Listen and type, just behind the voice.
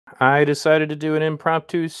I decided to do an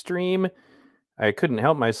impromptu stream. I couldn't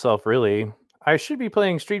help myself, really. I should be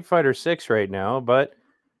playing Street Fighter 6 right now, but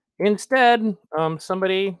instead,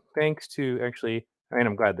 somebody, thanks to actually, I mean,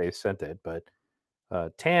 I'm glad they sent it, but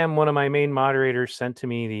Tam, one of my main moderators, sent to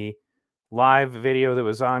me the live video that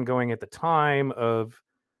was ongoing at the time of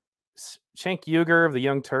Cenk Uygur of the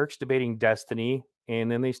Young Turks debating Destiny,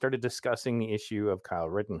 and then they started discussing the issue of Kyle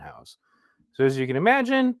Rittenhouse. So as you can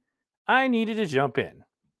imagine, I needed to jump in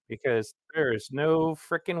because there is no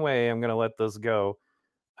freaking way I'm going to let this go.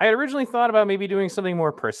 I had originally thought about maybe doing something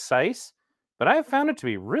more precise, but I have found it to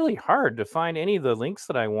be really hard to find any of the links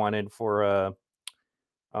that I wanted for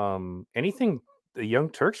anything the Young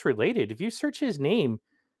Turks related. If you search his name,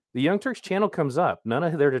 the Young Turks channel comes up. None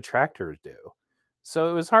of their detractors do. So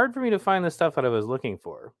it was hard for me to find the stuff that I was looking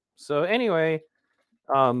for. So anyway,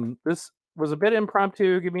 this was a bit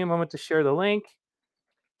impromptu. Give me a moment to share the link,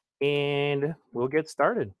 and we'll get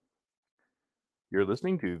started. You're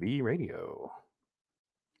listening to the radio.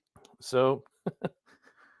 So,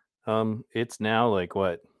 it's now like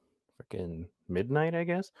what, freaking midnight, I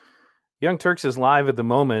guess. Young Turks is live at the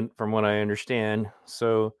moment, from what I understand.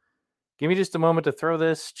 So, give me just a moment to throw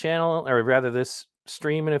this channel, or rather this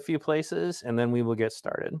stream, in a few places, and then we will get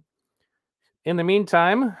started. In the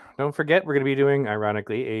meantime, don't forget we're going to be doing,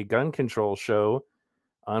 ironically, a gun control show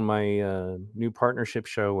on my new partnership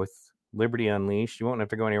show with Liberty Unleashed. You won't have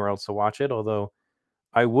to go anywhere else to watch it, although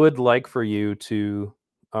I would like for you to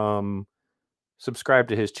subscribe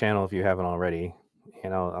to his channel if you haven't already,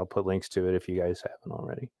 and I'll put links to it if you guys haven't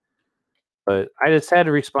already. But I just had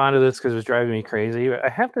to respond to this because it was driving me crazy. I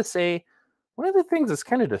have to say, one of the things that's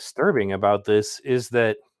kind of disturbing about this is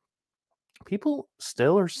that people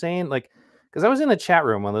still are saying, like, because I was in the chat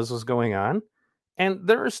room when this was going on, and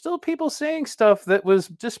there are still people saying stuff that was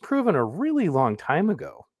disproven a really long time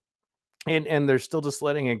ago, and they're still just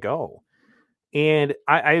letting it go. And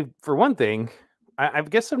I for one thing, I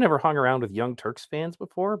guess I've never hung around with Young Turks fans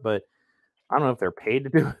before, but I don't know if they're paid to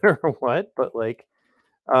do it or what. But like,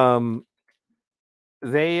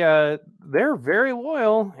 they're very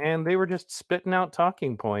loyal, and they were just spitting out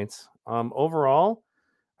talking points. Overall,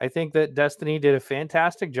 I think that Destiny did a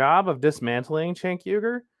fantastic job of dismantling Cenk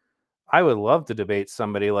Uygur. I would love to debate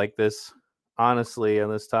somebody like this, honestly, on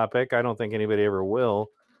this topic. I don't think anybody ever will,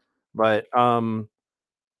 but I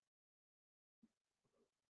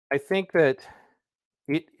think that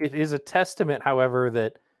it is a testament, however,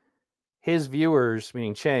 that his viewers,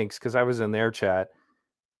 meaning Cenk's, because I was in their chat,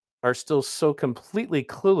 are still so completely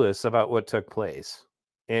clueless about what took place.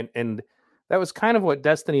 And that was kind of what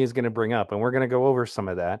Destiny is going to bring up, and we're going to go over some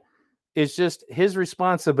of that. It's just his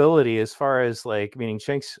responsibility, as far as, like, meaning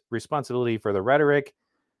Cenk's responsibility for the rhetoric,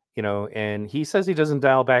 and he says he doesn't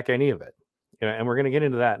dial back any of it, and we're going to get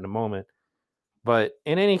into that in a moment. But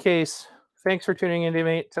in any case, thanks for tuning in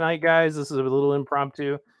tonight, guys. This is a little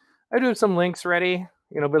impromptu. I do have some links ready,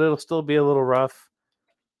 but it'll still be a little rough.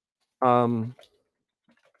 There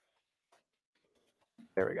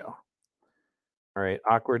we go. All right,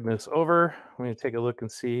 awkwardness over. I'm going to take a look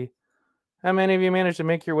and see how many of you managed to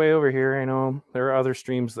make your way over here. I know there are other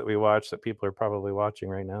streams that we watch that people are probably watching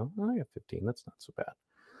right now. Oh, I got 15. That's not so bad.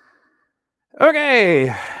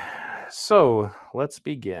 Okay, so let's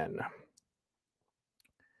begin.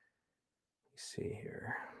 Let's see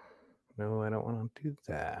here. No, I don't want to do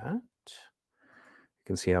that. You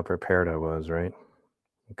can see how prepared I was, right?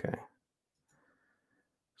 Okay.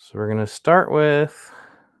 So we're going to start with,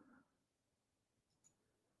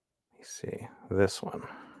 let me see, this one.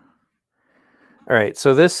 All right,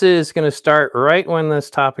 so this is going to start right when this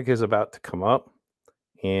topic is about to come up.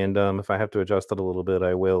 And if I have to adjust it a little bit,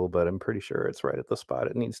 I will, but I'm pretty sure it's right at the spot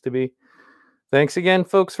it needs to be. Thanks again,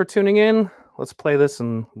 folks, for tuning in. Let's play this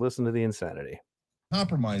and listen to the insanity.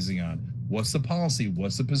 Compromising on what's the policy,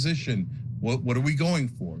 what's the position, what are we going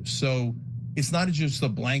for? So it's not just a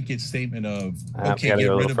blanket statement of okay, get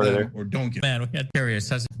rid of them or don't get. Man, we had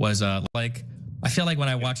curious was like, I feel like when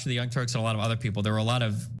I watched the Young Turks and a lot of other people, there were a lot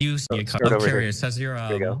of views. I'm curious, has your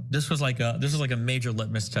this was like a major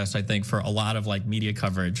litmus test, I think, for a lot of like media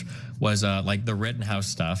coverage, was like the Rittenhouse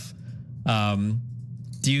stuff.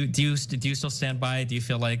 Do you still stand by? Do you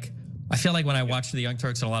feel like, I feel like when I watched the Young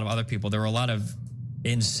Turks and a lot of other people, there were a lot of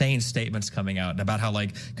insane statements coming out about how,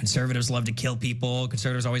 like, conservatives love to kill people.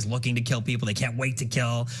 Conservatives are always looking to kill people. They can't wait to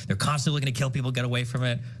kill. They're constantly looking to kill people, get away from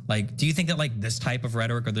it. Like, do you think that, like, this type of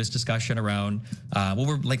rhetoric or this discussion around what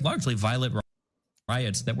were, like, largely violent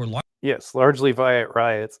riots that were yes, largely violent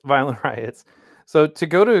riots. So to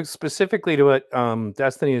go to specifically to what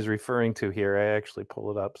Destiny is referring to here, I actually pull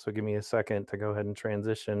it up. So give me a second to go ahead and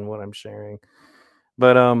transition what I'm sharing.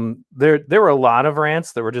 But there were a lot of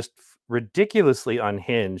rants that were just ridiculously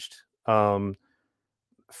unhinged from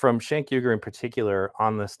Shank Yuger in particular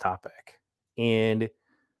on this topic. And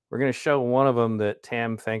we're going to show one of them that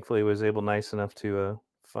Tam thankfully was nice enough to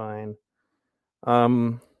find. Let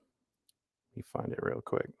me find it real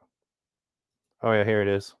quick. Oh yeah, here it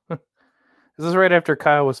is. This is right after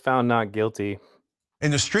Kyle was found not guilty.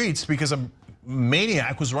 In the streets because a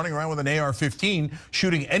maniac was running around with an AR-15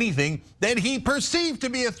 shooting anything that he perceived to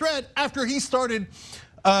be a threat after he started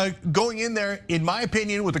going in there, in my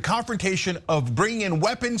opinion, with the confrontation of bringing in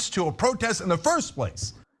weapons to a protest in the first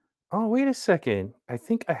place. Oh, wait a second. I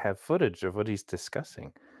think I have footage of what he's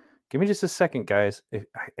discussing. Give me just a second, guys.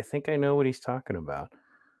 I think I know what he's talking about.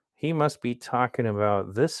 He must be talking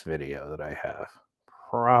about this video that I have.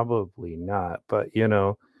 Probably not, but you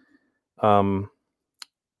know,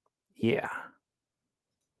 yeah.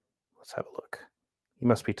 Let's have a look. He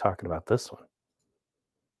must be talking about this one.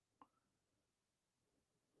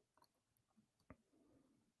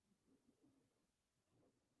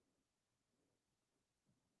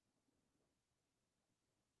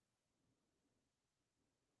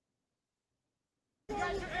 You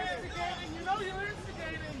guys are instigating. You know you're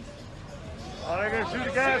instigating. Oh, they're gonna shoot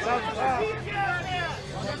the gas out the top.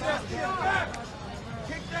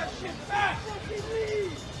 Kick that shit back.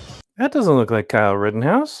 That doesn't look like Kyle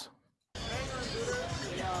Rittenhouse.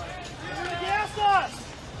 Gas us!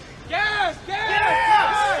 Gas!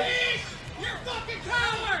 Gas! You're a fucking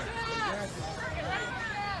coward!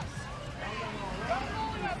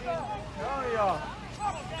 Hell yeah.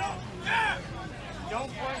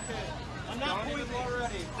 Don't point it. I'm not pointing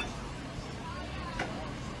already.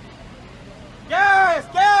 Gas!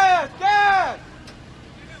 Gas! Gas!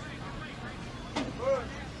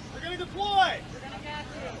 They're gonna deploy!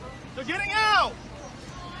 They're getting out!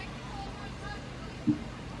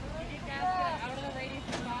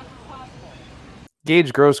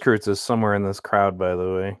 Gage Grosskreutz is somewhere in this crowd, by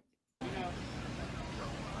the way.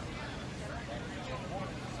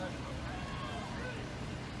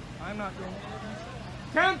 I'm not doing it.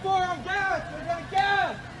 10 for them, gas! They're gonna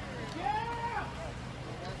gas! Yeah!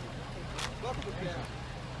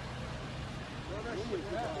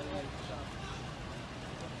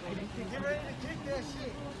 Get ready to kick that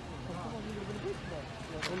shit.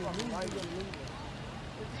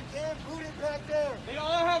 If you can't boot it back there. They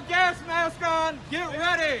all have gas masks on. Get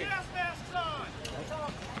ready. Gas masks on.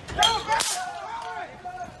 Go back!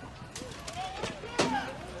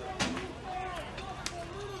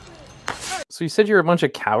 So you said you're a bunch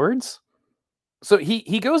of cowards? So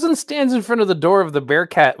he goes and stands in front of the door of the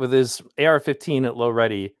Bearcat with his AR-15 at low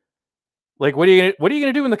ready. Like, what are you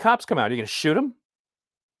gonna do when the cops come out? Are you gonna shoot him?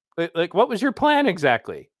 Like what was your plan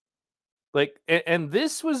exactly? Like, and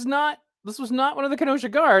this was not one of the Kenosha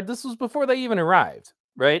Guard. This was before they even arrived,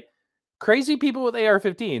 right? Crazy people with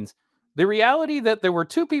AR-15s. The reality that there were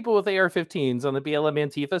two people with AR-15s on the BLM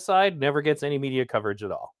Antifa side never gets any media coverage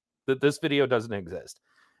at all. That this video doesn't exist.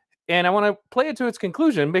 And I want to play it to its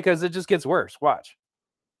conclusion because it just gets worse. Watch.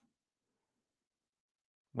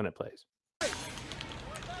 When it plays.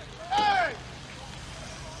 Hey!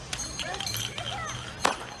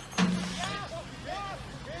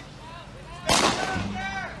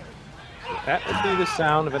 That would be the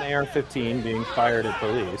sound of an AR-15 being fired at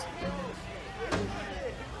police.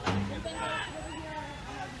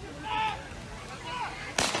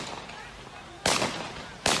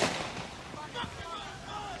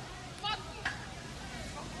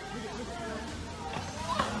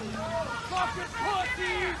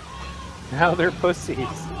 Now they're pussies.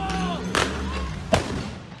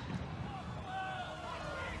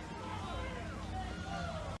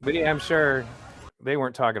 But yeah, I'm sure they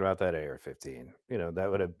weren't talking about that AR-15. You know, that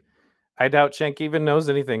would have... I doubt Schenk even knows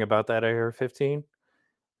anything about that AR-15.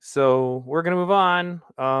 So we're going to move on.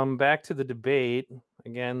 Back to the debate.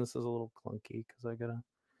 Again, this is a little clunky because I got to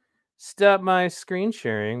stop my screen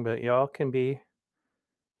sharing. But y'all can be,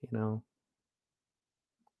 you know...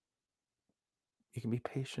 You can be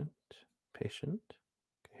patient. Patient.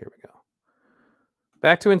 Okay, here we go.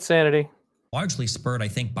 Back to insanity. Largely spurred, I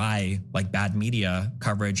think, by like bad media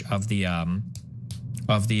coverage of the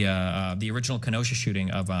original Kenosha shooting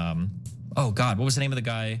of oh God, what was the name of the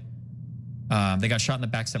guy? They got shot in the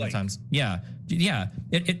back several times. Yeah.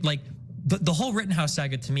 It like the whole Rittenhouse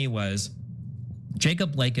saga to me was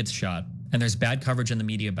Jacob Blake gets shot, and there's bad coverage in the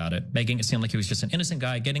media about it, making it seem like he was just an innocent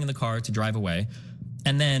guy getting in the car to drive away,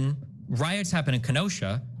 and then riots happen in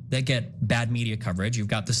Kenosha that get bad media coverage. You've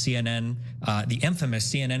got the CNN, the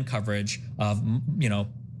infamous CNN coverage of, you know,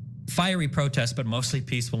 fiery protests, but mostly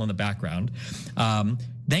peaceful in the background.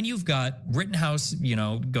 Then you've got Rittenhouse, you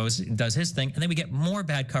know, does his thing, and then we get more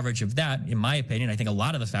bad coverage of that. In my opinion, I think a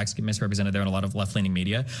lot of the facts get misrepresented there in a lot of left-leaning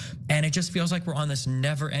media, and it just feels like we're on this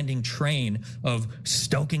never-ending train of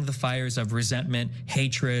stoking the fires of resentment,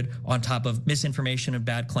 hatred, on top of misinformation and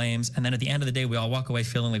bad claims, and then at the end of the day, we all walk away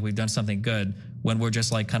feeling like we've done something good when we're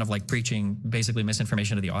just like kind of like preaching basically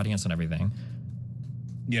misinformation to the audience and everything.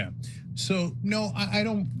 Yeah. So no, I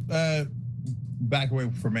don't back away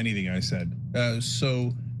from anything I said.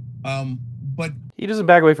 But he doesn't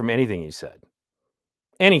back away from anything he said.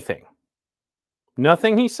 Anything.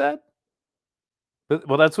 Nothing he said.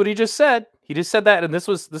 Well, that's what he just said. He just said that, and this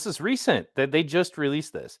is recent that they just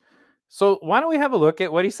released this. So why don't we have a look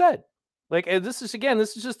at what he said? Like, this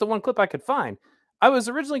is just the one clip I could find. I was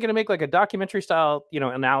originally going to make like a documentary style, you know,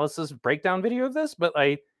 analysis breakdown video of this, but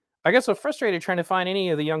I got so frustrated trying to find any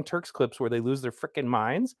of the Young Turks clips where they lose their freaking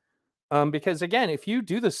minds. Because again, if you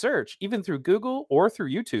do the search, even through Google or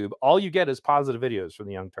through YouTube, all you get is positive videos from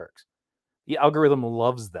the Young Turks. The algorithm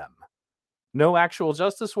loves them. No actual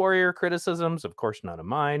Justice Warrior criticisms, of course, none of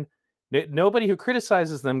mine. Nobody who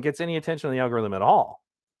criticizes them gets any attention on the algorithm at all.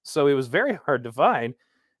 So it was very hard to find,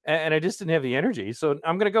 and I just didn't have the energy. So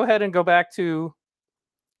I'm going to go ahead and go back to,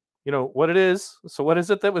 you know, what it is. So what is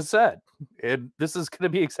it that was said? And this is going to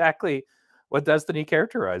be exactly what Destiny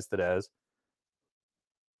characterized it as.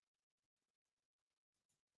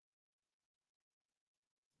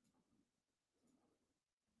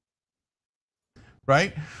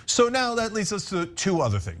 Right? So now that leads us to two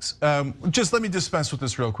other things. Just let me dispense with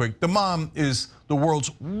this real quick. The mom is the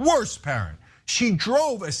world's worst parent. She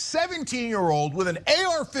drove a 17-year-old with an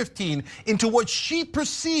AR-15 into what she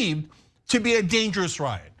perceived to be a dangerous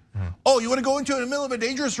riot. Oh, you want to go into in the middle of a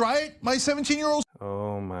dangerous riot, my 17-year-old?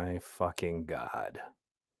 Oh my fucking God.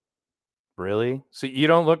 Really? So you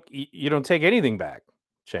don't take anything back,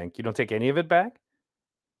 Cenk. You don't take any of it back?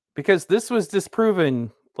 Because this was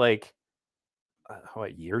disproven like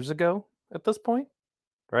what, years ago at this point,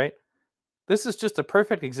 right? This is just a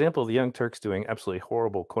perfect example of the Young Turks doing absolutely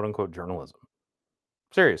horrible quote unquote journalism.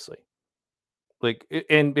 Seriously. Like,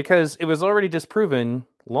 and because it was already disproven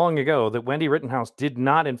long ago that Wendy Rittenhouse did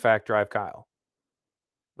not in fact drive Kyle.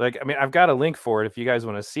 Like, I mean, I've got a link for it if you guys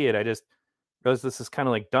want to see it. I just realized this is kind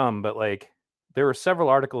of like dumb, but like there were several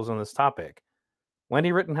articles on this topic.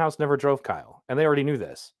 Wendy Rittenhouse never drove Kyle, and they already knew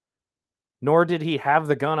this. Nor did he have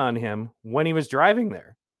the gun on him when he was driving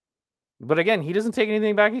there. But again, he doesn't take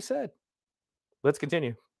anything back he said. Let's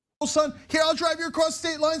continue. Oh, son, here, I'll drive you across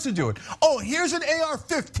state lines to do it. Oh, here's an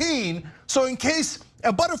AR-15, so in case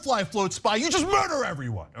a butterfly floats by, you just murder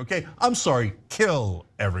everyone, okay? I'm sorry, kill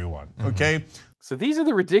everyone, okay? So these are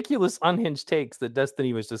the ridiculous unhinged takes that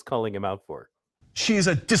Destiny was just calling him out for. She is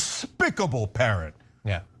a despicable parent.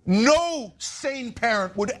 Yeah. No sane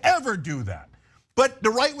parent would ever do that. But the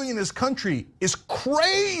right wing in this country is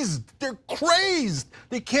crazed. They're crazed.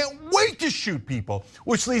 They can't wait to shoot people,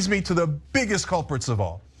 which leads me to the biggest culprits of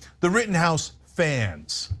all, the Rittenhouse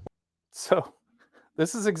fans. So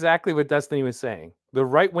this is exactly what Destiny was saying. The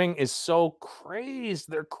right wing is so crazed.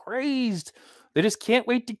 They're crazed. They just can't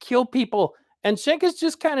wait to kill people. And Cenk is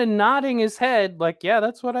just kind of nodding his head like, yeah,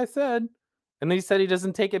 that's what I said. And then he said he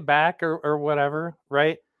doesn't take it back or whatever,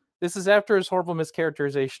 right? This is after his horrible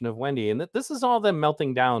mischaracterization of Wendy. And this is all them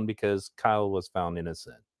melting down because Kyle was found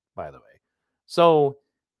innocent, by the way. So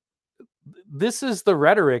this is the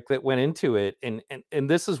rhetoric that went into it. And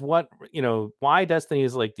this is what, you know, why Destiny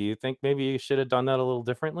is like, do you think maybe you should have done that a little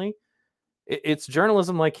differently? It's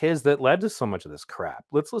journalism like his that led to so much of this crap.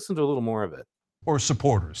 Let's listen to a little more of it. Or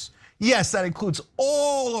supporters. Yes, that includes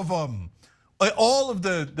all of them. All of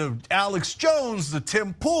the Alex Jones, the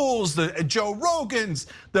Tim Pools, the Joe Rogans,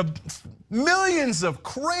 the millions of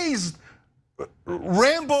crazed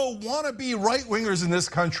Rambo wannabe right-wingers in this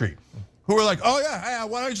country who are like, oh yeah,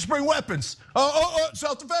 why don't you just bring weapons?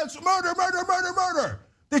 Self-defense, murder, murder, murder, murder.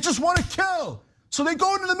 They just want to kill. So they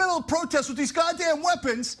go into the middle of protests with these goddamn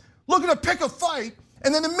weapons, looking to pick a fight,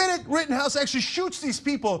 and then the minute Rittenhouse actually shoots these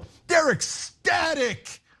people, they're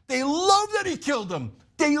ecstatic. They love that he killed them.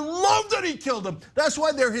 They love that he killed them. That's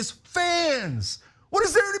why they're his fans. What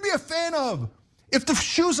is there to be a fan of? If the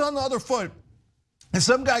shoe's on the other foot, and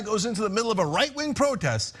some guy goes into the middle of a right-wing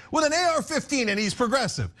protest with an AR-15 and he's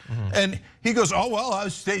progressive, and he goes, oh, well,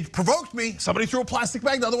 they provoked me. Somebody threw a plastic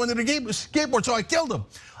bag, the other one did a skateboard, so I killed him.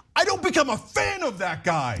 I don't become a fan of that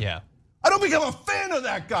guy. Yeah. I don't become a fan of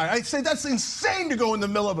that guy. I say that's insane to go in the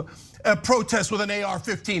middle of a protest with an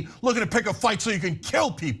AR-15 looking to pick a fight so you can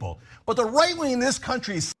kill people. But the right wing in this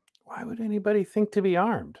country is... Why would anybody think to be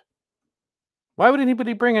armed? Why would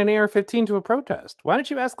anybody bring an AR-15 to a protest? Why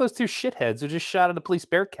didn't you ask those two shitheads who just shot at a police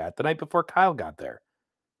Bearcat the night before Kyle got there?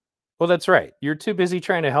 Well, that's right. You're too busy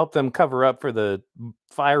trying to help them cover up for the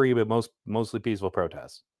fiery but mostly peaceful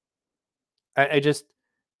protests. I just,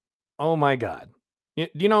 oh my God.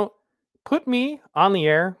 You know, put me on the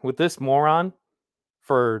air with this moron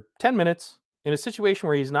for 10 minutes in a situation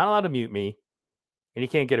where he's not allowed to mute me and he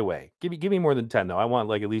can't get away. Give me more than 10 though. I want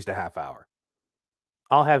like at least a half hour.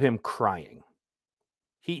 I'll have him crying.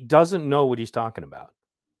 He doesn't know what he's talking about.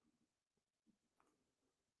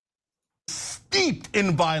 Steeped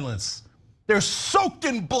in violence. They're soaked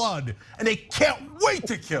in blood and they can't wait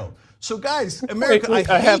to kill. So guys, America,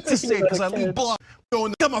 I hate to say it because I leave blood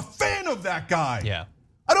going, I'm a fan of that guy. Yeah.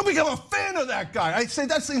 I don't become a fan of that guy. I say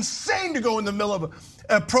that's insane to go in the middle of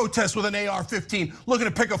a protest with an AR-15 looking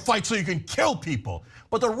to pick a fight so you can kill people.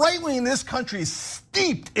 But the right wing in this country is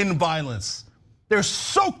steeped in violence. They're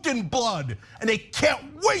soaked in blood and they can't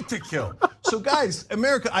wait to kill. So guys,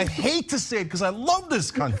 America, I hate to say it because I love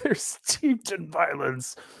this country. They're steeped in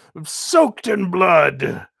violence, soaked in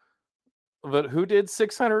blood. But who did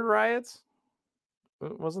 600 riots?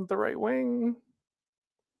 It wasn't the right wing.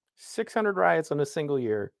 600 riots in a single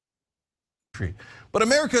year. But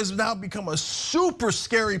America has now become a super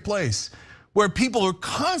scary place where people are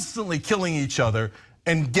constantly killing each other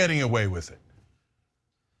and getting away with it.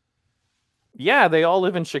 Yeah, they all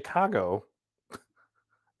live in Chicago.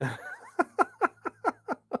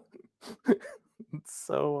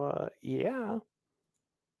 So, yeah.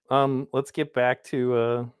 Let's get back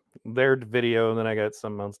to their video, and then I got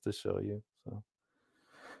something else to show you. So,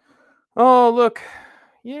 oh, look.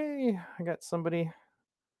 Yay, I got somebody.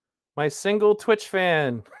 My single Twitch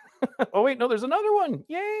fan. Oh, wait, no, there's another one.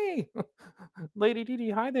 Yay. Lady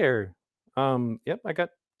Dee, hi there. Yep, I got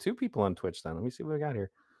 2 people on Twitch then. Let me see what I got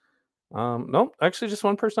here. Nope, actually just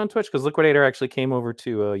 1 person on Twitch because Liquidator actually came over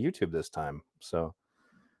to YouTube this time. So,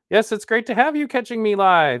 yes, it's great to have you catching me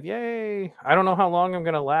live. Yay. I don't know how long I'm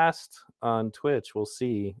going to last on Twitch. We'll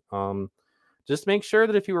see. Just make sure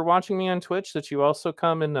that if you were watching me on Twitch that you also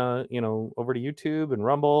come and, over to YouTube and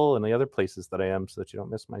Rumble and the other places that I am so that you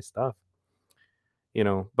don't miss my stuff.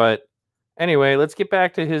 But anyway, let's get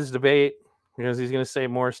back to his debate because he's going to say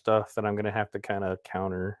more stuff that I'm going to have to kind of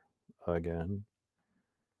counter again.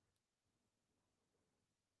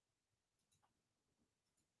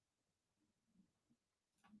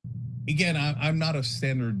 Again, I'm not a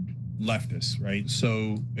standard leftist, right?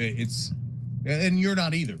 So and you're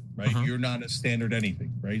not either, right? You're not a standard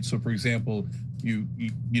anything, right? So, for example,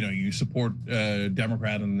 you support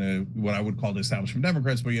Democrat and what I would call the establishment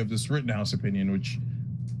Democrats, but you have this Rittenhouse opinion, which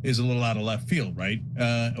is a little out of left field, right?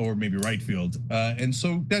 Or maybe right field, and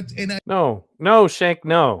so that's no, Shank,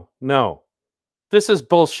 no. This is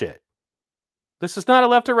bullshit. This is not a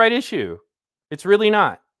left or right issue. It's really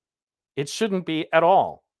not. It shouldn't be at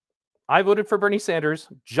all. I voted for Bernie Sanders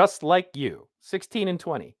just like you, 16 and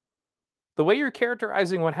 20. The way you're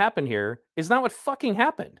characterizing what happened here is not what fucking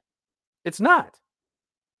happened. It's not.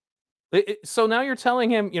 So now you're telling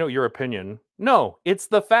him, your opinion. No, it's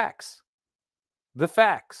the facts. The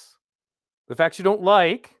facts. The facts you don't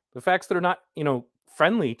like, the facts that are not,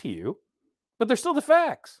 friendly to you, but they're still the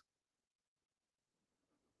facts.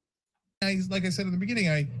 Like I said in the beginning,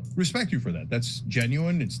 I respect you for that. That's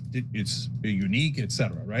genuine. It's unique,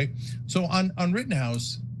 etc. Right? So on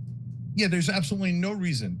Rittenhouse, yeah, there's absolutely no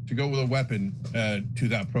reason to go with a weapon to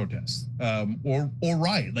that protest or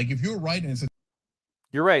riot. Like if you're right, and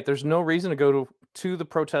you're right. There's no reason to go to the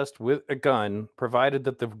protest with a gun, provided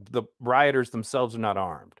that the rioters themselves are not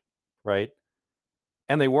armed, right?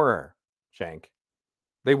 And they were, Shank.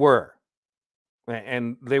 They were,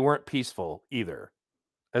 and they weren't peaceful either.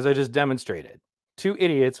 As I just demonstrated, 2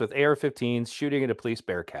 idiots with AR-15s shooting at a police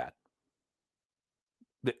bearcat.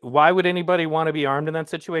 Why would anybody want to be armed in that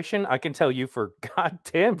situation? I can tell you for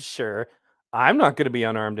goddamn sure, I'm not going to be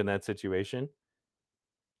unarmed in that situation.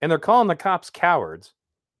 And they're calling the cops cowards.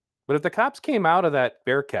 But if the cops came out of that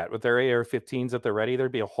bearcat with their AR-15s at the ready,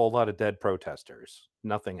 there'd be a whole lot of dead protesters.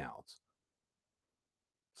 Nothing else.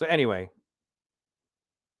 So anyway.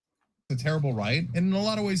 A terrible riot, and in a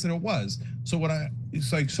lot of ways that it was. So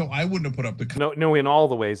so I wouldn't have put up the no, in all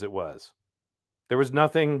the ways it was. There was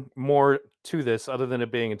nothing more to this other than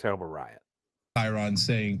it being a terrible riot. Chiron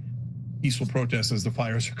saying peaceful protests as the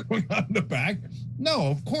fires are going on in the back. No,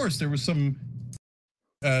 of course there was some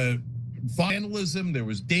vandalism. There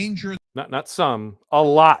was danger. Not some, a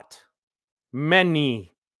lot,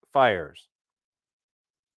 many fires.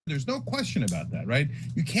 There's no question about that, right?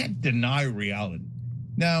 You can't deny reality.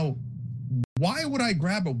 Now, why would I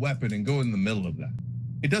grab a weapon and go in the middle of that?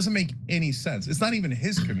 It doesn't make any sense. It's not even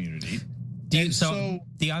his community.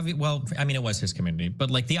 The obvious, well, I mean, it was his community,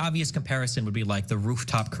 but like the obvious comparison would be like the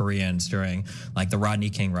rooftop Koreans during like the Rodney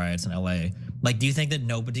King riots in LA. Like, do you think that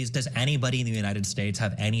does anybody in the United States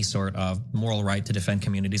have any sort of moral right to defend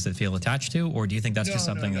communities that feel attached to, or do you think that's just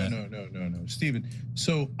something No, Stephen.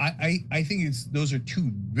 So I think those are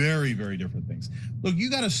two very, very different things. Look,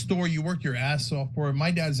 you got a store, you worked your ass off for it.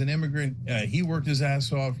 My dad's an immigrant. He worked his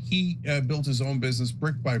ass off. He built his own business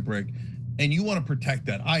brick by brick. And you want to protect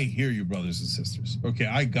that. I hear you, brothers and sisters. Okay,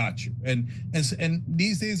 I got you. And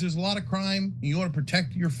these days there's a lot of crime. You want to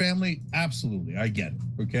protect your family? Absolutely, I get it.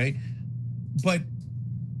 Okay, but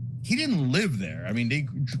he didn't live there. I mean, they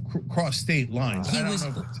crossed state lines. He was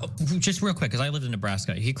just real quick because I lived in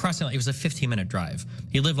Nebraska. He crossed. It was a 15-minute drive.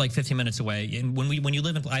 He lived like 15 minutes away. And when you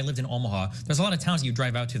live in, I lived in Omaha. There's a lot of towns that you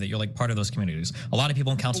drive out to that you're like part of those communities. A lot of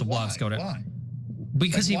people in Council Bluffs go to. Why?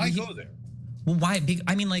 Because why go there? Well, why?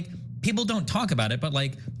 I mean, like. People don't talk about it, but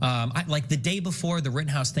like the day before the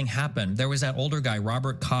Rittenhouse thing happened, there was that older guy,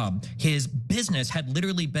 Robert Cobb. His business had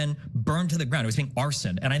literally been burned to the ground. It was being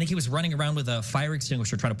arsoned, and I think he was running around with a fire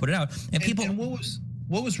extinguisher trying to put it out. And people. And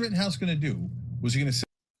what was Rittenhouse going to do? Was he going to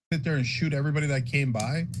sit there and shoot everybody that came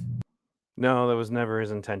by? No, that was never his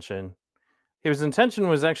intention. His intention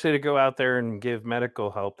was actually to go out there and give medical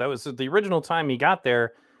help. That was the original time he got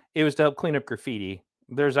there. It was to help clean up graffiti.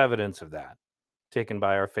 There's evidence of that. Taken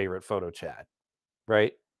by our favorite photo chat,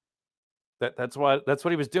 right? That's what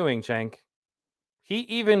he was doing, Cenk. He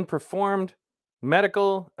even performed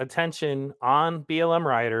medical attention on BLM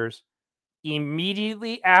rioters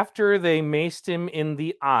immediately after they maced him in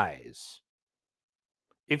the eyes.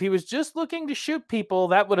 If he was just looking to shoot people,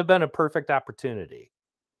 that would have been a perfect opportunity.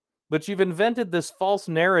 But you've invented this false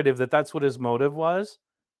narrative that that's what his motive was.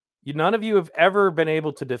 None of you have ever been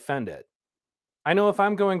able to defend it. I know if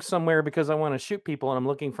I'm going somewhere because I want to shoot people and I'm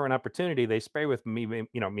looking for an opportunity, they spray with me,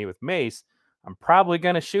 me with mace, I'm probably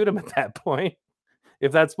going to shoot them at that point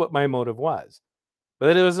if that's what my motive was.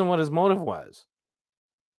 But it wasn't what his motive was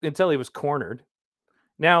until he was cornered.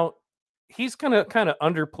 Now, he's going to kind of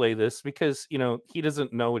underplay this because, he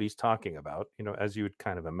doesn't know what he's talking about, as you would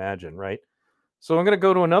kind of imagine, right? So I'm going to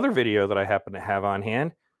go to another video that I happen to have on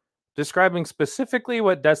hand describing specifically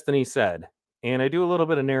what Destiny said. And I do a little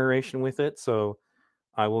bit of narration with it, so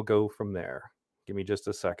I will go from there. Give me just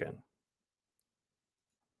a second.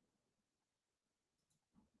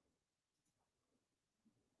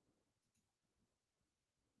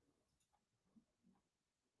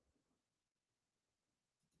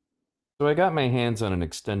 So I got my hands on an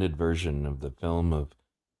extended version of the film of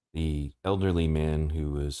the elderly man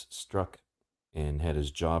who was struck and had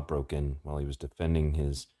his jaw broken while he was defending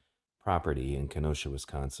his property in Kenosha,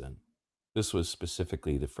 Wisconsin. This was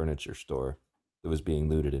specifically the furniture store that was being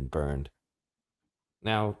looted and burned.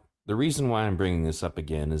 Now, the reason why I'm bringing this up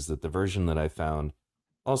again is that the version that I found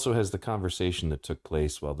also has the conversation that took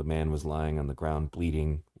place while the man was lying on the ground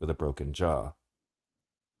bleeding with a broken jaw.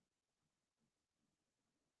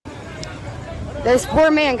 This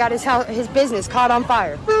poor man got his business caught on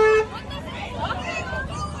fire.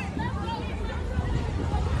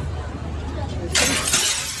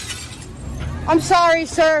 I'm sorry,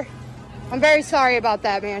 sir. I'm very sorry about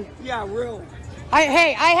that, man. Yeah, really.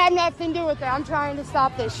 Hey, I had nothing to do with that. I'm trying to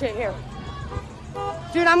stop this shit here.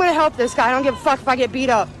 Dude, I'm gonna help this guy. I don't give a fuck if I get beat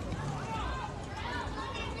up.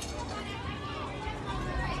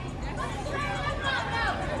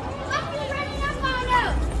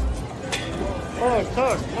 Oh,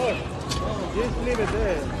 just leave it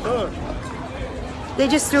there. They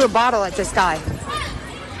just threw a bottle at this guy.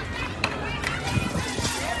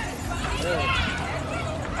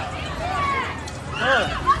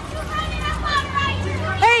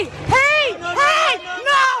 Hey! No!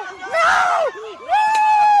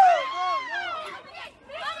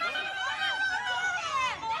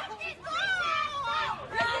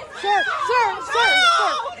 Sir!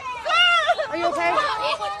 Are you okay?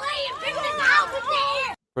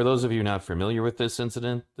 For those of you not familiar with this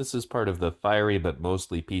incident, this is part of the fiery but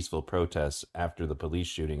mostly peaceful protests after the police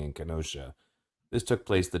shooting in Kenosha. This took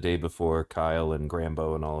place the day before Kyle and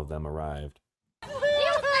Grambo and all of them arrived. Are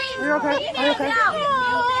you okay? Are you okay?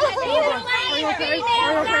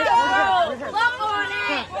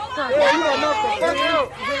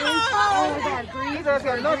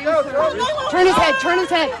 Turn his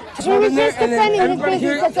head. He was just defending his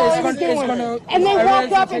business, that's all he was doing. And they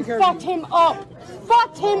walked up and fucked him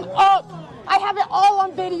up. I have it all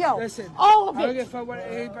on video. Listen, all of it. He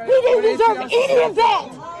didn't deserve any of that.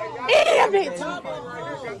 Any of it.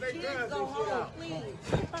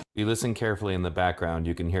 If you listen carefully in the background,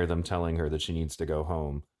 you can hear them telling her that she needs to go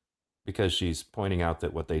home because she's pointing out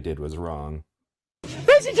that what they did was wrong.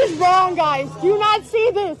 This This is just wrong, guys. Do you not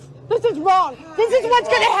see this? This is wrong. This is what's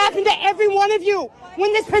going to happen to every one of you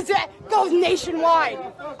when this goes nationwide.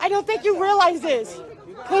 I don't think you realize this.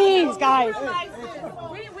 Please, guys.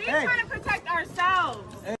 We're trying to protect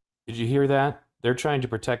ourselves. Did you hear that? They're trying to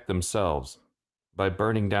protect themselves by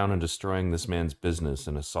burning down and destroying this man's business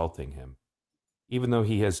and assaulting him, even though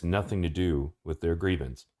he has nothing to do with their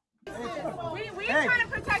grievance. We're trying to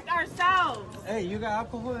protect ourselves. Hey, you got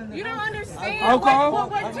alcohol in there? You don't understand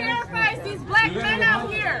what terrifies these black men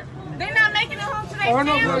out here. They're not making it home to their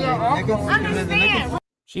families. Understand.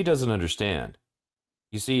 She doesn't understand.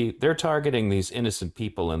 You see, they're targeting these innocent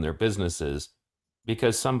people and their businesses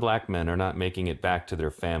because some black men are not making it back to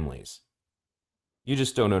their families. You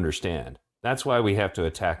just don't understand. That's why we have to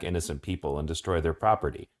attack innocent people and destroy their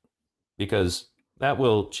property, because that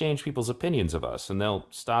will change people's opinions of us and they'll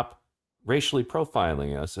stop racially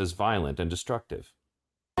profiling us as violent and destructive.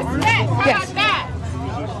 Respect. How about that?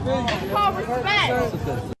 It's called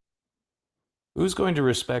respect. Who's going to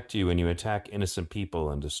respect you when you attack innocent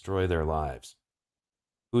people and destroy their lives?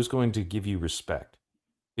 Who's going to give you respect?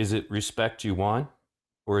 Is it respect you want,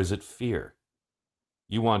 or is it fear?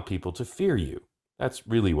 You want people to fear you. That's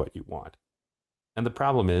really what you want. And the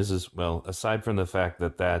problem is, well, aside from the fact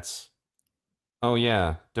that that's, oh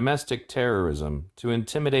yeah, domestic terrorism to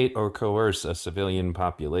intimidate or coerce a civilian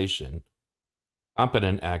population,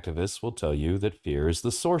 competent activists will tell you that fear is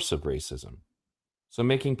the source of racism. So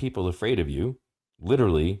making people afraid of you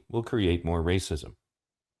literally will create more racism.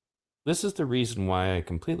 This is the reason why I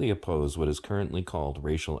completely oppose what is currently called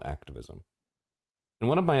racial activism. In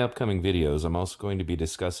one of my upcoming videos, I'm also going to be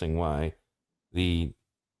discussing why the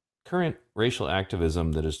current racial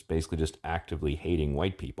activism that is basically just actively hating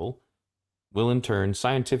white people will in turn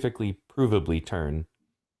scientifically provably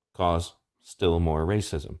cause still more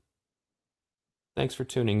racism. Thanks for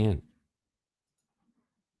tuning in.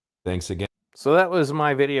 Thanks again. So that was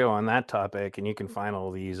my video on that topic, and you can find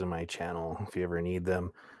all these on my channel if you ever need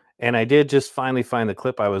them. And I did just finally find the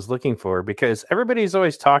clip I was looking for, because everybody's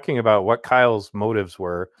always talking about what Kyle's motives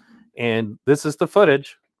were, and this is the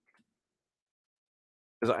footage.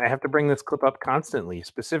 Because I have to bring this clip up constantly,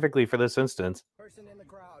 specifically for this instance. Person in the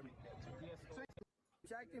crowd.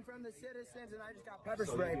 Protecting from the citizens, and I just got pepper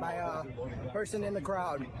sprayed by a person in the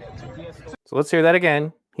crowd. So let's hear that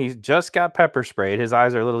again. He just got pepper sprayed. His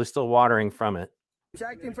eyes are literally still watering from it.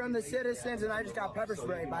 Protecting from the citizens, and I just got pepper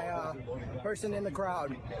sprayed by a person in the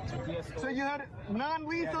crowd. So you had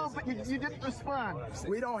non-lethal, but you didn't respond.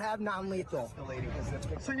 We don't have non-lethal.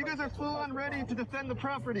 So you guys are full on ready to defend the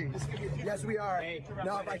property. Yes, we are.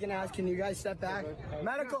 Now, if I can ask, can you guys step back?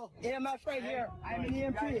 Medical, EMS right here. I'm an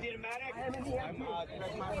EMT. I am an EMT.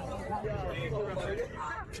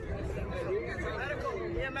 Medical,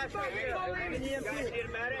 EMS right here. I'm an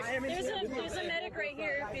EMT. There's a medic right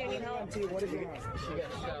here if you need help. What is it?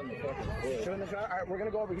 Show in the car. All right, we're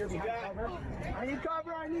gonna go over here behind cover. I need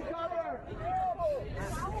cover. I need cover.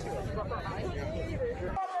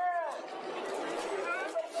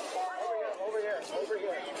 Over here.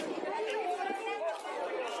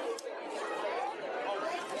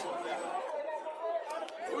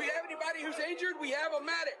 Do we have anybody who's injured? We have a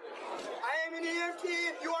medic. I am an EMT.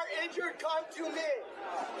 If you are injured, come to me.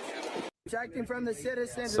 Protecting from the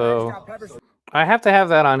citizens. So I have to have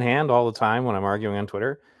that on hand all the time when I'm arguing on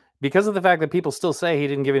Twitter, because of the fact that people still say he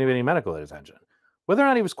didn't give anybody medical attention. Whether or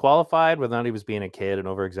not he was qualified, whether or not he was being a kid and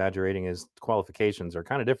over-exaggerating his qualifications are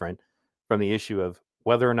kind of different from the issue of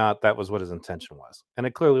whether or not that was what his intention was. And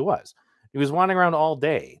it clearly was. He was wandering around all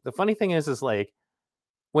day. The funny thing is like,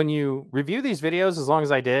 when you review these videos, as long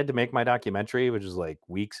as I did to make my documentary, which is like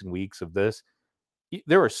weeks and weeks of this,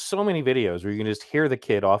 there were so many videos where you can just hear the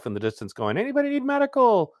kid off in the distance going, anybody need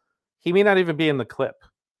medical? He may not even be in the clip,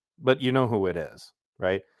 but you know who it is,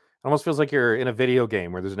 right? It almost feels like you're in a video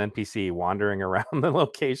game where there's an NPC wandering around the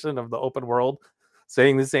location of the open world,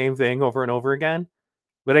 saying the same thing over and over again.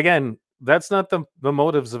 But again, that's not the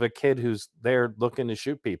motives of a kid who's there looking to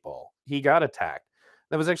shoot people. He got attacked.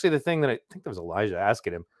 That was actually the thing that I think that was Elijah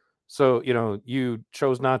asking him. So, you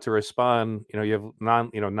chose not to respond. You have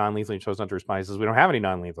non-lethal, you chose not to respond. He says, we don't have any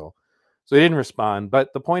non-lethal. So he didn't respond.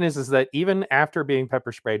 But the point is that even after being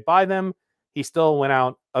pepper sprayed by them, he still went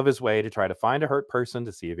out of his way to try to find a hurt person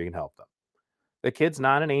to see if he can help them. The kid's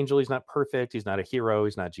not an angel. He's not perfect. He's not a hero.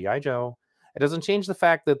 He's not G.I. Joe. It doesn't change the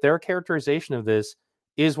fact that their characterization of this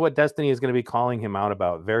is what Destiny is going to be calling him out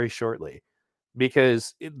about very shortly,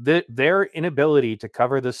 because their inability to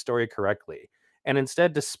cover this story correctly, and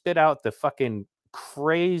instead to spit out the fucking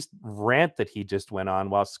crazed rant that he just went on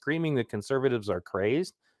while screaming that conservatives are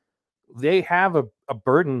crazed, they have a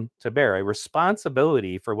burden to bear, a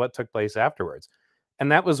responsibility for what took place afterwards.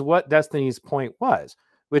 And that was what Destiny's point was,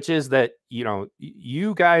 which is that, you know,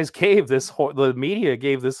 you guys gave this, the media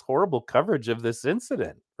gave this horrible coverage of this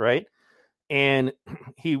incident, right? And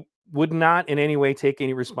he would not in any way take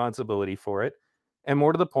any responsibility for it. And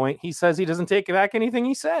more to the point, he says he doesn't take back anything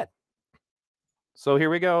he said. So here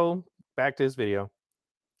we go, back to his video.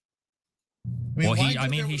 Well,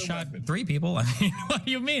 he shot 3 people. I mean, what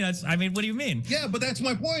do you mean? What do you mean? Yeah, but that's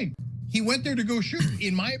my point. He went there to go shoot.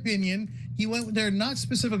 In my opinion, he went there not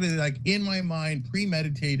specifically like, in my mind,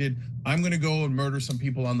 premeditated, I'm going to go and murder some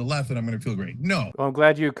people on the left and I'm going to feel great. No. Well, I'm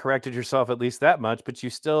glad you corrected yourself at least that much, but you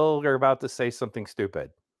still are about to say something stupid.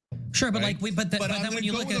 Sure, but right? like, but then when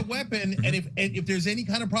you look at a weapon, and if there's any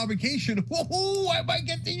kind of provocation, I might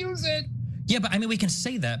get to use it. Yeah, but I mean, we can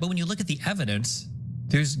say that, but when you look at the evidence,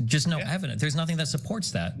 there's just no evidence. There's nothing that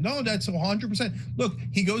supports that. No, that's 100%. Look,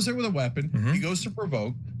 he goes there with a weapon. He goes to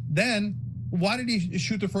provoke. Then why did he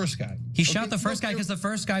shoot the first guy? He shot the first guy because the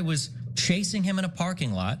first guy was chasing him in a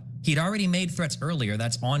parking lot. He'd already made threats earlier.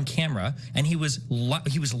 That's on camera, and he was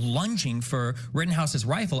lunging for Rittenhouse's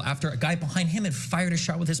rifle after a guy behind him had fired a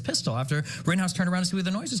shot with his pistol. After Rittenhouse turned around to see where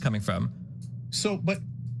the noise was coming from. So, but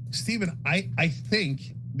Stephen, I think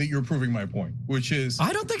that you're proving my point, which is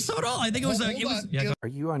I don't think so at all. I think it was. Are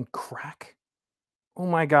you on crack? Oh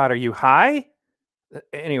my God, are you high?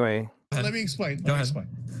 Anyway, let me explain. Let me explain.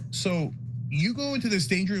 So you go into this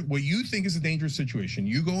dangerous, what you think is a dangerous situation.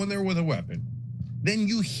 You go in there with a weapon. Then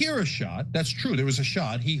you hear a shot. That's true. There was a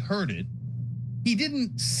shot. He heard it. He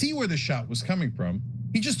didn't see where the shot was coming from.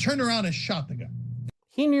 He just turned around and shot the guy.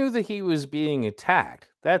 He knew that he was being attacked.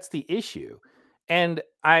 That's the issue. And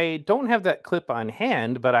I don't have that clip on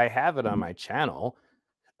hand, but I have it on my channel.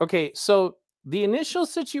 Okay, so the initial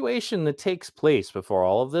situation that takes place before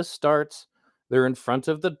all of this starts, they're in front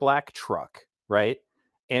of the black truck, right?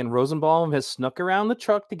 And Rosenbaum has snuck around the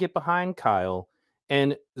truck to get behind Kyle.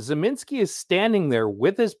 And Zeminski is standing there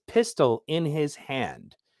with his pistol in his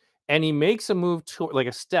hand. And he makes a move, like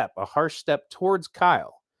a harsh step towards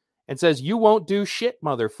Kyle and says, "You won't do shit,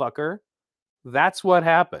 motherfucker." That's what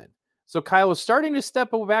happened. So Kyle was starting to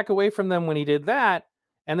step back away from them when he did that.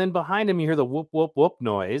 And then behind him, you hear the whoop, whoop, whoop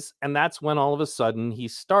noise. And that's when all of a sudden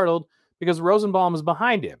he's startled because Rosenbaum is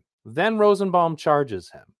behind him. Then Rosenbaum charges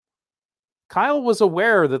him. Kyle was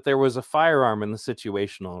aware that there was a firearm in the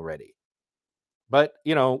situation already. But,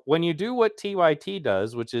 you know, when you do what TYT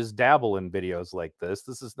does, which is dabble in videos like this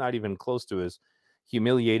is not even close to as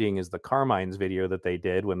humiliating as the Carmine's video that they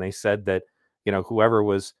did when they said that, you know, whoever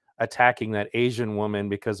was attacking that Asian woman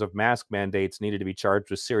because of mask mandates needed to be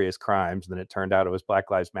charged with serious crimes. And then it turned out it was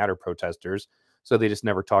Black Lives Matter protesters. So they just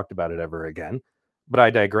never talked about it ever again. But I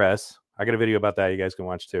digress. I got a video about that you guys can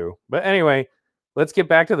watch too. But anyway, let's get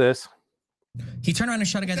back to this. He turned around and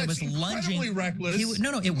shot a guy that was lunging. Reckless.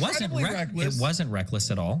 No, it wasn't reckless. It wasn't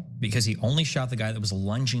reckless at all because he only shot the guy that was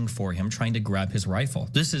lunging for him, trying to grab his rifle.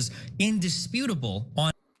 This is indisputable.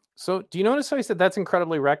 So do you notice how I said that's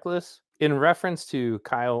incredibly reckless in reference to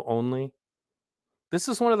Kyle only? This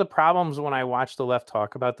is one of the problems when I watch the left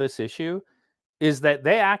talk about this issue, is that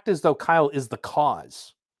they act as though Kyle is the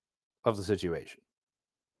cause of the situation.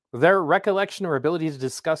 Their recollection or ability to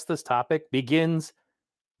discuss this topic begins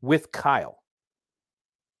with Kyle.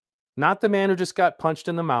 Not the man who just got punched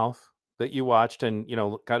in the mouth that you watched and, you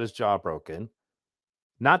know, got his jaw broken.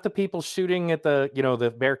 Not the people shooting at the, you know, the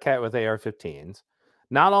Bearcat with AR-15s.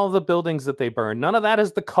 Not all the buildings that they burned. None of that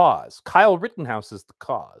is the cause. Kyle Rittenhouse is the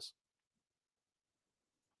cause.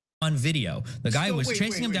 On video, the guy was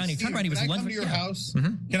chasing him down. He turned around. He was lunging. Can I come to your house?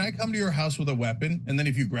 Can I come to your house with a weapon? And then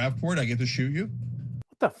if you grab for it, I get to shoot you?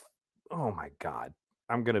 What the? Oh my God.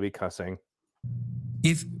 I'm going to be cussing.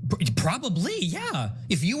 If probably, yeah.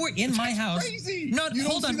 If you were in my house, no,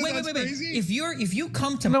 hold on, wait. If you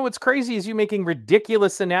come to, no, what's crazy is you making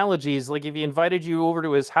ridiculous analogies. Like if he invited you over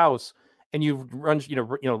to his house and you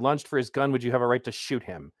lunged for his gun, would you have a right to shoot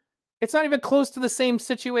him? It's not even close to the same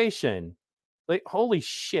situation. Like, holy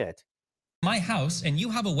shit. My house and you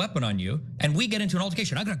have a weapon on you and we get into an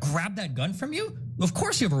altercation, I'm gonna grab that gun from you? Of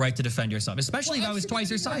course you have a right to defend yourself, especially if I was twice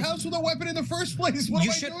your size. House with a weapon in the first place. What am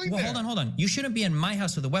I doing there? Hold on. You shouldn't be in my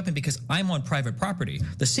house with a weapon because I'm on private property.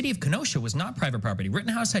 The city of Kenosha was not private property.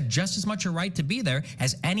 Rittenhouse had just as much a right to be there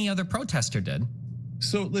as any other protester did.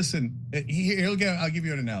 So listen, I'll give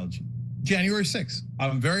you an analogy. January 6th.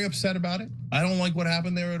 I'm very upset about it. I don't like what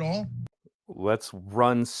happened there at all. Let's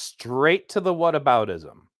run straight to the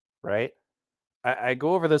whataboutism, right? I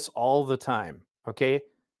go over this all the time, okay?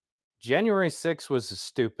 January 6th was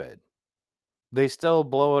stupid. They still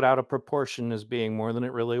blow it out of proportion as being more than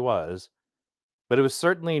it really was. But it was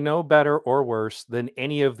certainly no better or worse than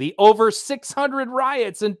any of the over 600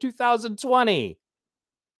 riots in 2020.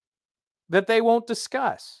 that they won't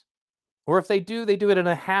discuss. Or if they do it in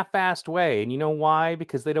a half-assed way. And you know why?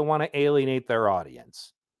 Because they don't want to alienate their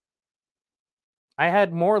audience. I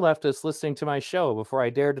had more leftists listening to my show before I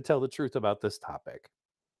dared to tell the truth about this topic.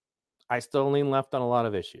 I still lean left on a lot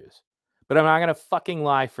of issues. But I'm not going to fucking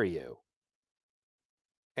lie for you.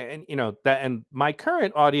 And you know that, and my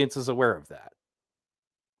current audience is aware of that.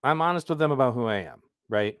 I'm honest with them about who I am,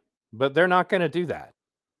 right? But they're not going to do that.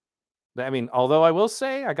 I mean, although I will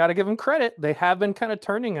say, I got to give them credit. They have been kind of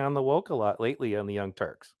turning on the woke a lot lately on the Young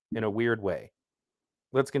Turks in a weird way.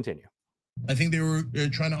 Let's continue. I think they were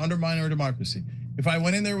trying to undermine our democracy. If I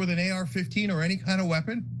went in there with an AR-15 or any kind of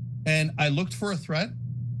weapon and I looked for a threat,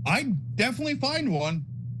 I'd definitely find one.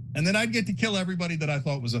 And then I'd get to kill everybody that I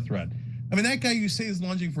thought was a threat. I mean, that guy you say is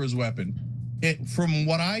lunging for his weapon. From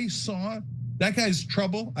what I saw, that guy's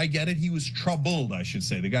trouble. I get it. He was troubled, I should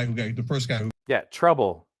say. The first guy who. Yeah,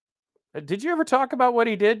 trouble. Did you ever talk about what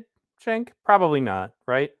he did, Shank? Probably not,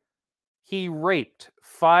 right? He raped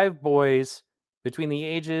 5 boys between the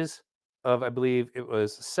ages of, I believe it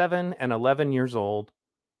was 7 and 11 years old.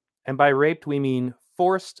 And by raped, we mean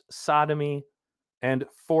forced sodomy and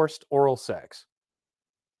forced oral sex.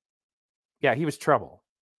 Yeah, he was trouble.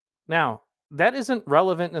 Now, that isn't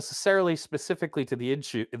relevant necessarily specifically to the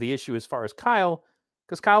issue as far as Kyle,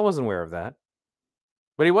 because Kyle wasn't aware of that.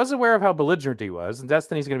 But he was aware of how belligerent he was, and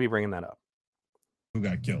Destiny's going to be bringing that up. Who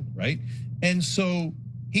got killed, right? And so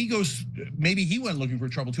he goes, maybe he went looking for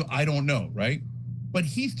trouble too, I don't know, right? But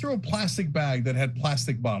he threw a plastic bag that had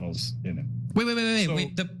plastic bottles in it.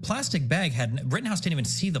 Wait. The plastic bag Rittenhouse didn't even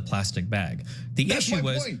see the plastic bag. The issue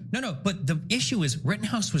was, but the issue is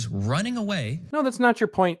Rittenhouse was running away. No, that's not your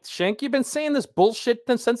point, Shank. You've been saying this bullshit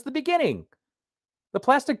since the beginning. The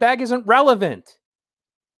plastic bag isn't relevant.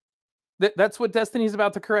 That's what Destiny's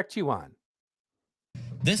about to correct you on.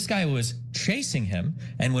 This guy was chasing him,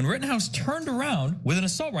 and when Rittenhouse turned around with an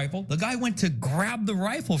assault rifle, the guy went to grab the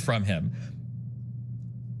rifle from him.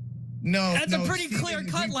 No, that's a pretty clear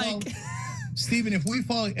cut. Stephen, if we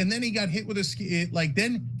fall, and then he got hit with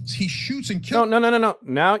then he shoots and kills. No.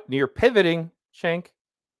 Now you're pivoting, Shank.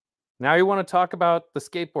 Now you want to talk about the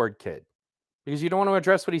skateboard kid because you don't want to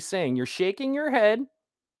address what he's saying. You're shaking your head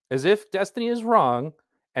as if Destiny is wrong,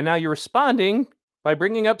 and now you're responding by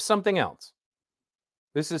bringing up something else.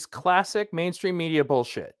 This is classic mainstream media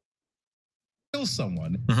bullshit. Kill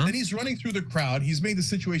someone, then he's running through the crowd. He's made the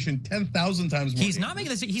situation 10,000 times more. He's not making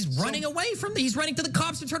this. He's running away from he's running to the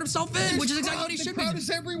cops to turn himself in, which is exactly what he should be. The crowd is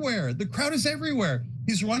everywhere. The crowd is everywhere.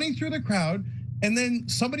 He's running through the crowd, and then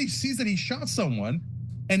somebody sees that he shot someone,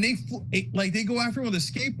 and they go after him with a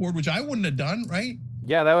skateboard, which I wouldn't have done, right?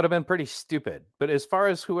 Yeah, that would have been pretty stupid. But as far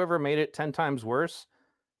as whoever made it 10 times worse,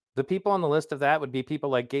 the people on the list of that would be people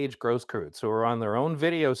like Gage Grosskreutz, who are on their own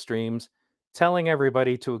video streams telling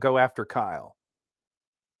everybody to go after Kyle.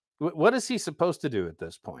 What is he supposed to do at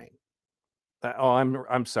this point?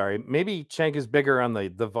 I'm sorry. Maybe Shank is bigger on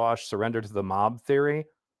the Vosh surrender to the mob theory.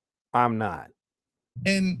 I'm not.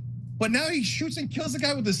 But now he shoots and kills the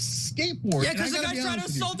guy with a skateboard. Yeah, because the guy's trying to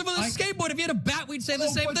assault him with a skateboard. If he had a bat, we'd say the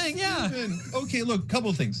same thing. Steven, okay, look,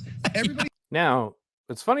 couple of things. Everybody. Now,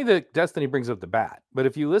 it's funny that Destiny brings up the bat, but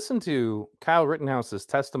if you listen to Kyle Rittenhouse's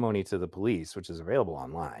testimony to the police, which is available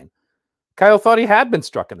online, Kyle thought he had been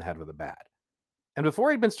struck in the head with a bat. And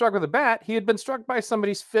before he'd been struck with a bat, he had been struck by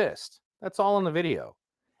somebody's fist. That's all in the video.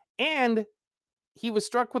 And he was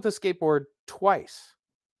struck with a skateboard twice.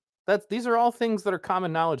 These are all things that are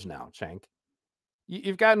common knowledge now, Shank.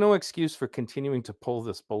 You've got no excuse for continuing to pull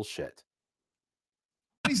this bullshit.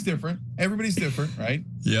 Everybody's different, right?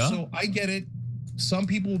 Yeah. So I get it. Some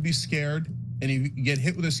people will be scared, and if you get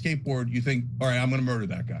hit with a skateboard, you think, all right, I'm going to murder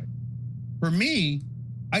that guy. For me,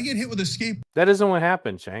 I get hit with a skateboard. That isn't what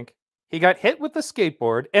happened, Shank. He got hit with the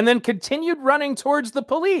skateboard and then continued running towards the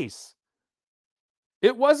police.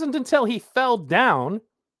 It wasn't until he fell down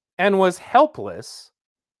and was helpless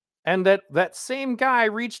and that same guy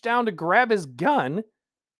reached down to grab his gun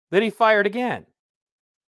that he fired again.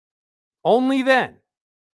 Only then.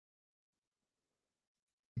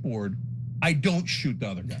 I don't shoot the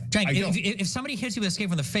other guy. Jack, if somebody hits you with a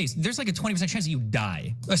skateboard in the face, there's like a 20% chance that you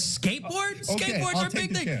die. A skateboard? Okay, Skateboards are a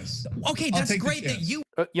big thing. Chance. Okay, that's great that you.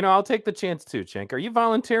 I'll take the chance too, Shank. Are you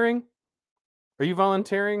volunteering?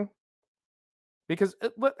 Because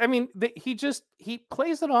I mean, he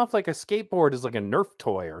plays it off like a skateboard is like a Nerf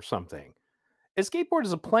toy or something. A skateboard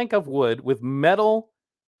is a plank of wood with metal,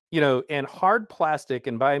 and hard plastic.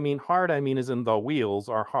 And by hard, I mean as in the wheels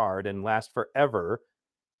are hard and last forever.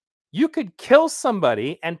 You could kill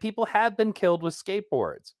somebody, and people have been killed with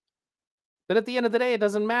skateboards. But at the end of the day, it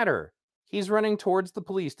doesn't matter. He's running towards the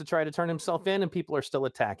police to try to turn himself in, and people are still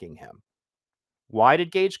attacking him. Why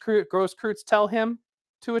did Gage Grosskreutz tell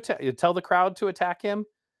the crowd to attack him?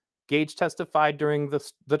 Gage testified during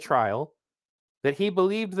the trial that he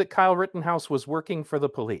believed that Kyle Rittenhouse was working for the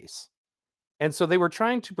police. And so they were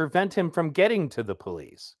trying to prevent him from getting to the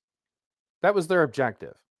police. That was their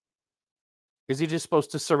objective. Is he just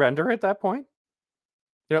supposed to surrender at that point?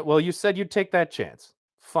 Well, you said you'd take that chance.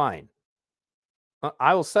 Fine.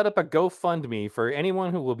 I will set up a GoFundMe for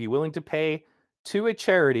anyone who will be willing to pay to a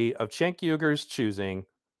charity of Cenk Uyghur's choosing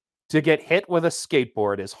to get hit with a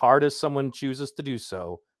skateboard as hard as someone chooses to do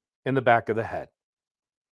so in the back of the head.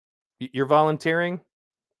 You're volunteering?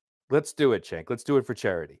 Let's do it, Cenk. Let's do it for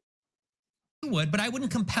charity. Would, but I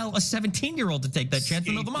wouldn't compel a 17-year-old to take that chance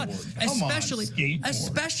in the middle of the mud.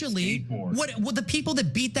 Especially what the people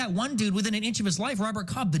that beat that one dude within an inch of his life, Robert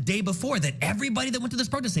Cobb, the day before, that everybody that went to this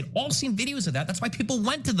protest, they'd all seen videos of that. That's why people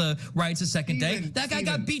went to the riots the second day. That guy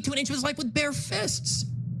got beat to an inch of his life with bare fists.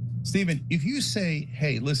 Stephen, if you say,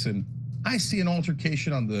 hey, listen, I see an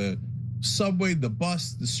altercation on the subway, the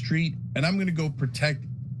bus, the street, and I'm gonna go protect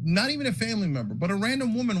not even a family member, but a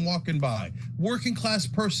random woman walking by, working class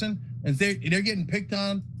person, and they're getting picked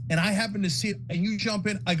on, and I happen to see it, and you jump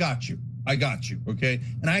in, I got you, okay?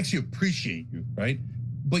 And I actually appreciate you, right?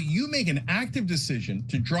 But you make an active decision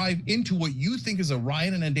to drive into what you think is a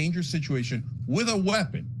riot and a dangerous situation with a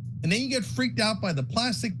weapon, and then you get freaked out by the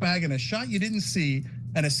plastic bag and a shot you didn't see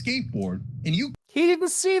and a skateboard, and He didn't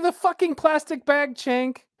see the fucking plastic bag,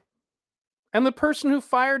 Cenk. And the person who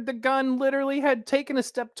fired the gun literally had taken a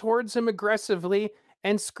step towards him aggressively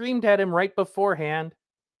and screamed at him right beforehand.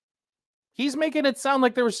 He's making it sound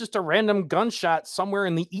like there was just a random gunshot somewhere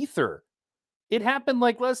in the ether. It happened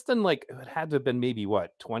like less than it had to have been maybe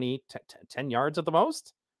 10 yards at the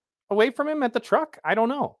most away from him at the truck. I don't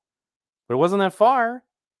know, but it wasn't that far.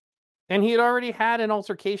 And he had already had an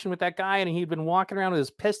altercation with that guy, and he'd been walking around with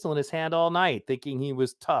his pistol in his hand all night thinking he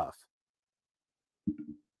was tough.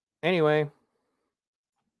 Anyway.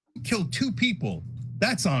 Killed 2 people.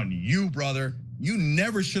 That's on you, brother. You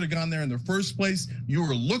never should have gone there in the first place. You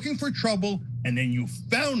were looking for trouble, and then you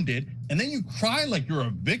found it, and then you cry like you're a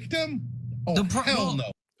victim? Oh, hell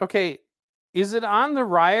no. Okay, is it on the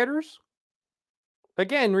rioters?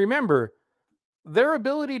 Again, remember, their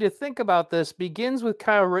ability to think about this begins with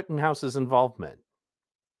Kyle Rittenhouse's involvement.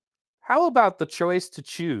 How about the choice to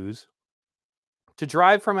choose to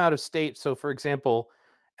drive from out of state? So, for example,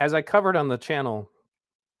 as I covered on the channel,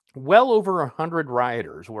 well over 100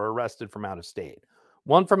 rioters were arrested from out of state.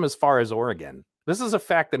 One from as far as Oregon. This is a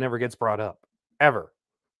fact that never gets brought up, ever.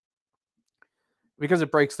 Because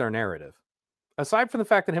it breaks their narrative. Aside from the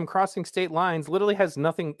fact that him crossing state lines literally has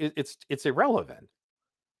nothing, it's irrelevant.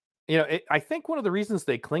 I think one of the reasons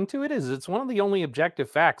they cling to it is it's one of the only objective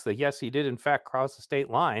facts that, yes, he did in fact cross the state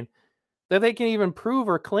line that they can even prove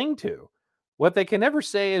or cling to. What they can never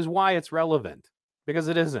say is why it's relevant, because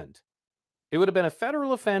it isn't. It would have been a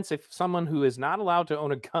federal offense if someone who is not allowed to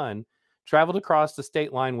own a gun traveled across the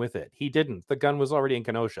state line with it. He didn't. The gun was already in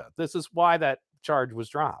Kenosha. This is why that charge was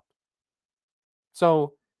dropped.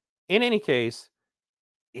 So, in any case,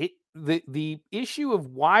 the issue of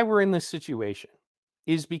why we're in this situation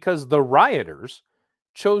is because the rioters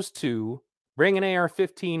chose to bring an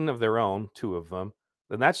AR-15 of their own, 2 of them,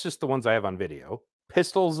 and that's just the ones I have on video,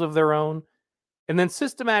 pistols of their own, and then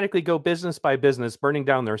systematically go business by business, burning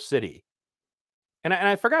down their city. And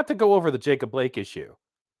I forgot to go over the Jacob Blake issue.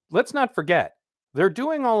 Let's not forget, they're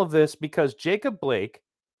doing all of this because Jacob Blake,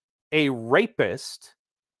 a rapist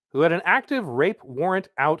who had an active rape warrant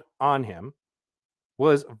out on him,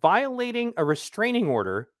 was violating a restraining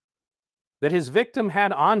order that his victim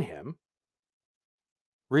had on him,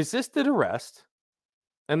 resisted arrest,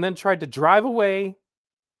 and then tried to drive away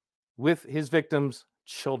with his victim's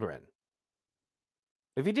children.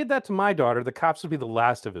 If he did that to my daughter, the cops would be the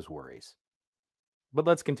last of his worries. But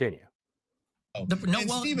let's continue.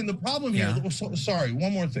 Stephen, the problem here, sorry,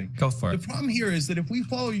 one more thing. Go for it. The problem here is that if we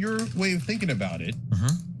follow your way of thinking about it,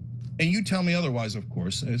 and you tell me otherwise, of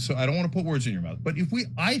course, so I don't want to put words in your mouth, but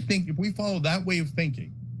I think if we follow that way of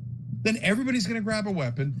thinking, then everybody's gonna grab a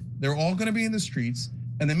weapon, they're all gonna be in the streets,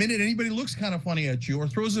 and the minute anybody looks kind of funny at you or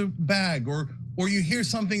throws a bag or you hear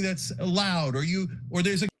something that's loud or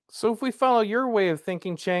there's a... So if we follow your way of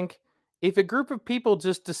thinking, Cenk, if a group of people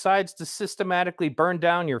just decides to systematically burn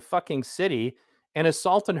down your fucking city and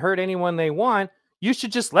assault and hurt anyone they want, you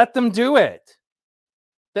should just let them do it.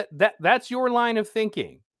 That's your line of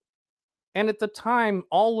thinking. And at the time,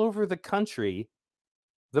 all over the country,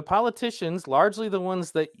 the politicians, largely the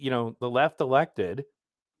ones that, the left elected,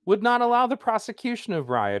 would not allow the prosecution of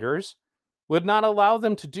rioters, would not allow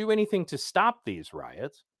them to do anything to stop these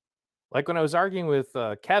riots. Like when I was arguing with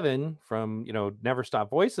Kevin from, Never Stop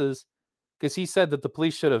Voices, because he said that the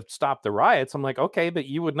police should have stopped the riots. I'm like, okay, but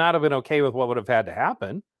you would not have been okay with what would have had to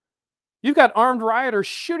happen. You've got armed rioters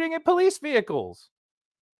shooting at police vehicles.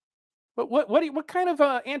 But what kind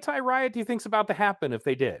of anti-riot do you think's about to happen if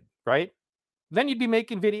they did, right? Then you'd be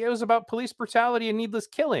making videos about police brutality and needless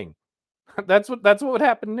killing. That's what would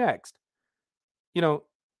happen next.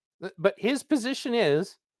 But his position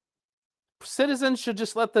is citizens should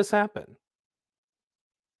just let this happen.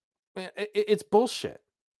 It's bullshit.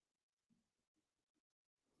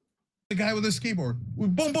 The guy with a skateboard,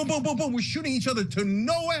 boom, boom, boom, boom, boom. We're shooting each other to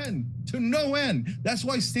no end, to no end. That's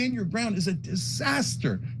why stand your ground is a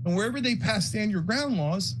disaster. And wherever they pass stand your ground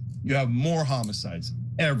laws, you have more homicides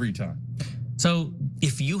every time. So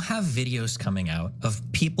if you have videos coming out of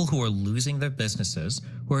people who are losing their businesses,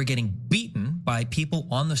 who are getting beaten by people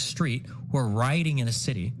on the street, who are rioting in a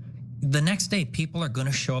city, the next day, people are going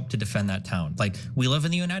to show up to defend that town. Like, we live in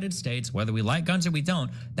the United States, whether we like guns or we don't,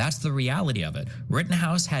 that's the reality of it.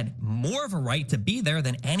 Rittenhouse had more of a right to be there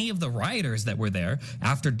than any of the rioters that were there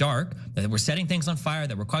after dark, that were setting things on fire,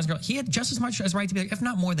 that were causing. He had just as much as right to be there, if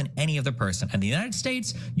not more than any other person. And the United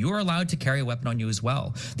States, you are allowed to carry a weapon on you as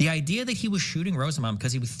well. The idea that he was shooting Rosenbaum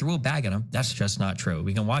because he threw a bag at him, that's just not true.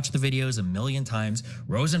 We can watch the videos a million times.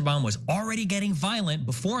 Rosenbaum was already getting violent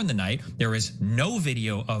before in the night. There is no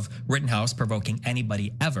video of Rittenhouse provoking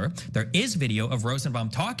anybody ever. There is video of Rosenbaum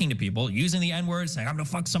talking to people, using the N-word, saying, I'm gonna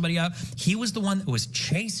fuck somebody up. He was the one that was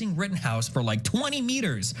chasing Rittenhouse for like 20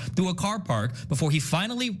 meters through a car park before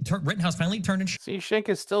Rittenhouse finally turned and See, Shank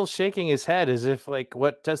is still shaking his head as if like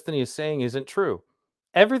what Destiny is saying isn't true.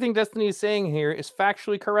 Everything Destiny is saying here is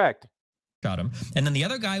factually correct. Shot him. And then the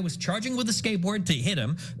other guy was charging with a skateboard to hit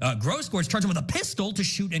him. Grossgord's charging with a pistol to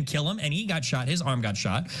shoot and kill him, and he got shot. His arm got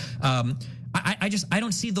shot. I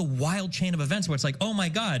don't see the wild chain of events where it's like, oh my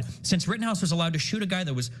God, since Rittenhouse was allowed to shoot a guy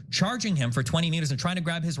that was charging him for 20 meters and trying to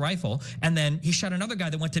grab his rifle, and then he shot another guy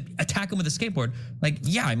that went to attack him with a skateboard. Like,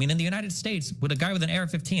 yeah, I mean, in the United States, with a guy with an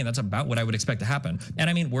AR-15, that's about what I would expect to happen. And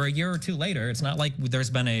I mean, we're a year or two later. It's not like there's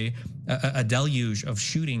been a deluge of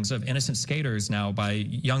shootings of innocent skaters now by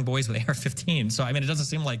young boys with AR-15. So, I mean, it doesn't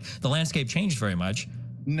seem like the landscape changed very much.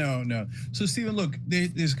 No. So, Stephen, look,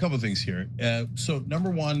 there's a couple of things here. So, number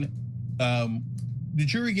one, the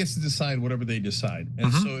jury gets to decide whatever they decide.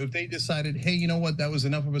 And so if they decided, hey, you know what, that was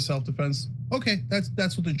enough of a self-defense, okay,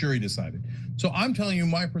 that's what the jury decided. So I'm telling you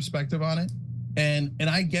my perspective on it. And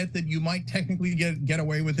I get that you might technically get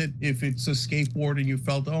away with it if it's a skateboard and you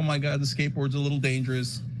felt, oh my God, the skateboard's a little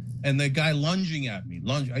dangerous. And the guy lunging at me,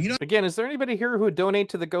 Again, is there anybody here who would donate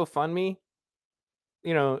to the GoFundMe?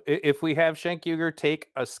 If we have Shank Uger take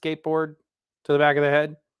a skateboard to the back of the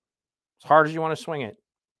head, as hard as you want to swing it.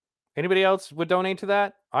 Anybody else would donate to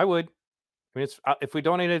that? I would. I mean, it's if we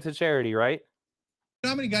donated to charity, right? You know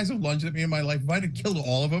how many guys have lunged at me in my life? If I had killed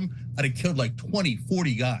all of them, I'd have killed like 20,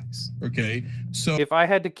 40 guys, okay? So if I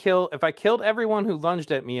killed everyone who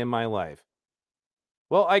lunged at me in my life,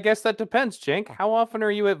 well, I guess that depends, Jink. How often are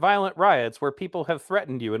you at violent riots where people have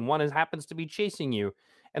threatened you and one happens to be chasing you,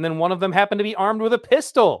 and then one of them happened to be armed with a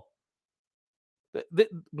pistol?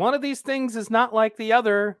 One of these things is not like the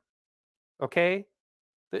other, okay?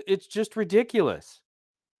 It's just ridiculous.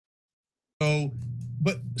 So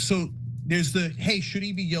there's the, hey, should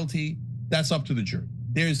he be guilty? That's up to the jury.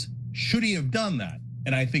 There's, should he have done that?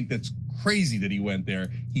 And I think that's crazy that he went there.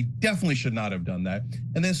 He definitely should not have done that.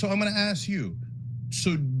 And then, so I'm gonna ask you,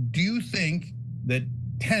 so do you think that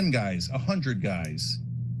 10 guys, 100 guys,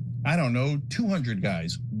 I don't know, 200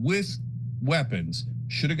 guys with weapons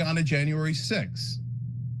should have gone to January 6th?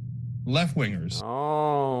 Left-wingers.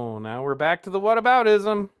 Oh, now we're back to the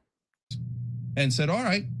whataboutism. And said, all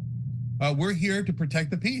right, we're here to protect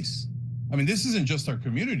the peace. I mean, this isn't just our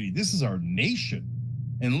community, this is our nation.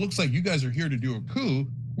 And it looks like you guys are here to do a coup.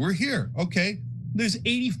 We're here, okay? There's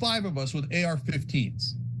 85 of us with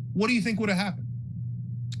AR-15s. What do you think would have happened?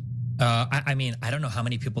 I mean, I don't know how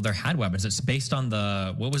many people there had weapons. It's based on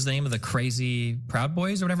what was the name of the crazy Proud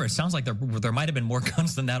Boys or whatever? It sounds like there might have been more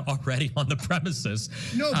guns than that already on the premises.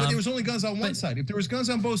 No, but there was only guns on one side. If there was guns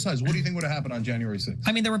on both sides, what do you think would have happened on January 6th?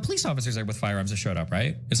 I mean, there were police officers there with firearms that showed up,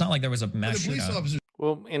 right? It's not like there was a mass shootout.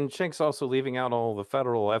 Well, and Shank's also leaving out all the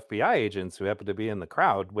federal FBI agents who happen to be in the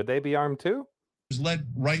crowd. Would they be armed too? Let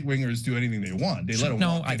right-wingers do anything they want. They let them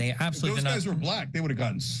walk in. They absolutely if those guys were black, they would have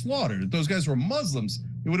gotten slaughtered. If those guys were Muslims,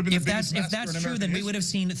 it would have been if that's true, then we would have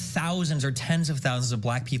seen thousands or tens of thousands of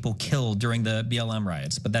black people killed during the BLM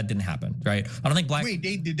riots, but that didn't happen, right? I don't think black. Wait,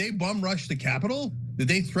 did they bum rush the Capitol? Did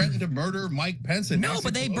they threaten to murder Mike Pence? And no,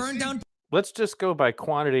 but they burned down. Let's just go by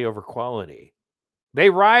quantity over quality. They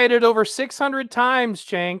rioted over 600 times,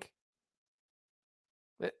 Shank.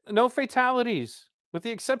 No fatalities, with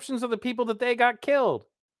the exceptions of the people that they got killed.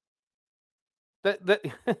 That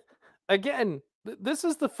again, this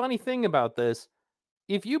is the funny thing about this.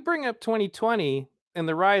 If you bring up 2020 and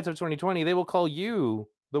the riots of 2020, they will call you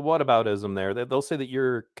the whataboutism there. They'll say that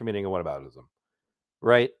you're committing a whataboutism,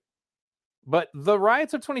 right? But the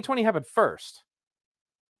riots of 2020 happened first.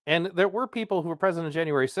 And there were people who were present on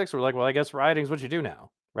January 6th who were like, well, I guess rioting is what you do now,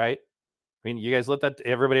 right? I mean, you guys let that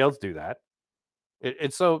everybody else do that.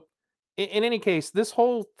 And so, in any case, this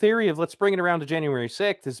whole theory of let's bring it around to January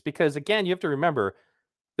 6th is because, again, you have to remember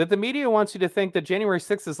that the media wants you to think that January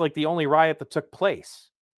 6th is like the only riot that took place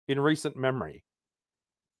in recent memory.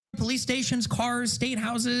 Police stations, cars, state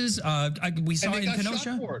houses. We saw it in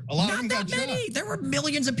Kenosha. A lot of them Not got that many. shot. There were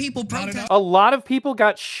millions of people protesting. A lot of people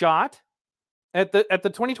got shot at the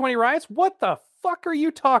 2020 riots. What the fuck are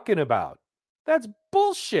you talking about? That's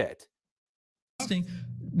bullshit.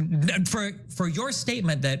 For your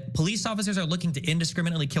statement that police officers are looking to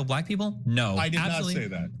indiscriminately kill black people, no, I did not say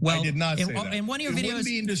that. Well, I did not say that. In one of your videos,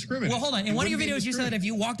 be indiscriminate. well, hold on. In one of your videos, you said that if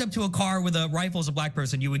you walked up to a car with a rifle as a black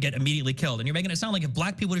person, you would get immediately killed. And you're making it sound like if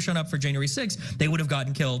black people would have shown up for January 6th, they would have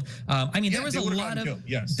gotten killed. I mean, there was a lot of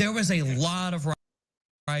there was a lot of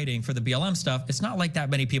rioting for the BLM stuff. It's not like that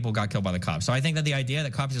many people got killed by the cops. So I think that the idea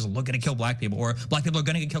that cops just looking to kill black people or black people are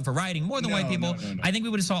going to get killed for rioting more than white people, I think we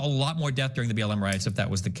would have saw a lot more death during the BLM riots if that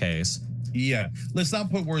was the case. Yeah, let's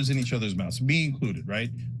not put words in each other's mouths, me included, right?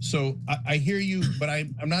 So I hear you, but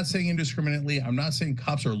I'm not saying indiscriminately. I'm not saying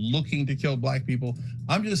cops are looking to kill black people.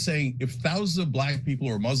 I'm just saying if thousands of black people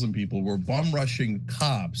or Muslim people were bum rushing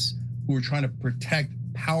cops who were trying to protect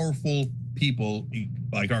powerful people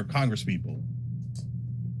like our Congress people,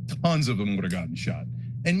 tons of them would have gotten shot.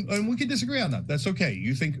 And we can disagree on that. That's okay.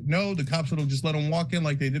 You think, no, the cops will just let them walk in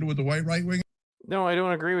like they did with the white right wing? No, I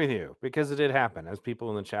don't agree with you because it did happen. As people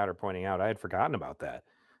in the chat are pointing out, I had forgotten about that.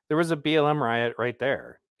 There was a BLM riot right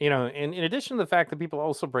there. You know, and in addition to the fact that people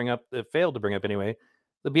also bring up, failed to bring up anyway,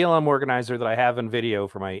 the BLM organizer that I have in video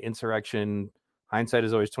for my Insurrection Hindsight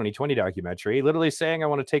is Always 2020 documentary, literally saying, I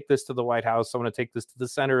want to take this to the White House. I want to take this to the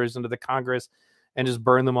senators and to the Congress and just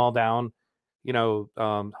burn them all down. You know,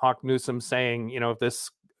 Hawk Newsom saying, you know, if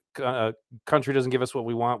this country doesn't give us what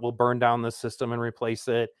we want, we'll burn down this system and replace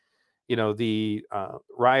it. You know, the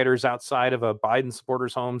rioters outside of a Biden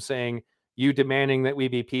supporter's home saying, you demanding that we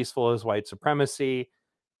be peaceful is white supremacy.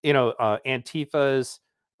 You know, Antifa's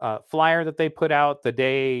flyer that they put out the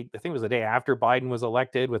day, I think it was the day after Biden was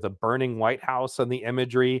elected, with a burning White House and the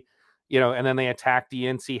imagery, you know, and then they attacked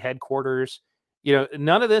DNC headquarters. You know,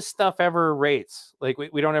 none of this stuff ever rates. Like,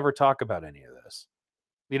 we don't ever talk about any of this.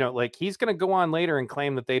 You know, like, he's going to go on later and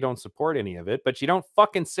claim that they don't support any of it, but you don't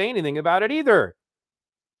fucking say anything about it either.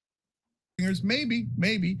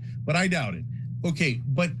 Maybe, but I doubt it. Okay,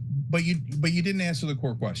 but you didn't answer the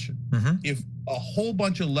core question. If a whole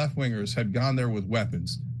bunch of left wingers had gone there with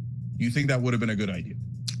weapons, do you think that would have been a good idea?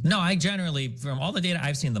 No, I generally, from all the data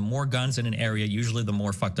I've seen, the more guns in an area, usually the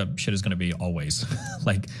more fucked up shit is going to be always.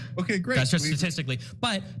 Like, okay, great. That's just statistically,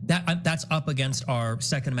 but that's up against our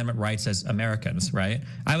Second Amendment rights as Americans, right?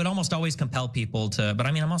 I would almost always compel people to, but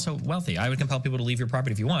I mean, I'm also wealthy. I would compel people to leave your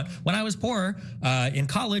property if you want. When I was poor in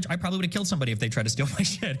college, I probably would have killed somebody if they tried to steal my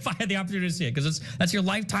shit, if I had the opportunity to see it, because that's your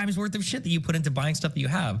lifetime's worth of shit that you put into buying stuff that you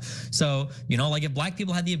have. So, you know, like if black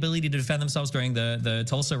people had the ability to defend themselves during the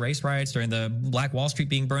Tulsa race riots, during the Black Wall Street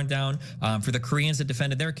being burned down, for the Koreans that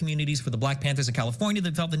defended their communities, for the Black Panthers in California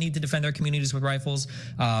that felt the need to defend their communities with rifles.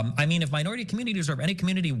 I mean, if minority communities or if any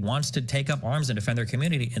community wants to take up arms and defend their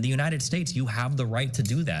community in the United States, you have the right to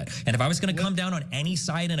do that. And if I was going to come down on any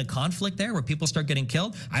side in a conflict there where people start getting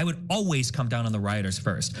killed, I would always come down on the rioters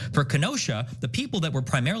first. For Kenosha, the people that were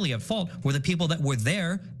primarily at fault were the people that were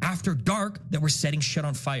there after dark that were setting shit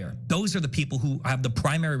on fire. Those are the people who have the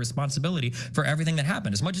primary responsibility for everything that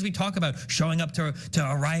happened. As much as we talk about showing up to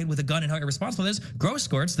a riot with a gun and how irresponsible it is,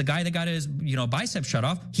 Grosskreutz, the guy that got his bicep shut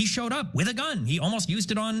off, he showed up with a gun. He almost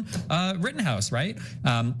used it on Rittenhouse, right?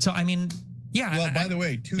 So I mean, yeah. Well, by the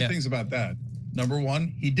way, two things about that. Number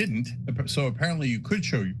one, he didn't. So apparently you could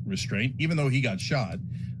show restraint, even though he got shot.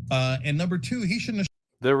 And number two, he shouldn't have.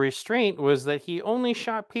 The restraint was that he only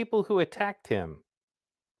shot people who attacked him.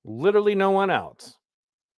 Literally no one else.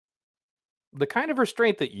 The kind of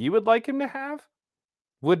restraint that you would like him to have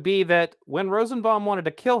would be that when Rosenbaum wanted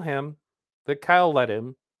to kill him, that Kyle let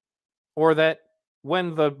him, or that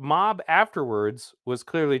when the mob afterwards was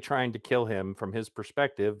clearly trying to kill him from his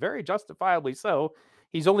perspective, very justifiably so,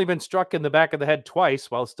 he's only been struck in the back of the head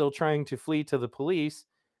twice while still trying to flee to the police.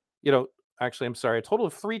 You know, actually, I'm sorry, a total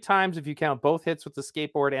of 3 times if you count both hits with the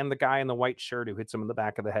skateboard and the guy in the white shirt who hits him in the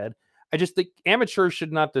back of the head. I just think amateurs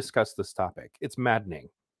should not discuss this topic. It's maddening.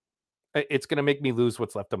 It's going to make me lose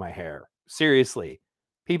what's left of my hair. Seriously.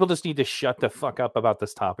 People just need to shut the fuck up about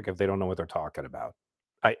this topic if they don't know what they're talking about.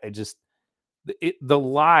 I just, the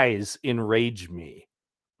lies enrage me.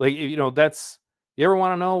 Like, you know, that's, you ever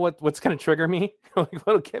want to know what's going to trigger me? Like,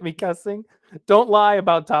 what'll get me cussing? Don't lie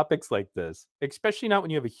about topics like this, especially not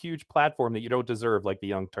when you have a huge platform that you don't deserve, like the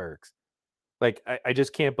Young Turks. Like, I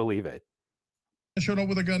just can't believe it. I showed up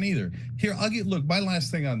with a gun either. Here, look, my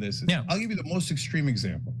last thing on this is, I'll give you the most extreme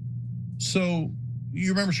example. So you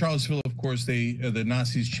remember Charlottesville, of course, the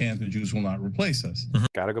Nazis chant, the Jews will not replace us.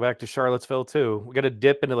 Got to go back to Charlottesville too. We got to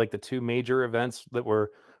dip into like the two major events that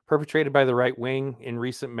were perpetrated by the right wing in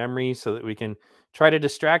recent memory so that we can try to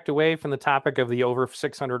distract away from the topic of the over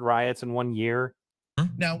 600 riots in 1 year.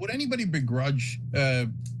 Now, would anybody begrudge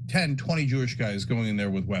 10, 20 Jewish guys going in there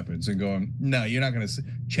with weapons and going, no, you're not going to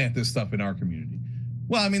chant this stuff in our community?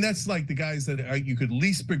 Well, I mean, that's like the guys that you could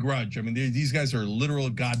least begrudge. I mean, these guys are literal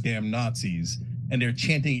goddamn Nazis, and they're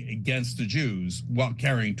chanting against the Jews while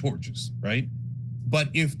carrying torches, right? But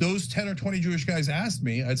if those 10 or 20 Jewish guys asked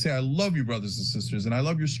me, I'd say, I love you, brothers and sisters, and I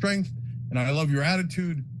love your strength, and I love your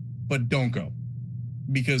attitude, but don't go.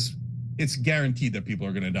 Because it's guaranteed that people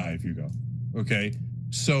are gonna die if you go, okay?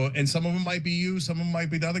 So, and some of them might be you, some of them might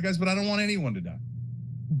be the other guys, but I don't want anyone to die.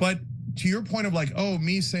 But to your point of like, oh,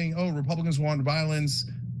 me saying, oh, Republicans want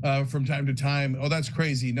violence from time to time. Oh, that's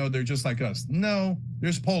crazy. No, they're just like us. No,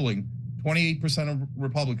 there's polling. 28% of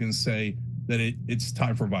Republicans say that it's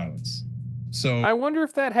time for violence. So I wonder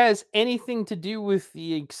if that has anything to do with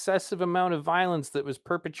the excessive amount of violence that was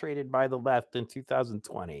perpetrated by the left in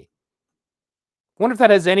 2020. I wonder if that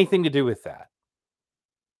has anything to do with that.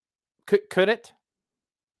 Could it?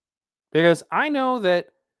 Because I know that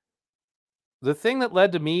the thing that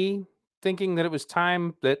led to me thinking that it was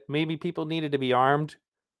time that maybe people needed to be armed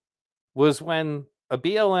was when a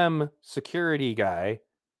BLM security guy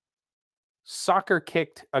soccer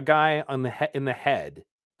kicked a guy on in the head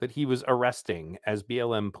that he was arresting as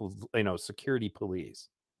BLM, security police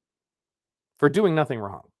for doing nothing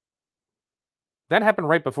wrong. That happened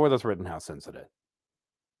right before this Rittenhouse incident.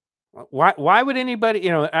 Why would anybody,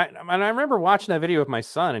 and I remember watching that video with my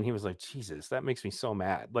son and he was like, Jesus, that makes me so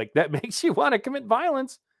mad. Like, that makes you want to commit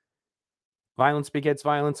violence. Violence begets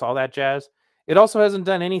violence, all that jazz. It also hasn't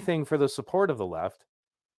done anything for the support of the left.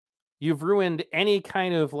 You've ruined any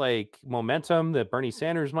kind of like momentum that Bernie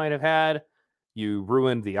Sanders might have had. You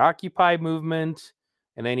ruined the Occupy movement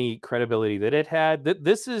and any credibility that it had.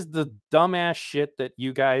 This is the dumbass shit that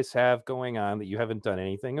you guys have going on that you haven't done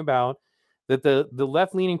anything about, that the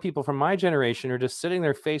left-leaning people from my generation are just sitting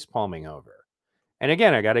there face-palming over. And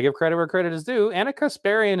again, I got to give credit where credit is due. Anna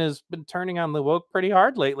Kasparian has been turning on the woke pretty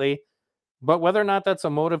hard lately, but whether or not that's a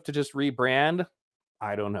motive to just rebrand,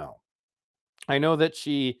 I don't know. I know that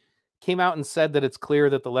she came out and said that it's clear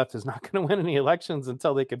that the left is not going to win any elections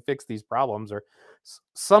until they can fix these problems or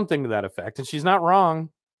something to that effect. And she's not wrong,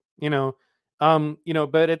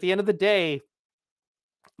 but at the end of the day,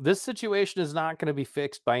 this situation is not going to be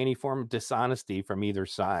fixed by any form of dishonesty from either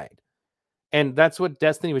side. And that's what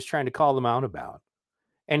Destiny was trying to call them out about.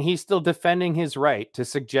 And he's still defending his right to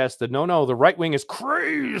suggest that, no, the right wing is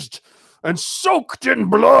crazed and soaked in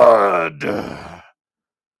blood.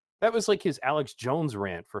 That was like his Alex Jones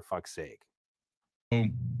rant, for fuck's sake.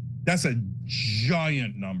 That's a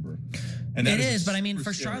giant number. And it is, but I mean,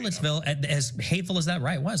 for Charlottesville, as hateful as that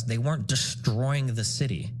riot was, they weren't destroying the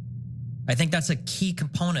city. I think that's a key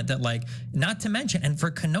component that, like, not to mention, and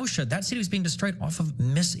for Kenosha, that city was being destroyed off of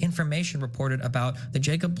misinformation reported about the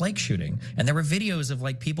Jacob Blake shooting. And there were videos of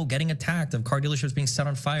like people getting attacked, of car dealerships being set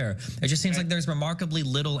on fire. It just seems like there's remarkably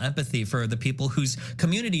little empathy for the people whose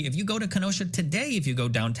community, if you go to Kenosha today, if you go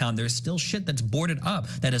downtown, there's still shit that's boarded up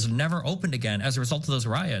that has never opened again as a result of those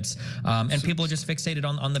riots. And people are just fixated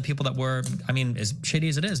on the people that were, I mean, as shitty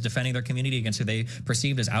as it is, defending their community against who they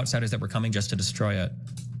perceived as outsiders that were coming just to destroy it.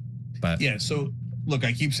 But yeah, so look,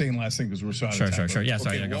 I keep saying last thing because we're so out of time. Sure. Yeah,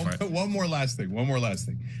 sorry, go for it. One more last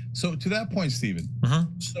thing. So to that point, Stephen,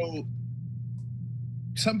 so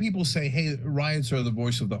some people say, hey, riots are the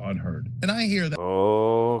voice of the unheard. And I hear that.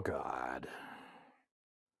 Oh, God.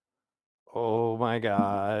 Oh, my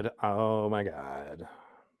God. Oh, my God.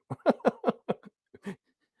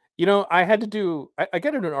 I had to I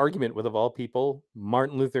got into an argument with, of all people,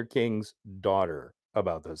 Martin Luther King's daughter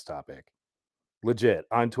about this topic. Legit,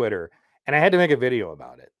 on Twitter. And I had to make a video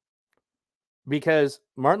about it. Because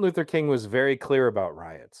Martin Luther King was very clear about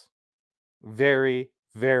riots. Very,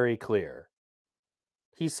 very clear.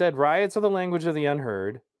 He said riots are the language of the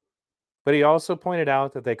unheard. But he also pointed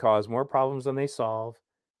out that they cause more problems than they solve.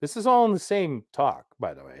 This is all in the same talk,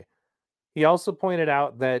 by the way. He also pointed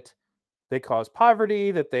out that they cause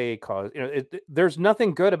poverty, that they cause, there's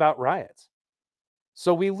nothing good about riots.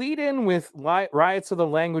 So we lead in with riots of the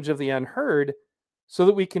language of the unheard so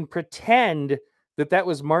that we can pretend that that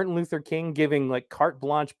was Martin Luther King giving like carte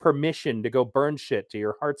blanche permission to go burn shit to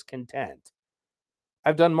your heart's content.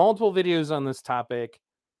 I've done multiple videos on this topic.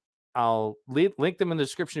 I'll link them in the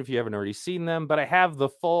description if you haven't already seen them, but I have the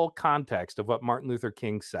full context of what Martin Luther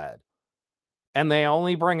King said. And they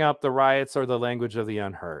only bring up the riots or the language of the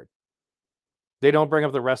unheard. They don't bring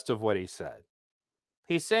up the rest of what he said.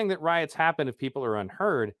 He's saying that riots happen if people are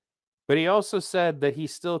unheard, but he also said that he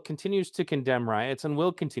still continues to condemn riots and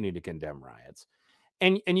will continue to condemn riots.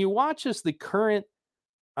 And you watch as the current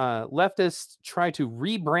leftists try to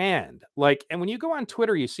rebrand, and when you go on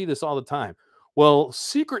Twitter, you see this all the time. Well,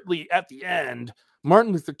 secretly at the end,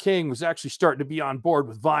 Martin Luther King was actually starting to be on board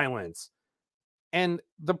with violence. And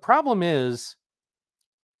the problem is,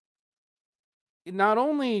 not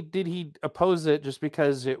only did he oppose it just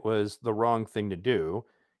because it was the wrong thing to do,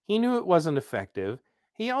 he knew it wasn't effective.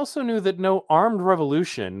 He also knew that no armed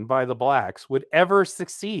revolution by the blacks would ever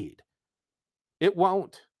succeed. It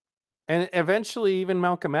won't. And eventually, even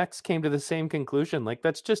Malcolm X came to the same conclusion.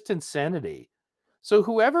 That's just insanity. So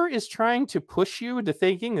whoever is trying to push you into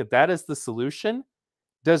thinking that that is the solution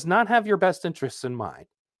does not have your best interests in mind.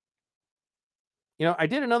 I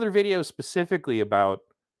did another video specifically about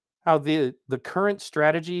how the current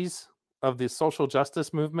strategies of the social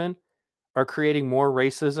justice movement are creating more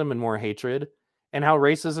racism and more hatred, and how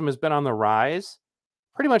racism has been on the rise.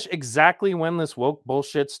 Pretty much exactly when this woke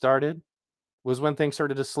bullshit started was when things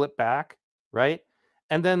started to slip back, right?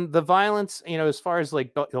 And then the violence, as far as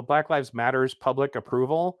Black Lives Matter's public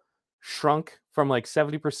approval shrunk from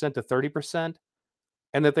 70% to 30%,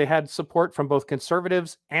 and that they had support from both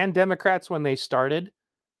conservatives and Democrats when they started.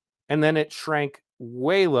 And then it shrank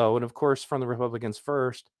way low, and of course from the Republicans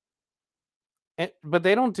first. But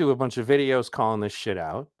they don't do a bunch of videos calling this shit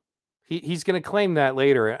out. He's going to claim that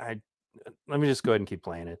later. Let me just go ahead and keep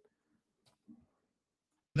playing it.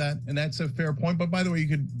 And that's a fair point. But by the way, you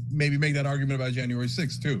could maybe make that argument about January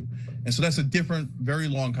 6th too. And so that's a different, very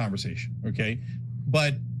long conversation, okay?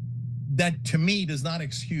 But that to me does not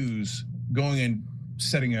excuse going and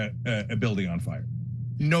setting a building on fire.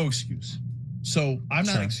 No excuse. So I'm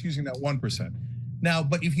not excusing that 1%. Now,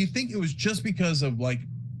 but if you think it was just because of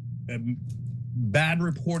bad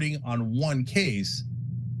reporting on one case,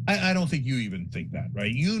 I don't think you even think that,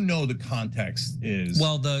 right? The context is.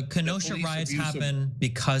 Well, the Kenosha riots happen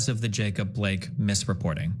because of the Jacob Blake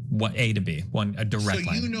misreporting. What A to B, a direct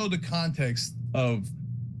line. So the context of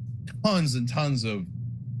tons and tons of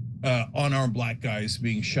unarmed black guys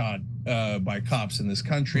being shot by cops in this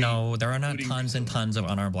country. No, there are not tons and tons of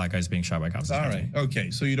unarmed black guys being shot by cops in this country. All right,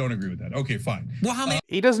 okay, so you don't agree with that. Okay, fine. Well, how many?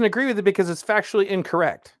 He doesn't agree with it because it's factually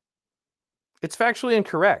incorrect. It's factually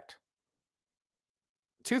incorrect.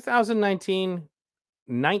 2019,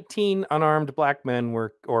 19 unarmed black men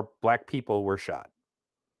or black people were shot.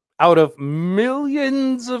 Out of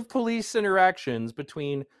millions of police interactions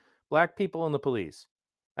between black people and the police.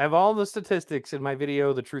 I have all the statistics in my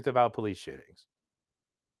video, The Truth About Police Shootings.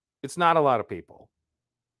 It's not a lot of people.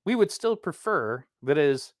 We would still prefer that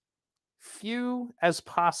as few as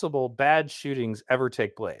possible bad shootings ever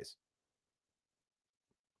take place.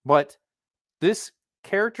 But this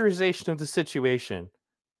characterization of the situation,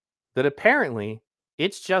 that apparently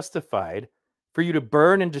it's justified for you to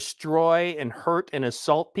burn and destroy and hurt and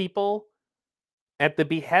assault people at the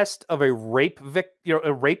behest of a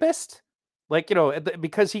rapist,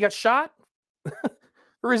 because he got shot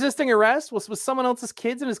for resisting arrest with someone else's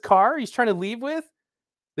kids in his car he's trying to leave with.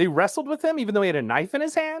 They wrestled with him even though he had a knife in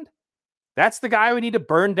his hand. That's the guy we need to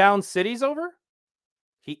burn down cities over.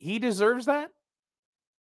 He deserves that.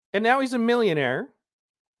 And now he's a millionaire.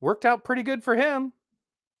 Worked out pretty good for him.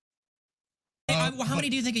 How many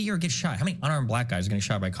do you think a year get shot? How many unarmed black guys are getting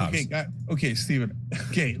shot by cops? Okay, Stephen.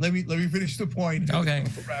 Okay, let me finish the point. Okay.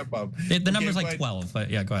 Wrap up. The number's 12, but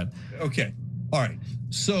yeah, go ahead. Okay. All right.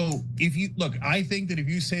 So if you look, I think that if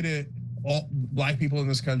you say to all black people in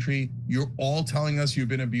this country, you're all telling us you've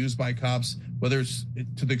been abused by cops, whether it's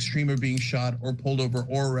to the extreme of being shot or pulled over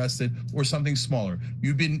or arrested or something smaller.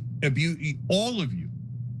 You've been abused, all of you,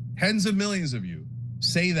 tens of millions of you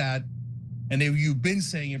say that, and you've been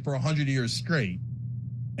saying it for 100 years straight,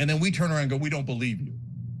 and then we turn around and go, we don't believe you.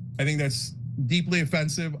 I think that's deeply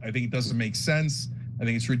offensive. I think it doesn't make sense. I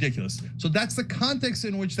think it's ridiculous. So that's the context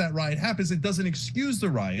in which that riot happens. It doesn't excuse the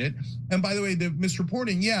riot. And by the way, the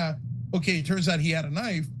misreporting, yeah, okay, it turns out he had a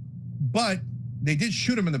knife, but they did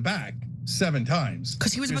shoot him in the back 7 times.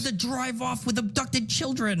 Because he was about to drive off with abducted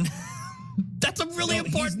children. That's a really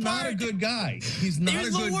important He's not a good guy. He's not a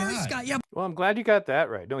good guy. Yeah. Well, I'm glad you got that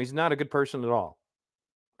right. No, he's not a good person at all.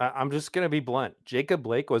 I'm just going to be blunt. Jacob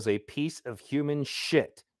Blake was a piece of human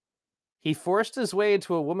shit. He forced his way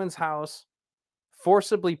into a woman's house,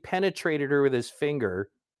 forcibly penetrated her with his finger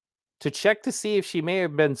to check to see if she may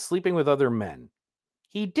have been sleeping with other men.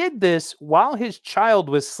 He did this while his child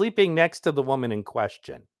was sleeping next to the woman in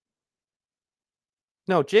question.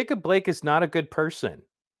 No, Jacob Blake is not a good person.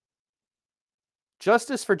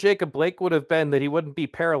 Justice for Jacob Blake would have been that he wouldn't be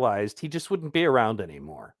paralyzed. He just wouldn't be around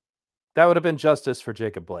anymore. That would have been justice for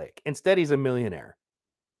Jacob Blake. Instead, he's a millionaire.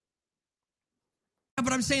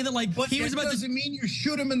 But I'm saying that, like, he was about doesn't mean you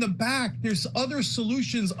shoot him in the back. There's other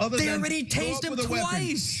solutions other than they already tased him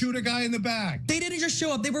twice. Shoot a guy in the back. They didn't just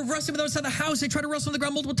show up. They were wrestling with outside the house. They tried to wrestle on the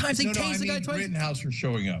ground multiple times. They tased the guy twice. Rittenhouse for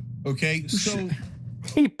showing up. Okay, so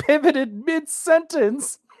he pivoted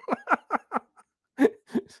mid-sentence.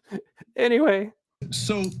 Anyway,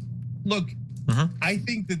 so look. I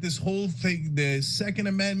think that this whole thing, the Second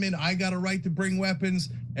Amendment, I got a right to bring weapons.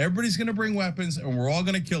 Everybody's going to bring weapons, and we're all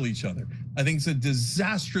going to kill each other. I think it's a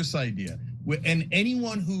disastrous idea. And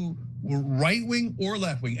anyone who were right wing or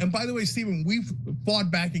left wing, and by the way, Stephen, we've fought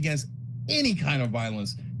back against any kind of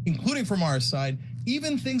violence, including from our side.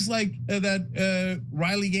 Even things like that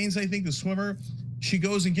Riley Gaines, I think, the swimmer, she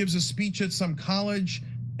goes and gives a speech at some college,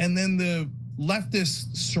 and then the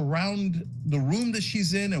leftists surround the room that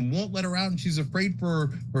she's in and won't let her out, and she's afraid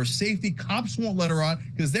for her safety. Cops won't let her out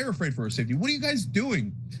because they're afraid for her safety. What are you guys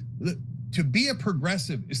doing? To be a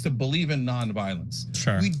progressive is to believe in nonviolence.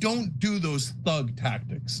 Sure. We don't do those thug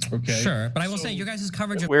tactics, okay? Sure, but I will say, you guys'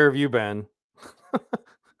 coverage of— Where have you been?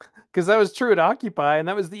 Because that was true at Occupy, and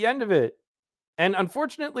that was the end of it. And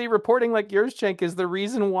unfortunately, reporting like yours, Cenk, is the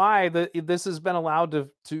reason why this has been allowed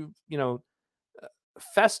to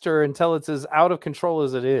fester until it's as out of control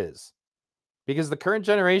as it is. Because the current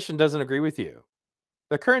generation doesn't agree with you.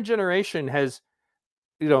 The current generation has,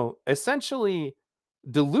 essentially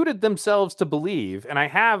deluded themselves to believe, and I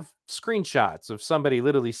have screenshots of somebody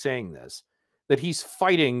literally saying this, that he's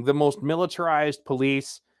fighting the most militarized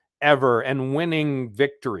police ever and winning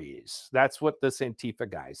victories. That's what this Antifa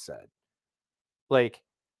guy said. Like,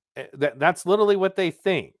 that's literally what they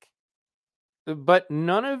think. But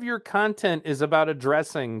none of your content is about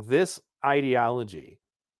addressing this ideology.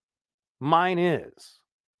 Mine is.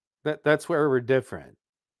 That's where we're different.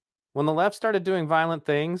 When the left started doing violent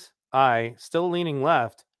things, I, still leaning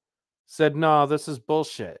left, said, no, this is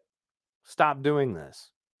bullshit. Stop doing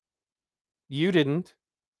this. You didn't.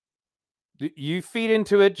 You feed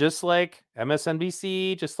into it just like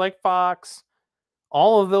MSNBC, just like Fox,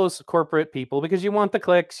 all of those corporate people, because you want the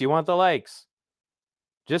clicks, you want the likes.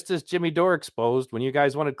 Just as Jimmy Dore exposed when you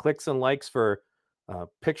guys wanted clicks and likes for a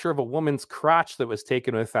picture of a woman's crotch that was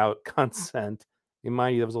taken without consent.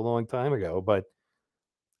 Mind you, that was a long time ago, but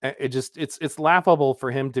it's laughable for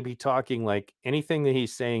him to be talking like anything that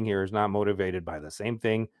he's saying here is not motivated by the same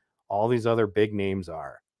thing all these other big names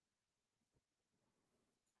are.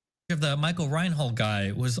 Of the Michael Reinhold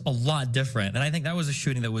guy was a lot different, and I think that was a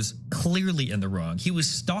shooting that was clearly in the wrong. He was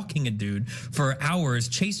stalking a dude for hours,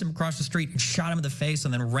 chased him across the street and shot him in the face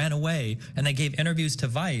and then ran away, and they gave interviews to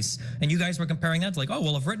Vice, and you guys were comparing that to like, oh,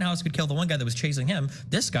 well, if Rittenhouse could kill the one guy that was chasing him,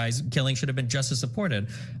 this guy's killing should have been just as supported.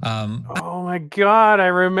 Oh my God, I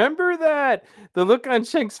remember that. The look on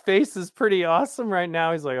Cenk's face is pretty awesome right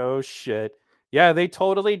now. He's like, oh shit. Yeah, they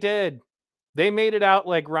totally did. They made it out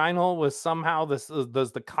like Reinhold was somehow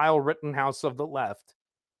the Kyle Rittenhouse of the left.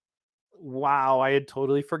 Wow, I had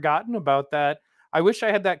totally forgotten about that. I wish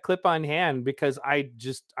I had that clip on hand because I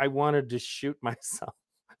wanted to shoot myself.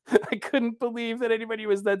 I couldn't believe that anybody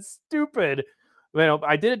was that stupid.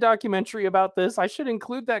 I did a documentary about this. I should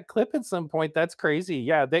include that clip at some point. That's crazy.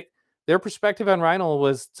 Yeah, their perspective on Reinhold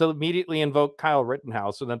was to immediately invoke Kyle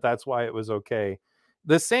Rittenhouse, and that's why it was okay.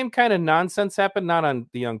 The same kind of nonsense happened, not on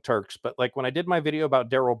the Young Turks, but like when I did my video about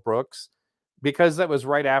Darrell Brooks, because that was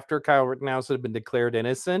right after Kyle Rittenhouse had been declared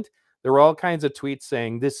innocent, there were all kinds of tweets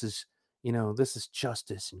saying, this is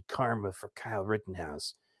justice and karma for Kyle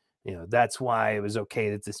Rittenhouse. That's why it was okay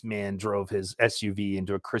that this man drove his SUV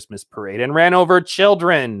into a Christmas parade and ran over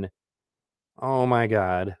children. Oh my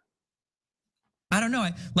God. I don't know.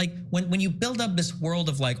 Like when you build up this world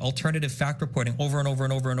of like alternative fact reporting over and over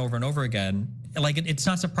and over and over and over again, like it's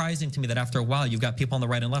not surprising to me that after a while you've got people on the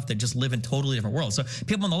right and left that just live in totally different worlds. So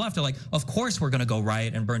people on the left are like, of course we're going to go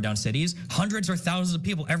riot and burn down cities. Hundreds or thousands of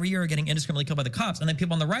people every year are getting indiscriminately killed by the cops. And then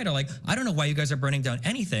people on the right are like, I don't know why you guys are burning down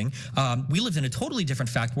anything. We lived in a totally different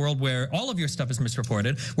fact world where all of your stuff is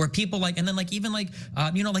misreported, where people like, and then like even like,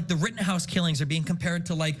 you know, like the Rittenhouse killings are being compared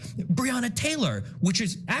to like Breonna Taylor, which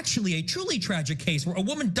is actually a truly tragic case where a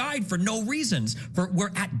woman died for no reasons,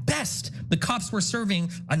 where at best the cops were serving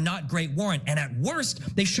a not great warrant, and at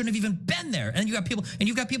worst they shouldn't have even been there. And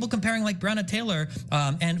you've got people comparing like Breonna Taylor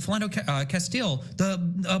and Philando Castile,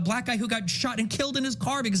 the black guy who got shot and killed in his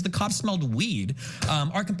car because the cops smelled weed,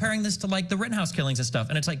 are comparing this to like the Rittenhouse killings and stuff.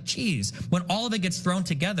 And it's like, geez, when all of it gets thrown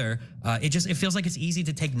together, it feels like it's easy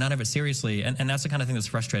to take none of it seriously, and that's the kind of thing that's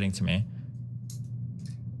frustrating to me.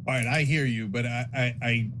 All right, I hear you, but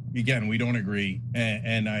I again, we don't agree,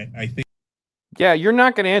 and I think. Yeah, you're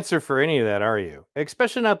not going to answer for any of that, are you?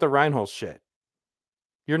 Especially not the Reinhold shit.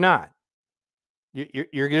 You're not.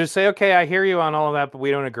 You're going to say, okay, I hear you on all of that, but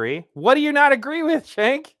we don't agree. What do you not agree with,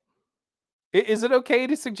 Shank? Is it okay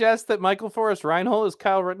to suggest that Michael Forrest Reinhold is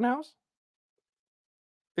Kyle Rittenhouse?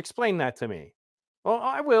 Explain that to me. Well,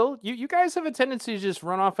 I will. You guys have a tendency to just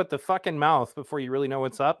run off at the fucking mouth before you really know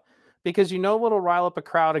what's up, because you know what'll rile up a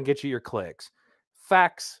crowd and get you your clicks.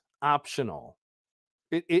 Facts optional.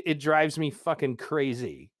 It drives me fucking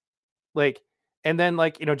crazy. Like, and then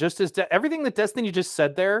like, you know, just as everything that Destiny just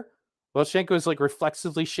said there, while Shank was like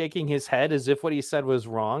reflexively shaking his head as if what he said was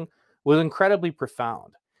wrong, was incredibly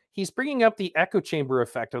profound. He's bringing up the echo chamber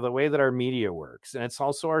effect of the way that our media works. And it's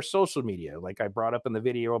also our social media. Like I brought up in the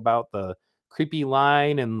video about the creepy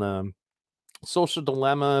line and the social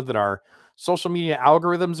dilemma that our social media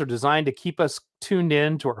algorithms are designed to keep us tuned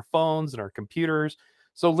in to our phones and our computers.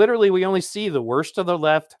 So literally we only see the worst of the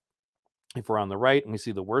left if we're on the right, and we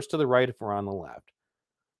see the worst of the right if we're on the left.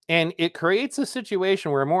 And it creates a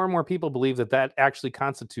situation where more and more people believe that that actually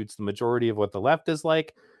constitutes the majority of what the left is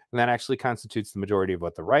like, and that actually constitutes the majority of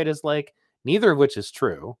what the right is like, neither of which is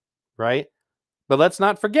true, right? But let's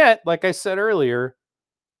not forget, like I said earlier,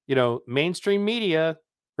 you know, mainstream media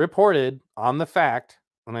reported on the fact,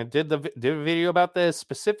 and I did a video about this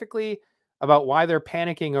specifically about why they're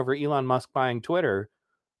panicking over Elon Musk buying Twitter,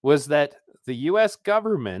 was that the US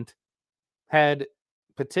government had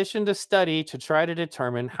petitioned a study to try to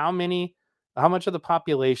determine how much of the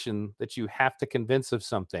population that you have to convince of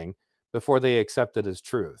something before they accept it as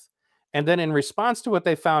truth. And then in response to what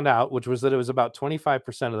they found out, which was that it was about 25%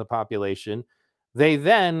 of the population, they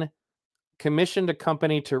then commissioned a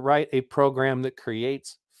company to write a program that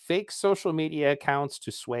creates fake social media accounts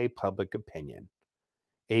to sway public opinion.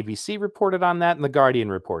 ABC reported on that, and The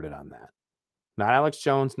Guardian reported on that. Not Alex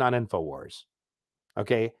Jones, not InfoWars.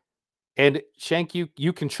 Okay? And Shank,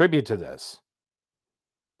 you contribute to this.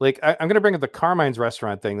 Like, I'm going to bring up the Carmine's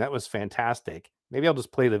restaurant thing. That was fantastic. Maybe I'll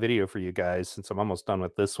just play the video for you guys since I'm almost done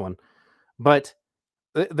with this one. But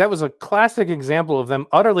that was a classic example of them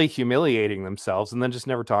utterly humiliating themselves and then just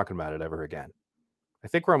never talking about it ever again. I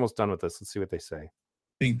think we're almost done with this. Let's see what they say.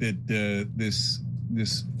 I think that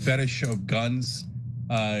this fetish of guns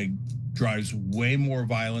drives way more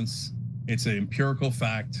violence. It's an empirical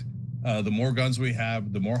fact. The more guns we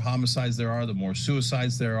have, the more homicides there are, the more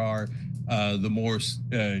suicides there are, the more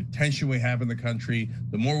tension we have in the country,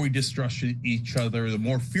 the more we distrust each other, the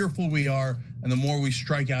more fearful we are, and the more we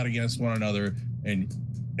strike out against one another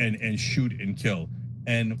and shoot and kill.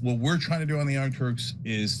 And what we're trying to do on the Young Turks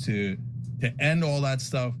is to end all that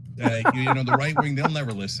stuff. You know, the right wing, they'll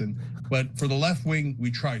never listen. But for the left wing,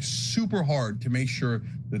 we try super hard to make sure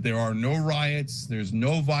that there are no riots, there's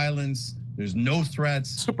no violence, there's no threats.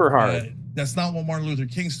 Super hard. That's not what Martin Luther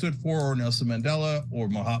King stood for, or Nelson Mandela, or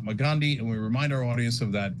Mahatma Gandhi. And we remind our audience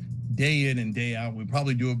of that day in and day out. We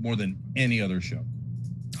probably do it more than any other show.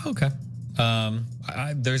 Okay.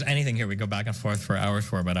 There's anything here we go back and forth for hours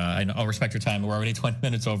for, but I'll respect your time. We're already 20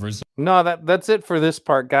 minutes over. So. No, that's it for this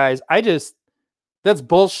part, guys. That's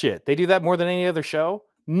bullshit. They do that more than any other show.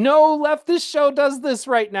 No leftist show does this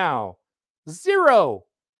right now. Zero.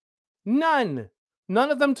 None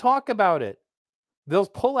of them talk about it. They'll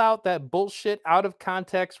pull out that bullshit out of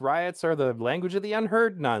context. Riots are the language of the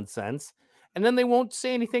unheard nonsense. And then they won't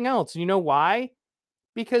say anything else. You know why?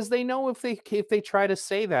 Because they know if they try to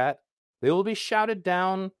say that, they will be shouted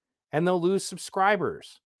down and they'll lose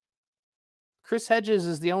subscribers. Chris Hedges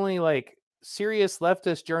is the only like serious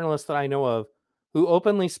leftist journalist that I know of who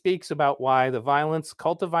openly speaks about why the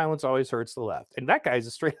cult of violence always hurts the left. And that guy's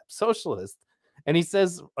a straight up socialist. And he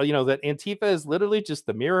says, you know, that Antifa is literally just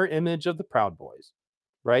the mirror image of the Proud Boys,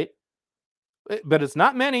 right? But it's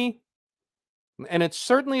not many. And it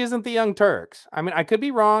certainly isn't the Young Turks. I mean, I could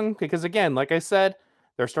be wrong because, again, like I said,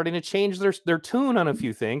 they're starting to change their tune on a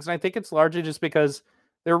few things. And I think it's largely just because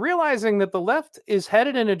they're realizing that the left is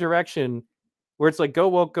headed in a direction where it's like go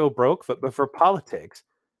woke, go broke, but for politics,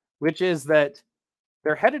 which is that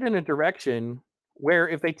they're headed in a direction where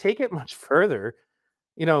if they take it much further,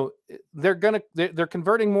 you know, they're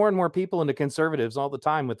converting more and more people into conservatives all the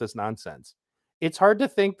time with this nonsense. It's hard to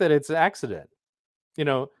think that it's an accident, you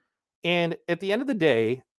know. And at the end of the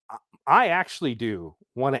day, I actually do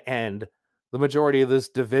want to end the majority of this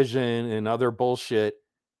division and other bullshit,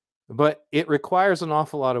 but it requires an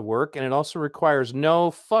awful lot of work, and it also requires no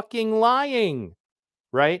fucking lying,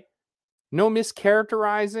 right? No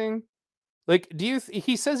mischaracterizing. Like,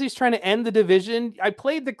 he says he's trying to end the division. I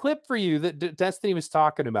played the clip for you that Destiny was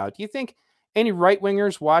talking about. Do you think any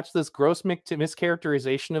right-wingers watch this gross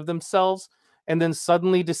mischaracterization of themselves and then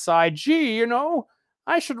suddenly decide, gee, you know,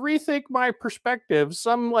 I should rethink my perspective?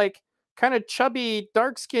 Some like kind of chubby,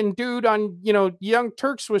 dark-skinned dude on, you know, Young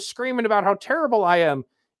Turks was screaming about how terrible I am.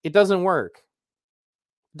 It doesn't work.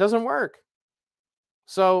 It doesn't work.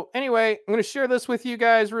 So anyway, I'm going to share this with you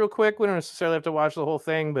guys real quick. We don't necessarily have to watch the whole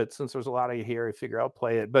thing, but since there's a lot of you here, I figure I'll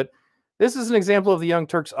play it. But this is an example of the Young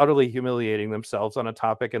Turks utterly humiliating themselves on a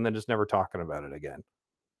topic and then just never talking about it again.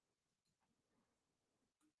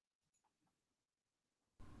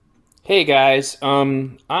 Hey guys,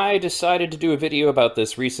 I decided to do a video about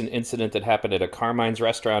this recent incident that happened at a Carmine's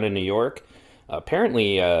restaurant in New York.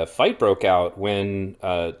 Apparently, a fight broke out when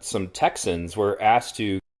some Texans were asked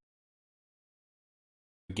to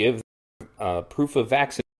give proof of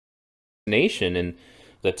vaccination, and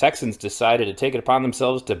the Texans decided to take it upon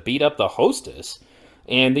themselves to beat up the hostess.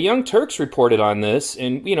 And the Young Turks reported on this,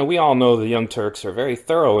 and you know, we all know the Young Turks are very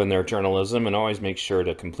thorough in their journalism and always make sure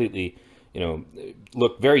to completely, you know,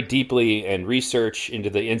 look very deeply and research into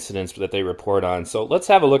the incidents that they report on. So let's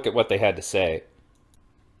have a look at what they had to say.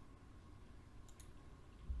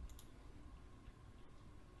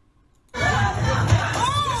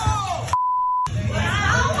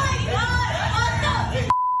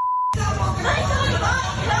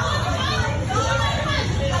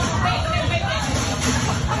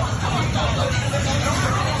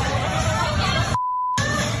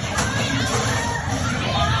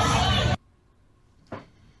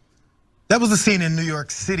 That was the scene in New York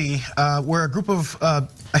City where a group of, I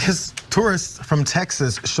guess, tourists from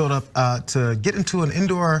Texas showed up to get into an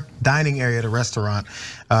indoor dining area at a restaurant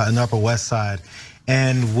in the Upper West Side.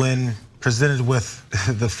 And when presented with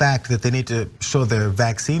the fact that they need to show their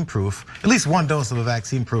vaccine proof, at least one dose of a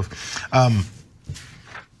vaccine proof,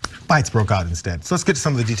 fights broke out instead. So let's get to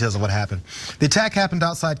some of the details of what happened. The attack happened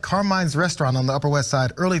outside Carmine's restaurant on the Upper West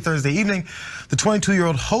Side early Thursday evening. The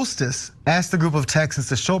 22-year-old hostess asked the group of Texans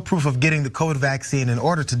to show proof of getting the COVID vaccine in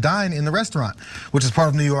order to dine in the restaurant, which is part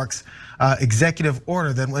of New York's executive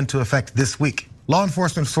order that went into effect this week. Law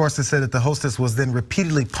enforcement sources said that the hostess was then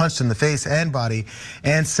repeatedly punched in the face and body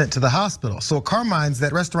and sent to the hospital. So Carmine's,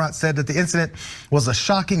 that restaurant, said that the incident was a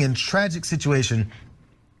shocking and tragic situation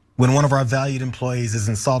when one of our valued employees is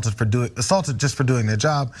assaulted just for doing their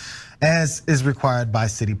job, as is required by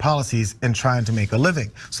city policies and trying to make a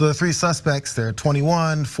living. So the three suspects, they're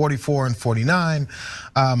 21, 44, and 49.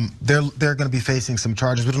 They're going to be facing some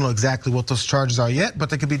charges. We don't know exactly what those charges are yet, but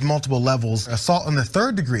there could be multiple levels. Assault in the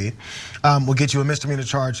third degree will get you a misdemeanor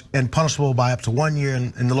charge and punishable by up to 1 year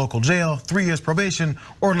in the local jail, 3 years probation,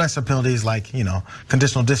 or lesser penalties like, you know,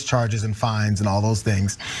 conditional discharges and fines and all those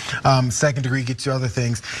things. Second degree gets you other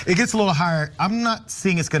things. It gets a little higher. I'm not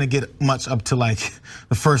seeing it's going to get much up to like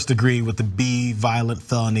the first degree with the B violent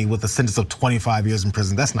felony with a sentence of 25 years in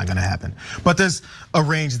prison. That's not going to happen. But there's a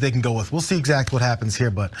range they can go with. We'll see exactly what happens here.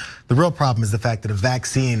 But the real problem is the fact that a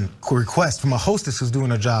vaccine request from a hostess who's doing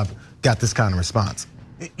her job got this kind of response.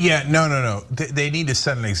 Yeah, no. They need to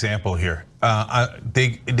set an example here.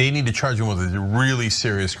 They need to charge them with really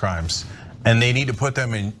serious crimes, and they need to put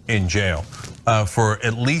them in jail for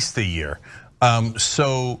at least a year.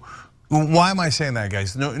 So why am I saying that,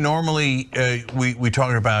 guys? Normally we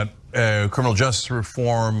talk about criminal justice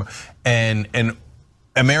reform, and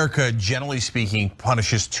America, generally speaking,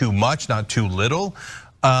 punishes too much, not too little.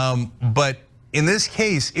 But in this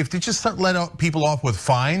case, if they just let people off with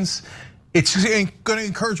fines, it's going to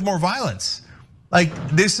encourage more violence. Like,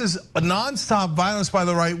 this is a nonstop violence by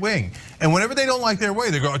the right wing. And whenever they don't like their way,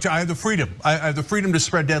 they go, I have the freedom. I have the freedom to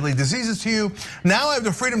spread deadly diseases to you. Now I have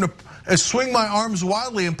the freedom to swing my arms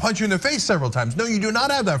wildly and punch you in the face several times. No, you do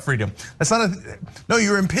not have that freedom. That's not no,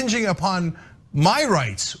 you're impinging upon my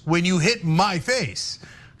rights when you hit my face.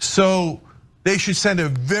 So they should send a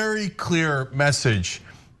very clear message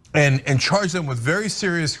and charge them with very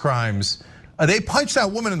serious crimes They punched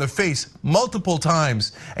that woman in the face multiple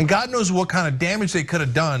times, and God knows what kind of damage they could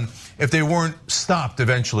have done if they weren't stopped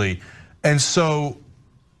eventually. And so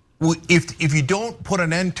if you don't put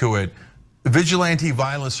an end to it, vigilante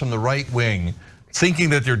violence from the right wing, thinking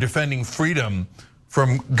that they're defending freedom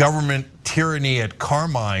from government tyranny at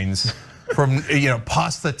Carmine's, from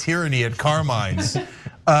pasta tyranny at Carmine's.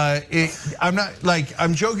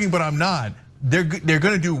 I'm joking, but I'm not. They're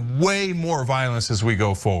going to do way more violence as we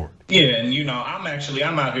go forward. Yeah, and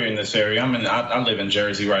I'm out here in this area. I live in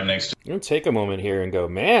Jersey, right next to. You know, take a moment here and go,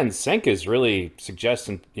 man, Senka's really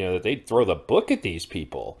suggesting that they throw the book at these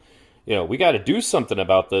people. We got to do something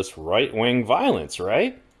about this right-wing violence,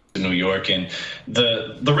 right? New York, and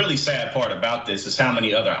the really sad part about this is how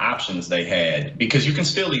many other options they had, because you can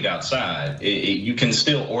still eat outside, you can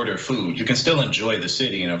still order food, you can still enjoy the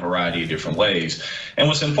city in a variety of different ways. And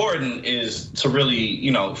what's important is to really,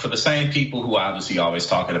 for the same people who obviously always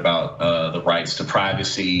talking about the rights to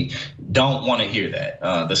privacy, don't want to hear that.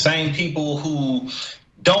 The same people who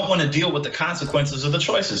don't want to deal with the consequences of the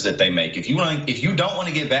choices that they make. If you don't want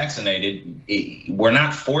to get vaccinated, we're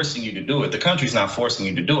not forcing you to do it. The country's not forcing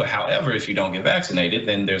you to do it. However, if you don't get vaccinated,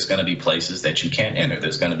 then there's going to be places that you can't enter.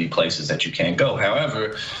 There's going to be places that you can't go.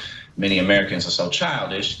 However, many Americans are so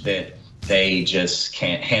childish that they just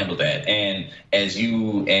can't handle that. And as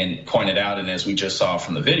you pointed out, and as we just saw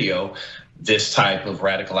from the video, this type of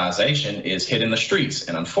radicalization is hitting the streets.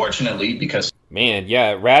 And unfortunately, because man,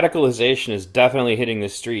 yeah, radicalization is definitely hitting the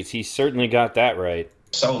streets. He certainly got that right.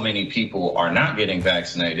 So many people are not getting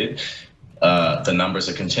vaccinated. The numbers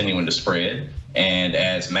are continuing to spread. And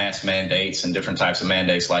as mass mandates and different types of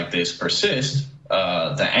mandates like this persist,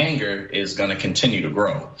 the anger is going to continue to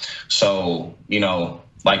grow. So,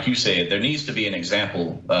 like you said, there needs to be an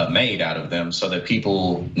example made out of them so that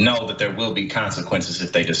people know that there will be consequences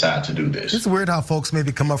if they decide to do this. It's weird how folks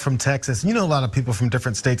maybe come up from Texas. A lot of people from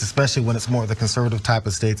different states, especially when it's more of the conservative type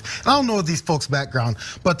of states. And I don't know these folks' background,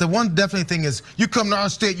 but the one definitely thing is, you come to our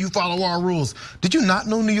state, you follow our rules. Did you not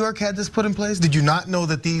know New York had this put in place? Did you not know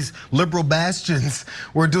that these liberal bastions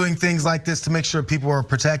were doing things like this to make sure people are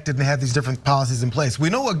protected and have these different policies in place?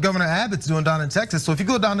 We know what Governor Abbott's doing down in Texas. So if you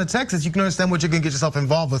go down to Texas, you can understand what you're gonna get yourself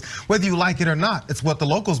involved with, whether you like it or not. It's what the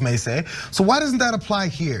locals may say. So why doesn't that apply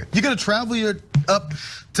here? You're gonna travel up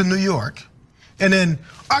to New York, and then,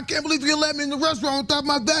 I can't believe you let me in the restaurant without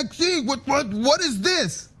my vaccine. What is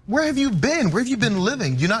this? Where have you been? Where have you been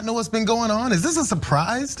living? Do you not know what's been going on? Is this a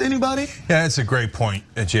surprise to anybody? Yeah, that's a great point,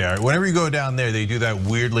 JR. Whenever you go down there, they do that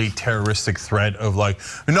weirdly terroristic threat of like,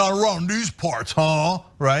 not around these parts, huh?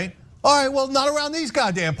 Right? All right, well, not around these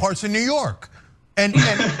goddamn parts in New York. And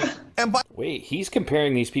wait, he's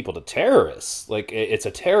comparing these people to terrorists. Like, it's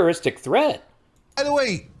a terroristic threat. By the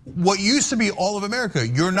way, what used to be all of America,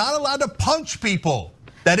 you're not allowed to punch people.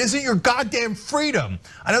 That isn't your goddamn freedom.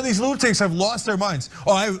 I know these lunatics have lost their minds.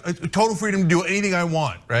 Oh, I have total freedom to do anything I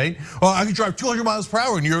want, right? Oh, I can drive 200 miles per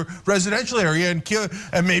hour in your residential area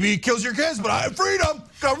and maybe it kills your kids, but I have freedom.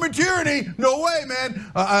 Government tyranny, no way,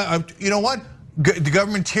 man. You know what? The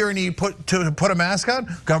government tyranny to put a mask on,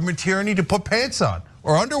 government tyranny to put pants on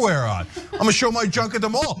or underwear on. I'm gonna show my junk at the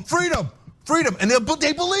mall. Freedom, freedom, and they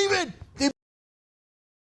believe it.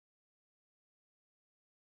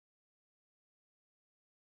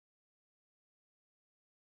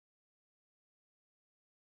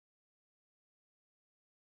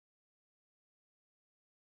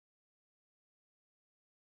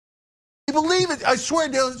 Believe it. I swear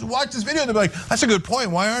they'll watch this video and they'll be like, that's a good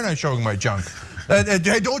point. Why aren't I showing my junk?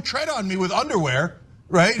 Don't tread on me with underwear,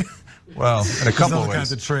 right? Well, in a couple of ways.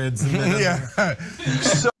 Kinds of treads. Yeah.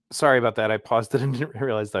 Sorry about that. I paused it and didn't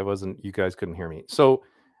realize you guys couldn't hear me. So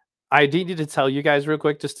I needed to tell you guys real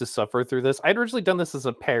quick just to suffer through this. I'd originally done this as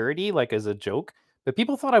a parody, like as a joke, but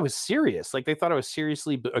people thought I was serious. Like they thought I was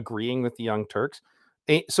seriously agreeing with the Young Turks.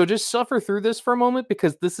 So just suffer through this for a moment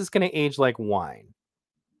because this is going to age like wine.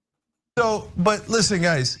 So, but listen,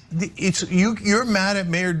 guys, you're mad at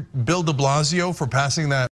Mayor Bill de Blasio for passing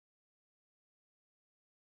that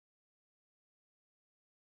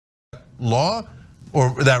law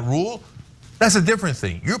or that rule. That's a different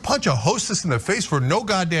thing. You punch a hostess in the face for no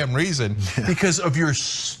goddamn reason because of your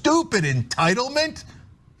stupid entitlement.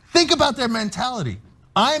 Think about their mentality.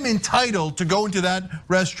 I'm entitled to go into that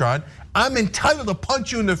restaurant. I'm entitled to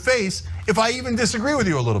punch you in the face if I even disagree with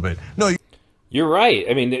you a little bit. No. You're right.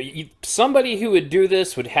 I mean, somebody who would do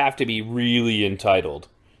this would have to be really entitled.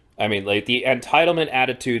 I mean, like the entitlement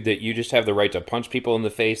attitude that you just have the right to punch people in the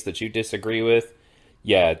face that you disagree with.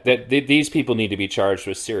 Yeah, these people need to be charged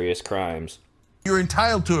with serious crimes. You're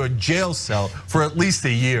entitled to a jail cell for at least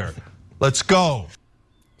a year. Let's go.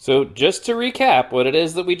 So just to recap what it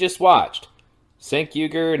is that we just watched. Cenk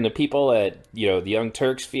Uygur and the people at, you know, the Young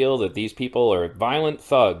Turks feel that these people are violent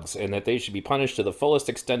thugs and that they should be punished to the fullest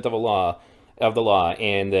extent of the law,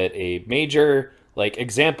 and that a major, like,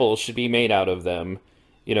 example should be made out of them,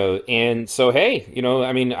 you know. And so, hey, you know,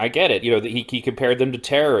 I mean, I get it. You know, he compared them to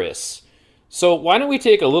terrorists. So why don't we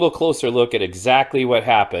take a little closer look at exactly what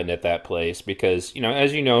happened at that place? Because, you know,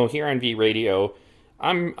 as you know, here on V Radio,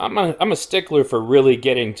 I'm a stickler for really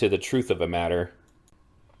getting to the truth of a matter.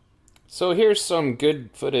 So here's some good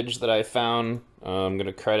footage that I found. I'm going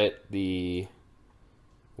to credit the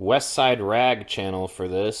West Side Rag channel for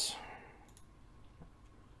this.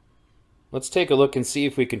 Let's take a look and see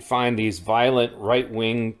if we can find these violent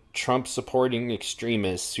right-wing Trump-supporting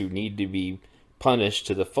extremists who need to be punished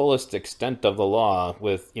to the fullest extent of the law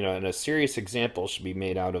with, you know, and a serious example should be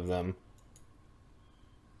made out of them.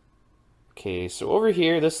 Okay, so over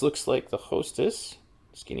here, this looks like the hostess,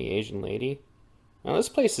 skinny Asian lady. Now, this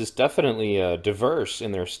place is definitely diverse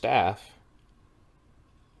in their staff.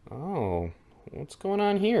 Oh, what's going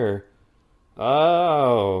on here?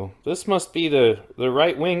 Oh, this must be the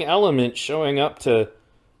right-wing element showing up to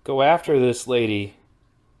go after this lady.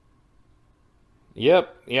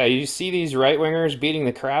 Yep, yeah, you see these right-wingers beating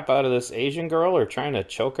the crap out of this Asian girl or trying to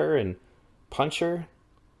choke her and punch her?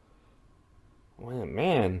 Well,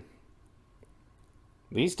 man.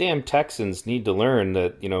 These damn Texans need to learn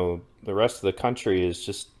that, you know, the rest of the country is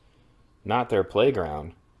just not their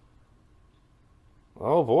playground.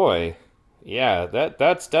 Oh boy. Yeah,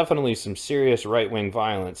 that's definitely some serious right-wing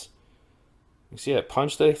violence. You see that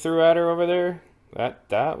punch they threw at her over there?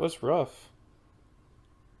 That was rough.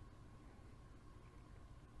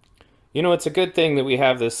 You know, it's a good thing that we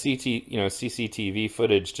have this CCTV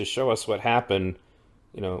footage to show us what happened,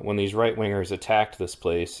 you know, when these right-wingers attacked this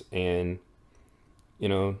place. And, you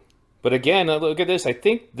know, but again, look at this. I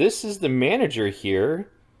think this is the manager here.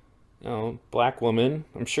 You know, black woman.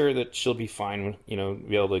 I'm sure that she'll be fine, you know,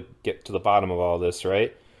 be able to get to the bottom of all this,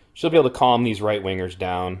 right? She'll be able to calm these right-wingers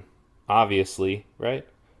down, obviously, right?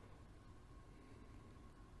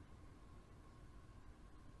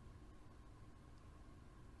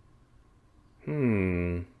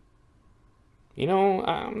 You know,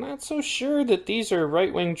 I'm not so sure that these are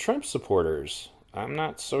right-wing Trump supporters. I'm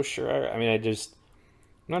not so sure. I mean, I'm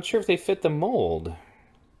not sure if they fit the mold.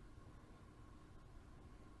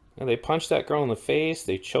 And they punched that girl in the face.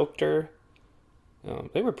 They choked her. You know,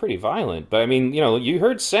 they were pretty violent. But, I mean, you know, you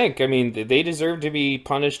heard Cenk. I mean, they deserve to be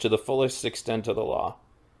punished to the fullest extent of the law.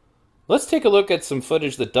 Let's take a look at some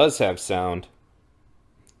footage that does have sound.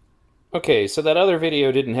 Okay, so that other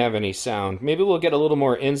video didn't have any sound. Maybe we'll get a little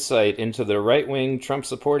more insight into the right-wing,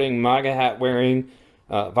 Trump-supporting, MAGA hat-wearing,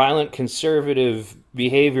 violent conservative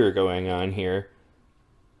behavior going on here.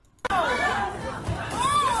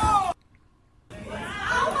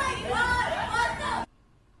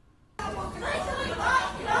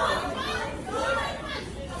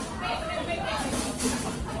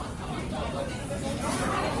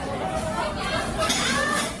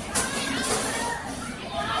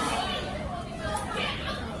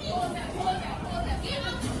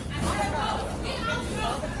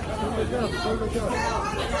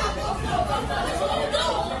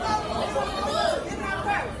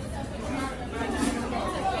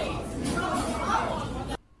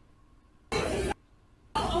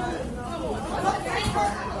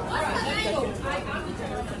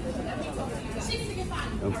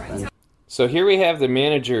 So here we have the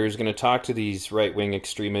manager who's going to talk to these right-wing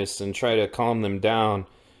extremists and try to calm them down.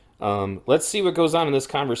 Let's see what goes on in this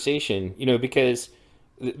conversation, you know, because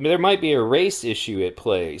there might be a race issue at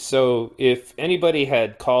play. So if anybody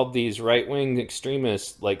had called these right-wing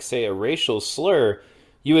extremists, like, say, a racial slur,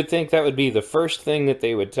 you would think that would be the first thing that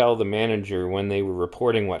they would tell the manager when they were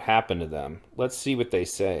reporting what happened to them. Let's see what they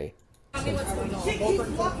say.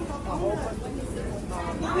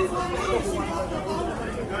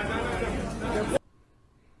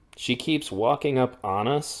 She keeps walking up on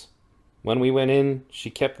us. When we went in,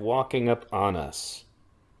 she kept walking up on us.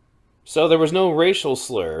 So there was no racial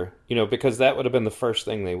slur, you know, because that would have been the first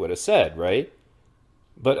thing they would have said, right?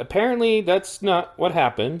 But apparently that's not what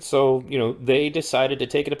happened. So, you know, they decided to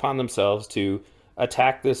take it upon themselves to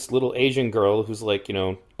attack this little Asian girl who's like, you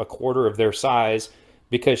know, a quarter of their size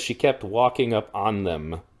because she kept walking up on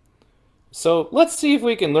them. So let's see if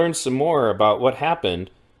we can learn some more about what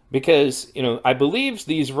happened. Because, you know, I believe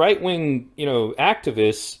these right-wing, you know,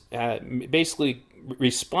 activists basically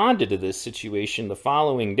responded to this situation the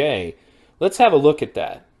following day. Let's have a look at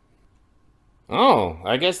that. Oh,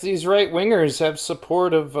 I guess these right-wingers have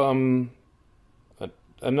support of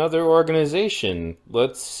another organization.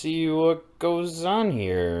 Let's see what goes on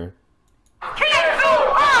here. Hands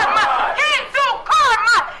up!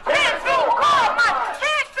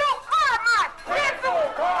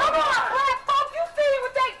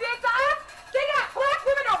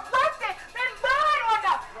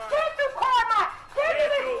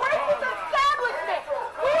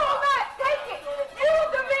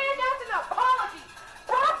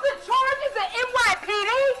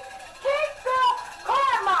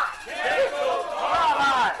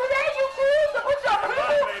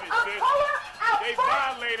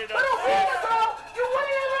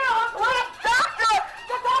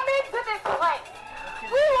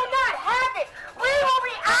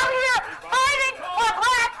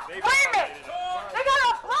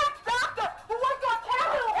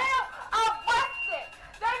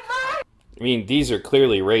 mean, these are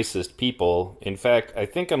clearly racist people. In fact, I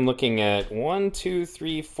think I'm looking at 1, 2,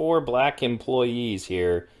 3, 4 black employees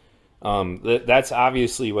here. That's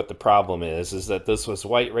obviously what the problem is that this was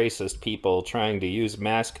white racist people trying to use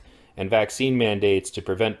mask and vaccine mandates to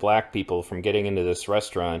prevent black people from getting into this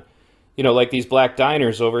restaurant. You know, like these black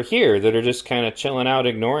diners over here that are just kind of chilling out,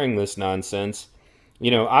 ignoring this nonsense.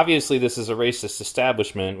 You know, obviously this is a racist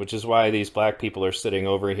establishment, which is why these black people are sitting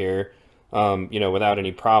over here, you know, without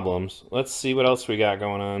any problems. Let's see what else we got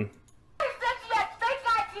going on.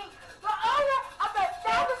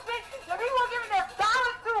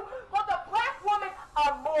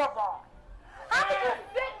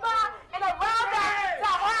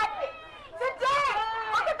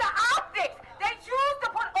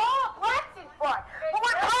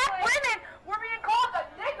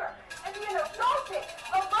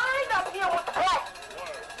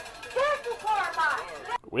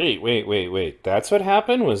 Wait. That's what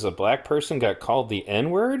happened? Was a black person got called the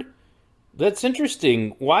N-word? That's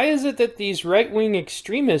interesting. Why is it that these right-wing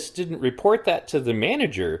extremists didn't report that to the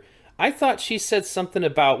manager? I thought she said something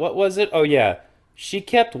about, what was it? Oh yeah, she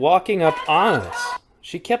kept walking up on us.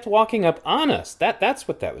 She kept walking up on us. That's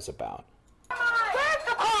what that was about.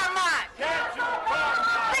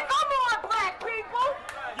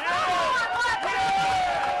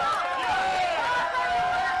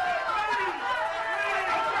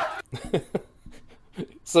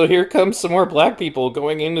 So here comes some more black people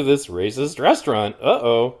going into this racist restaurant.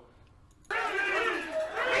 Uh-oh.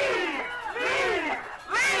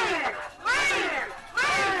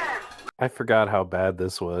 I forgot how bad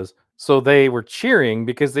this was. So they were cheering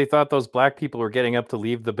because they thought those black people were getting up to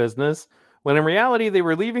leave the business, when in reality they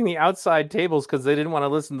were leaving the outside tables because they didn't want to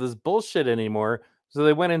listen to this bullshit anymore. So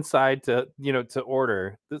they went inside to, you know, to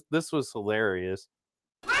order. This was hilarious.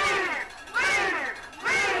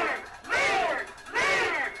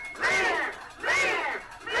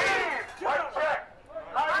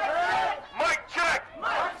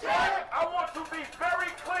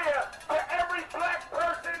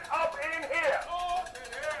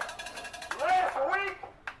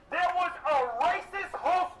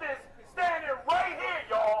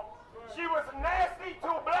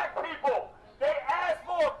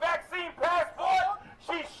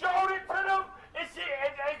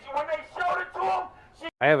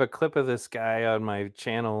 I have a clip of this guy on my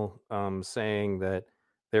channel saying that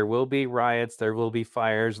there will be riots, there will be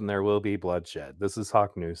fires, and there will be bloodshed. This is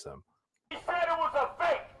Hawk Newsome. She said it was a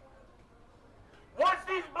fake. Once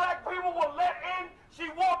these black people were let in,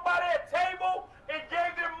 she walked by their table and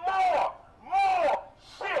gave them more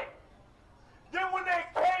shit. Then when they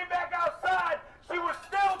came back outside, she was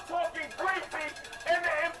still talking greasy, and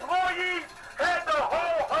the employees had to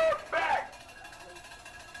hold her back.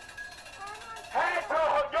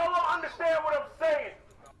 Y'all don't understand what I'm saying.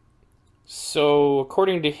 So,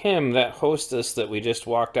 according to him, that hostess that we just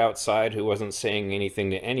walked outside who wasn't saying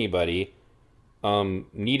anything to anybody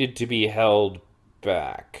needed to be held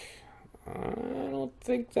back. I don't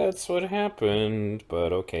think that's what happened,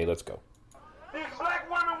 but okay, let's go. These black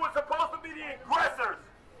women were supposed to be the aggressors.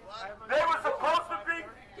 They were supposed to be...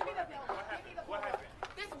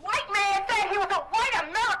 This white man said he was a white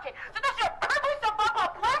American. So that's your privilege to fuck a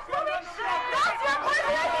black woman? That's your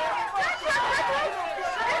privilege? That's your privilege?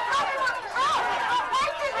 This woman was wrong. A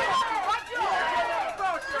white woman was what you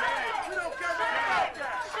We don't care about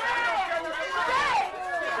that.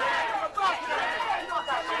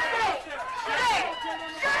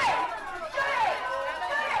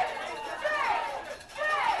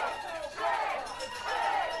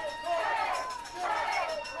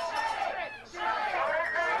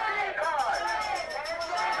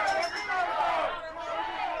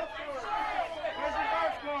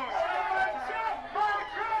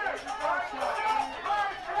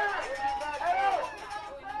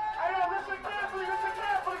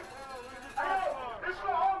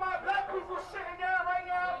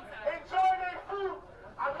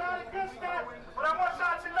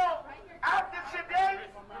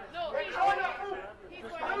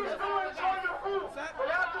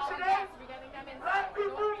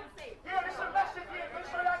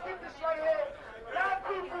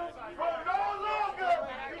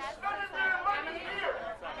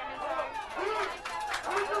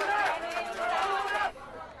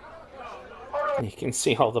 You can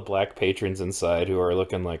see all the black patrons inside who are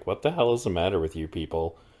looking like, what the hell is the matter with you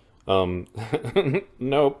people? Nope.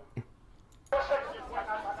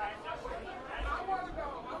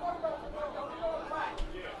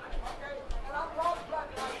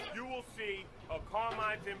 You will see a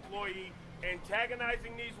Carmine's employee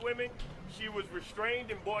antagonizing these women. She was restrained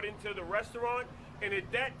and brought into the restaurant, and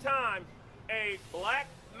at that time, a black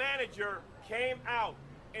manager came out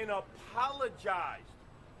and apologized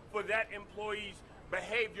for that employee's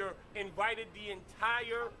behavior, invited the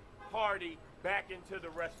entire party back into the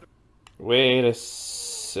restaurant. Wait a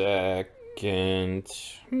second.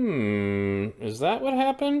 Is that what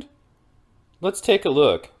happened? Let's take a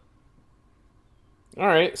look.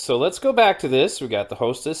 Alright, so let's go back to this. We got the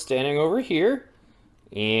hostess standing over here.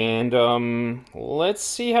 And, let's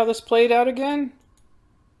see how this played out again.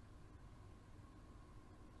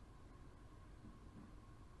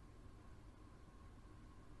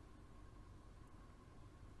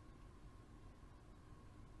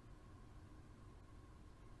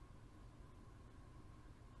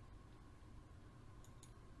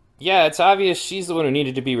 Yeah, it's obvious she's the one who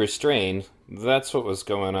needed to be restrained. That's what was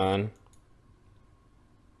going on.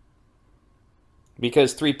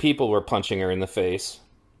 Because 3 people were punching her in the face.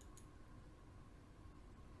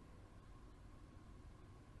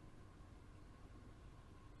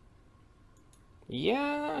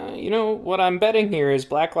 Yeah, you know, what I'm betting here is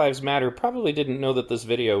Black Lives Matter probably didn't know that this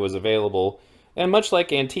video was available. And much like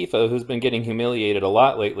Antifa, who's been getting humiliated a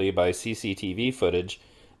lot lately by CCTV footage,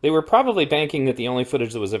 they were probably banking that the only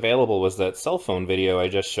footage that was available was that cell phone video I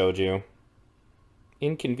just showed you.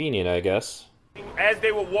 Inconvenient, I guess. As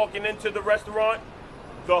they were walking into the restaurant,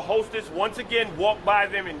 the hostess once again walked by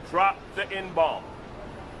them and dropped the N-bomb.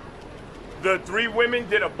 The 3 women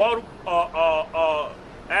did after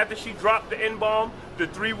she dropped the N-bomb, the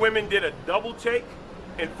 3 women did a double take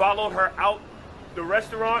and followed her out the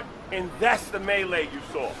restaurant, and that's the melee you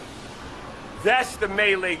saw. That's the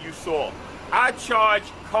melee you saw. I charge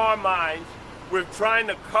Carmines with trying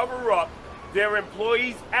to cover up their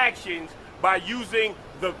employees' actions by using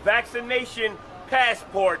the vaccination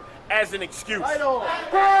passport as an excuse. Cancel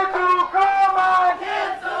Carmine!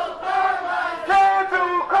 Cancel Carmine!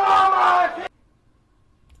 Cancel Carmine!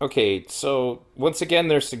 Okay, so once again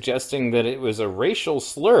they're suggesting that it was a racial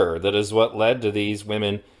slur that is what led to these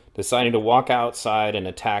women deciding to walk outside and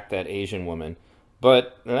attack that Asian woman.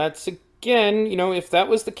 But that's, again, you know, if that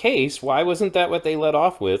was the case, why wasn't that what they led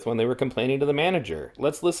off with when they were complaining to the manager?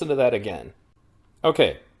 Let's listen to that again.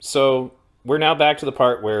 Okay, so we're now back to the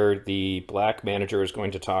part where the black manager is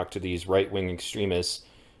going to talk to these right-wing extremists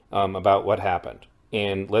about what happened.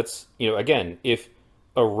 And let's, you know, again, if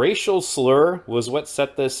a racial slur was what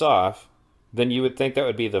set this off, then you would think that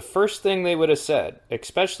would be the first thing they would have said,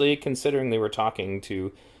 especially considering they were talking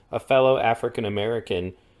to a fellow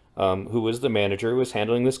African-American who was the manager who was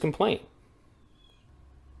handling this complaint.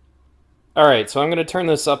 Alright, so I'm going to turn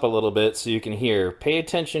this up a little bit so you can hear. Pay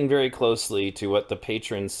attention very closely to what the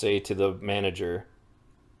patrons say to the manager.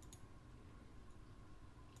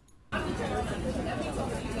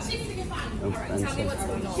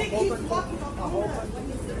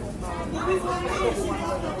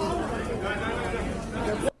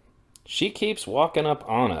 She keeps walking up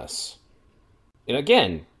on us. And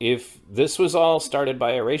again, if this was all started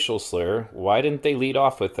by a racial slur, why didn't they lead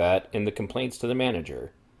off with that in the complaints to the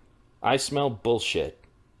manager? I smell bullshit.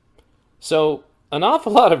 So, an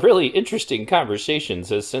awful lot of really interesting conversations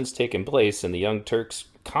has since taken place in the Young Turks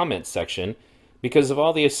comment section because of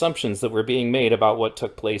all the assumptions that were being made about what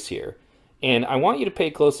took place here. And I want you to pay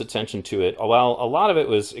close attention to it. While a lot of it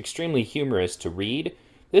was extremely humorous to read,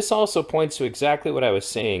 this also points to exactly what I was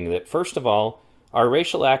saying, that first of all, our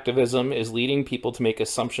racial activism is leading people to make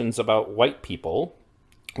assumptions about white people,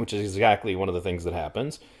 which is exactly one of the things that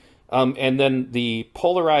happens. And then the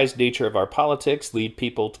polarized nature of our politics lead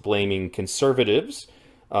people to blaming conservatives,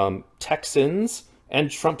 Texans, and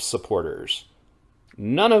Trump supporters.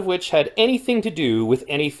 None of which had anything to do with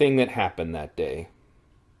anything that happened that day.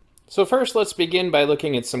 So first, let's begin by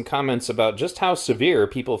looking at some comments about just how severe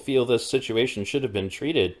people feel this situation should have been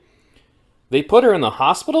treated. They put her in the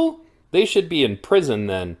hospital? They should be in prison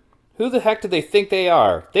then. Who the heck do they think they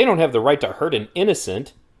are? They don't have the right to hurt an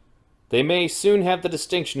innocent. They may soon have the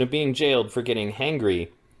distinction of being jailed for getting hangry.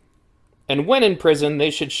 And when in prison,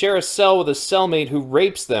 they should share a cell with a cellmate who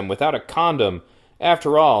rapes them without a condom.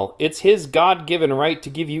 After all, it's his God-given right to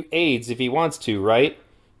give you AIDS if he wants to, right?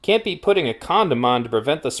 Can't be putting a condom on to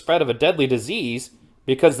prevent the spread of a deadly disease,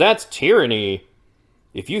 because that's tyranny.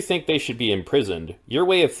 If you think they should be imprisoned, your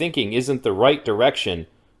way of thinking isn't the right direction.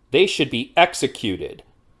 They should be executed.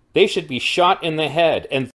 They should be shot in the head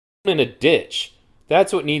and thrown in a ditch.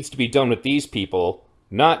 That's what needs to be done with these people,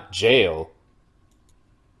 not jail.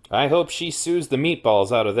 I hope she sues the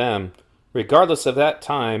meatballs out of them. Regardless of that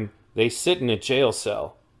time, they sit in a jail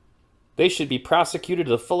cell. They should be prosecuted to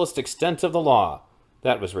the fullest extent of the law.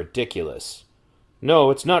 That was ridiculous. No,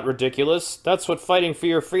 it's not ridiculous. That's what fighting for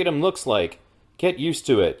your freedom looks like. Get used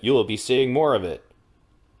to it. You will be seeing more of it.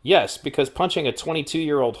 Yes, because punching a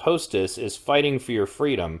 22-year-old hostess is fighting for your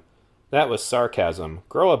freedom. That was sarcasm.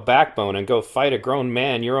 Grow a backbone and go fight a grown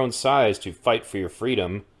man your own size to fight for your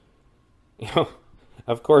freedom. You know,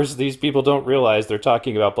 of course, these people don't realize they're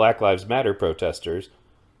talking about Black Lives Matter protesters.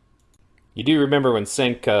 You do remember when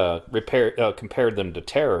Sink compared them to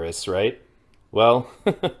terrorists, right? Well,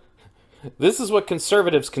 this is what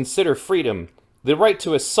conservatives consider freedom. The right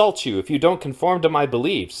to assault you if you don't conform to my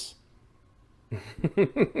beliefs.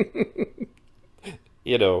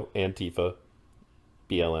 You know, Antifa.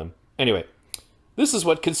 BLM. Anyway, this is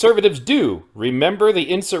what conservatives do. Remember the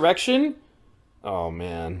insurrection? Oh,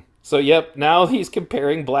 man. So, yep, now he's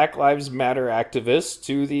comparing Black Lives Matter activists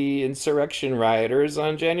to the insurrection rioters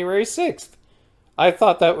on January 6th. I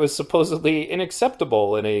thought that was supposedly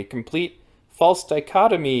unacceptable and a complete false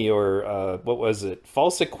dichotomy, or, what was it?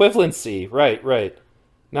 False equivalency. Right.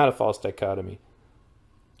 Not a false dichotomy.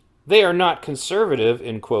 They are not conservative,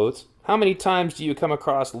 in quotes. How many times do you come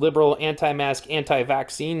across liberal, anti-mask,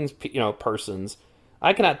 anti-vaccine, persons?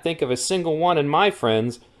 I cannot think of a single one in my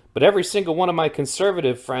friends, but every single one of my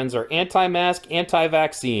conservative friends are anti-mask,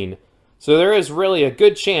 anti-vaccine. So there is really a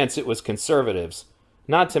good chance it was conservatives.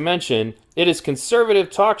 Not to mention, it is conservative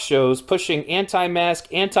talk shows pushing anti-mask,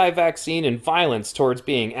 anti-vaccine, and violence towards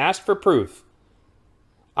being asked for proof.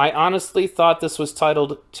 I honestly thought this was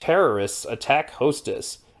titled Terrorists Attack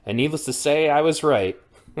Hostess, and needless to say, I was right.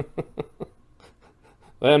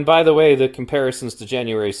 And by the way, the comparisons to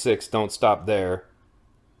January 6th don't stop there.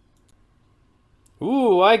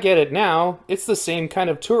 Ooh, I get it now. It's the same kind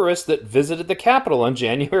of tourist that visited the Capitol on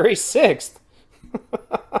January 6th.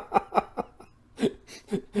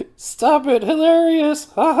 Stop it, hilarious.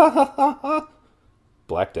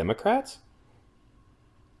 Black Democrats?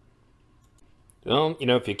 Well,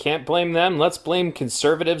 if you can't blame them, let's blame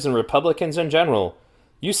conservatives and Republicans in general.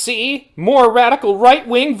 You see? More radical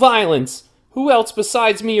right-wing violence. Who else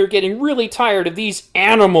besides me are getting really tired of these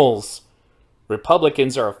animals?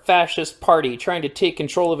 Republicans are a fascist party trying to take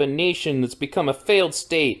control of a nation that's become a failed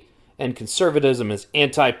state, and conservatism is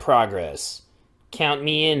anti-progress. Count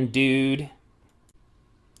me in, dude.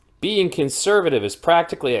 Being conservative is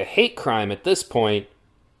practically a hate crime at this point.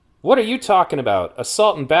 What are you talking about?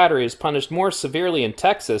 Assault and battery is punished more severely in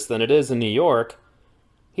Texas than it is in New York.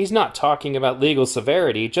 He's not talking about legal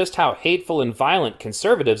severity, just how hateful and violent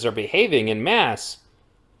conservatives are behaving en masse.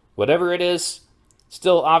 Whatever it is,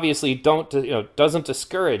 still obviously doesn't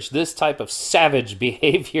discourage this type of savage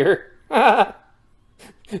behavior.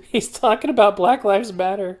 He's talking about Black Lives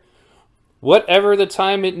Matter. Whatever the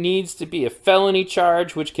time it needs to be a felony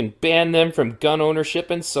charge which can ban them from gun ownership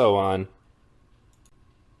and so on.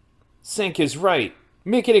 Sink is right.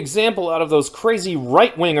 Make an example out of those crazy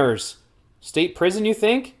right-wingers. State prison, you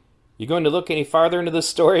think? You going to look any farther into this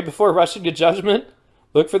story before rushing to judgment?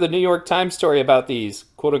 Look for the New York Times story about these,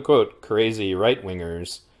 quote-unquote, crazy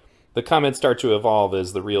right-wingers. The comments start to evolve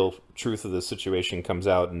as the real truth of the situation comes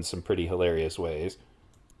out in some pretty hilarious ways.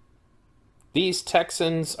 These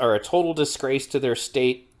Texans are a total disgrace to their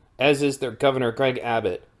state, as is their governor, Greg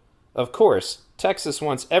Abbott. Of course, Texas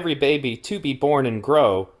wants every baby to be born and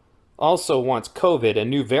grow, also wants COVID and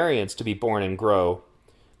new variants to be born and grow.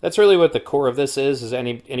 That's really what the core of this is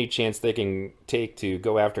any chance they can take to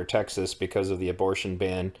go after Texas because of the abortion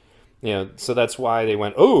ban. So that's why they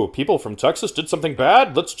went, oh, people from Texas did something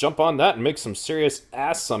bad? Let's jump on that and make some serious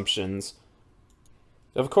assumptions.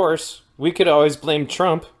 Of course, we could always blame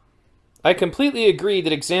Trump. I completely agree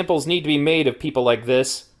that examples need to be made of people like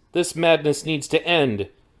this. This madness needs to end.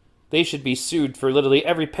 They should be sued for literally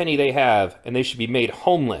every penny they have, and they should be made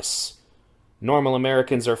homeless. Normal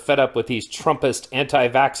Americans are fed up with these Trumpist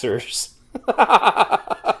anti-vaxxers.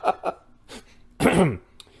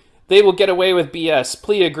 They will get away with BS,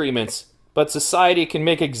 plea agreements, but society can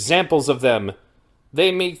make examples of them.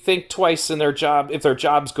 They may think twice in their job if their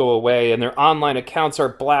jobs go away and their online accounts are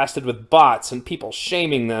blasted with bots and people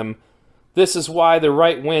shaming them. This is why the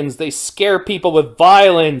right wins. They scare people with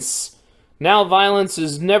violence. Now violence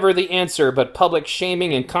is never the answer, but public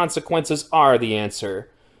shaming and consequences are the answer.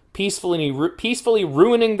 Peacefully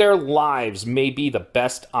ruining their lives may be the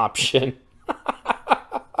best option.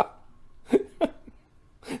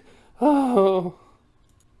 Oh.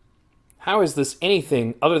 How is this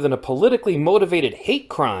anything other than a politically motivated hate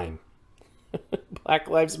crime? Black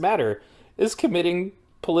Lives Matter is committing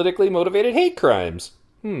politically motivated hate crimes.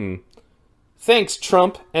 Thanks,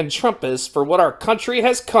 Trump and Trumpists, for what our country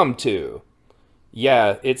has come to.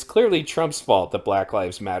 Yeah, it's clearly Trump's fault that Black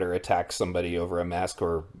Lives Matter attacked somebody over a mask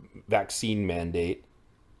or vaccine mandate.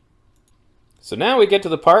 So now we get to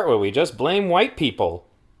the part where we just blame white people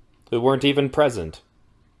who weren't even present.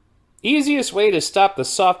 Easiest way to stop the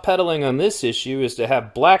soft pedaling on this issue is to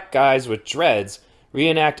have black guys with dreads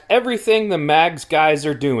reenact everything the Mags guys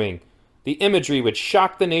are doing. The imagery would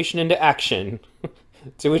shock the nation into action.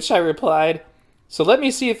 To which I replied, so let me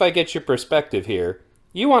see if I get your perspective here.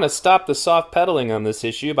 You want to stop the soft pedaling on this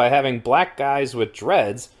issue by having black guys with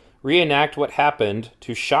dreads reenact what happened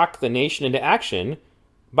to shock the nation into action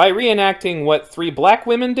by reenacting what 3 black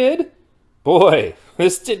women did? Boy,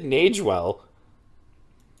 this didn't age well.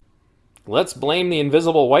 Let's blame the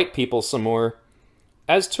invisible white people some more.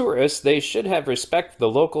 As tourists, they should have respect for the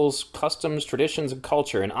locals' customs, traditions, and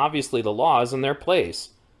culture, and obviously the laws in their place.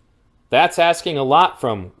 That's asking a lot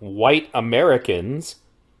from white Americans.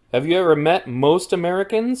 Have you ever met most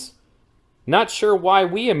Americans? Not sure why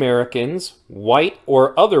we Americans, white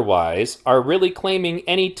or otherwise, are really claiming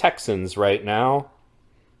any Texans right now.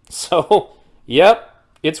 So, yep,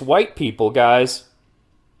 it's white people, guys.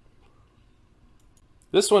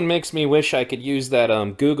 This one makes me wish I could use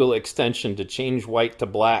that Google extension to change white to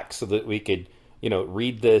black so that we could,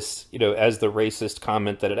 read this, as the racist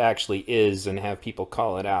comment that it actually is and have people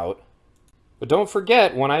call it out. But don't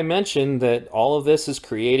forget, when I mentioned that all of this is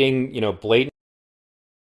creating, blatant...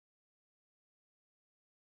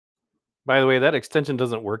 By the way, that extension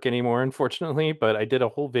doesn't work anymore, unfortunately, but I did a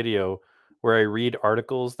whole video where I read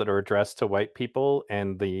articles that are addressed to white people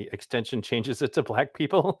and the extension changes it to black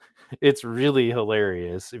people. It's really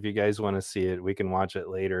hilarious. If you guys want to see it, we can watch it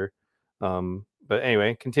later. But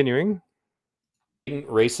anyway, continuing.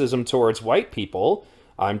 Racism towards white people,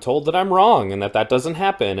 I'm told that I'm wrong and that that doesn't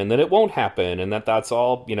happen and that it won't happen and that that's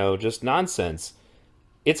all, just nonsense.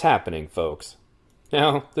 It's happening, folks.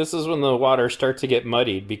 Now, this is when the waters start to get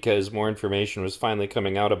muddied because more information was finally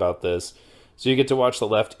coming out about this. So you get to watch the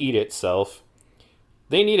left eat itself.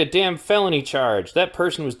 They need a damn felony charge. That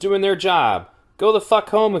person was doing their job. Go the fuck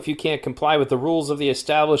home if you can't comply with the rules of the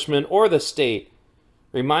establishment or the state.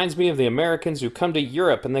 Reminds me of the Americans who come to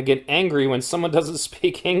Europe and then get angry when someone doesn't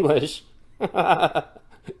speak English.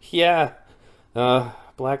 Yeah.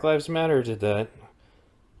 Black Lives Matter did that.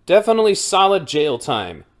 Definitely solid jail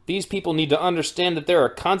time. These people need to understand that there are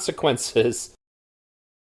consequences.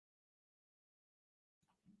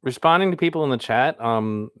 Responding to people in the chat,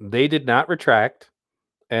 they did not retract.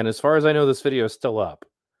 And as far as I know, this video is still up.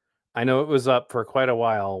 I know it was up for quite a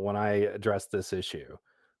while when I addressed this issue.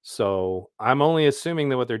 So I'm only assuming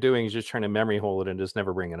that what they're doing is just trying to memory hole it and just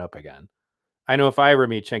never bring it up again. I know if I ever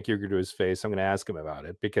meet Cenk Uygur to his face, I'm going to ask him about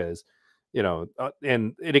it because,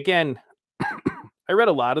 and it again, I read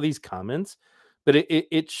a lot of these comments, but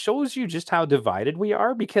it shows you just how divided we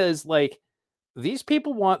are because, like, these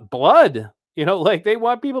people want blood. They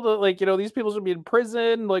want people to, these people should be in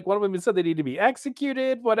prison. Like, one of them said they need to be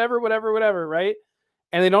executed, whatever, right?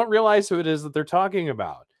 And they don't realize who it is that they're talking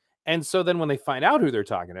about. And so then when they find out who they're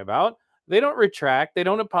talking about, they don't retract, they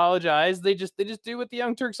don't apologize, they just do what the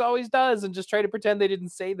Young Turks always does and just try to pretend they didn't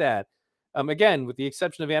say that. Again, with the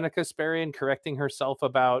exception of Anna Kasparian correcting herself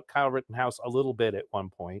about Kyle Rittenhouse a little bit at one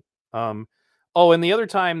point. Oh, and the other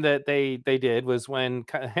time that they did was when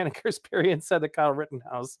Anna Kasparian said that Kyle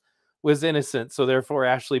Rittenhouse was innocent, so therefore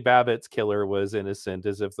Ashley Babbitt's killer was innocent,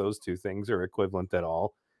 as if those two things are equivalent at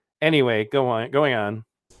all. Anyway, going on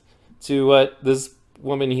to what this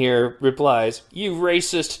woman here replies, "You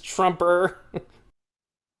racist Trumper."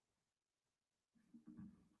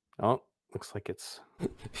 Oh, looks like it's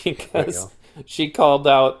because she called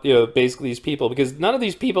out, basically these people, because none of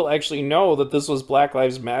these people actually know that this was Black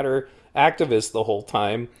Lives Matter activists the whole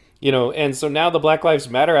time. And so now the Black Lives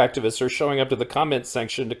Matter activists are showing up to the comment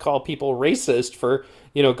section to call people racist for,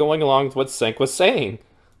 going along with what Cenk was saying.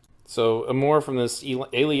 So more from this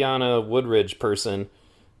Eliana Woodridge person.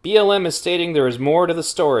 BLM is stating there is more to the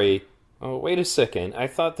story. Oh, wait a second. I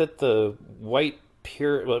thought that the white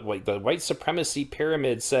supremacy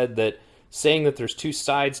pyramid said that saying that there's two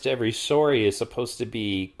sides to every story is supposed to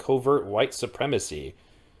be covert white supremacy.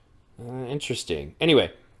 Interesting.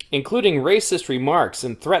 Anyway. Including racist remarks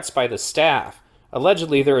and threats by the staff.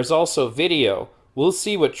 Allegedly, there is also video. We'll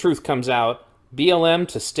see what truth comes out. BLM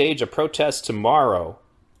to stage a protest tomorrow.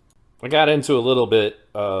 I got into a little bit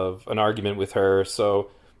of an argument with her,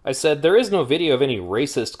 so I said there is no video of any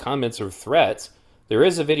racist comments or threats. There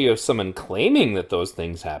is a video of someone claiming that those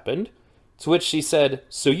things happened. To which she said,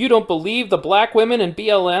 so you don't believe the black women in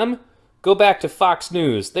BLM? Go back to Fox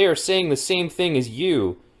News. They are saying the same thing as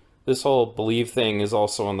you. This whole believe thing is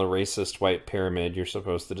also on the racist white pyramid. You're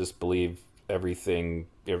supposed to just believe everything,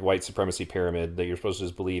 white supremacy pyramid, that you're supposed to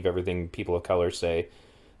just believe everything people of color say.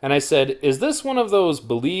 And I said, is this one of those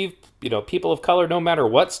believe, people of color no matter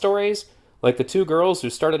what stories? Like the two girls who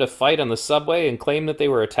started a fight on the subway and claimed that they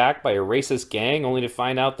were attacked by a racist gang only to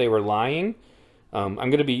find out they were lying. I'm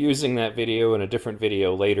going to be using that video in a different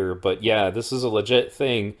video later, but yeah, this is a legit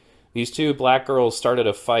thing. These two black girls started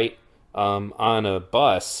a fight on a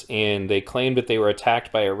bus, and they claimed that they were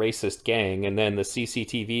attacked by a racist gang, and then the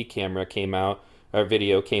CCTV camera came out, or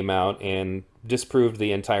video came out, and disproved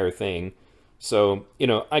the entire thing. So, you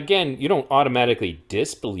know, again, you don't automatically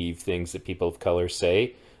disbelieve things that people of color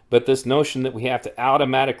say, but this notion that we have to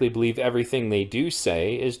automatically believe everything they do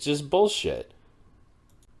say is just bullshit.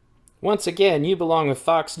 Once again, you belong with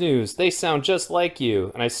Fox News. They sound just like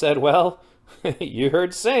you. And I said, well, you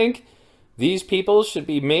heard Sync. These people should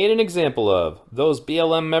be made an example of. Those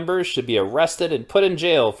BLM members should be arrested and put in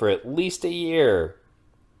jail for at least a year.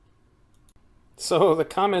 So the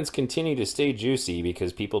comments continue to stay juicy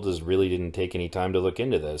because people just really didn't take any time to look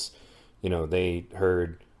into this. You know, they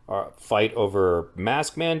heard fight over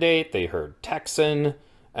mask mandate, they heard Texan,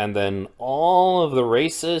 and then all of the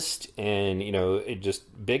racist and, you know, it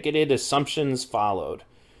just bigoted assumptions followed.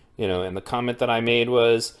 You know, and the comment that I made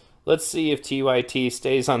was, let's see if TYT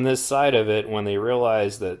stays on this side of it when they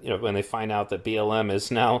realize that, you know, when they find out that BLM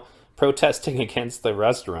is now protesting against the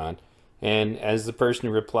restaurant. And as the person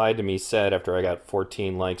who replied to me said after I got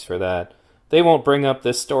 14 likes for that, they won't bring up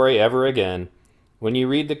this story ever again. When you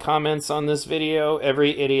read the comments on this video,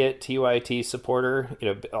 every idiot TYT supporter, you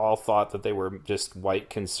know, all thought that they were just white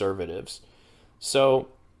conservatives. So,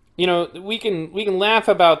 you know, we can laugh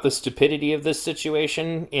about the stupidity of this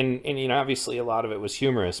situation, and you know, obviously a lot of it was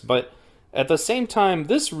humorous, but at the same time,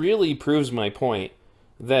 this really proves my point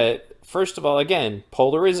that, first of all, again,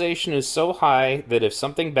 polarization is so high that if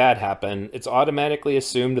something bad happened, it's automatically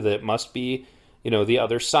assumed that it must be, you know, the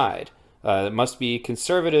other side. It must be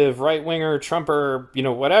conservative, right-winger, Trumper, you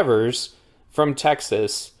know, whatever's from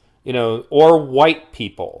Texas, you know, or white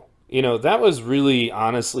people. You know, that was really,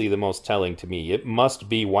 honestly, the most telling to me. It must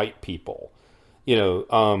be white people. You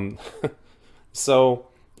know, so,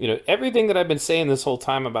 you know, everything that I've been saying this whole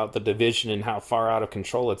time about the division and how far out of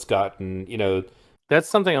control it's gotten, you know, that's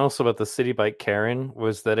something also about the City Bike Karen,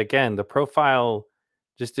 was that, again, the profile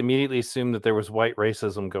just immediately assumed that there was white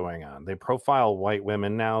racism going on. They profile white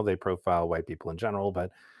women now. They profile white people in general,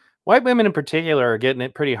 but white women in particular are getting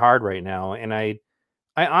it pretty hard right now. And I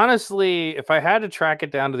honestly, if I had to track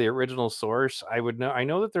it down to the original source, I would know. I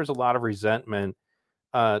know that there's a lot of resentment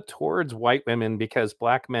towards white women because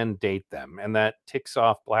black men date them, and that ticks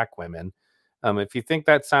off black women. If you think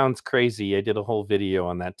that sounds crazy, I did a whole video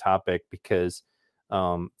on that topic because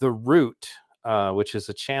The Root, which is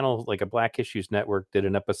a channel like a Black Issues Network, did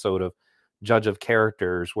an episode of Judge of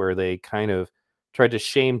Characters where they kind of tried to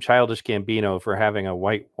shame Childish Gambino for having a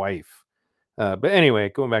white wife. But anyway,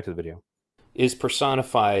 going back to the video, is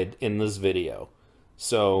personified in this video.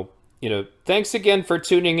 So, you know, thanks again for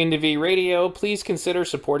tuning into V Radio. Please consider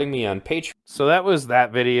supporting me on Patreon. So that was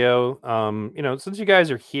that video. You know, since you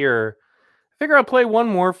guys are here, I figure I'll play one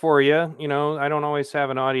more for you. You know, I don't always have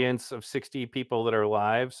an audience of 60 people that are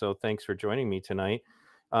live, so thanks for joining me tonight.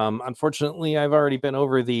 Unfortunately, I've already been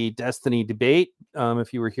over the Destiny debate.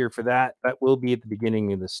 If you were here for that, that will be at the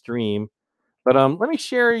beginning of the stream. But let me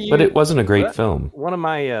share you. But it wasn't a great film. One of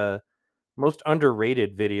my most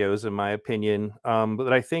underrated videos, in my opinion.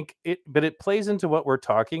 But I think it plays into what we're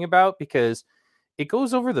talking about because it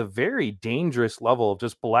goes over the very dangerous level of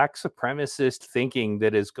just black supremacist thinking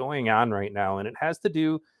that is going on right now. And it has to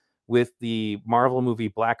do with the Marvel movie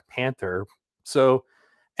Black Panther. So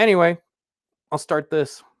anyway, I'll start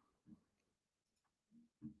this.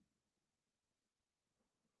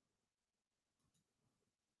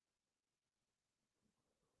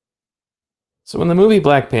 So when the movie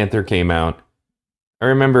Black Panther came out, I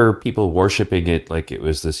remember people worshiping it like it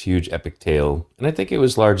was this huge epic tale. And I think it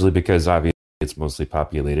was largely because obviously it's mostly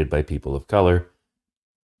populated by people of color.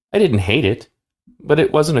 I didn't hate it, but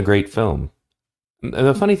it wasn't a great film. And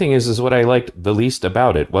the funny thing is what I liked the least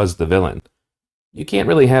about it was the villain. You can't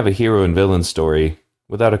really have a hero and villain story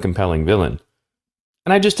without a compelling villain.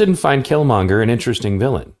 And I just didn't find Killmonger an interesting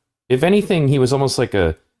villain. If anything, he was almost like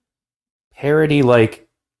a parody-like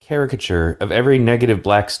caricature of every negative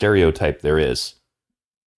black stereotype there is.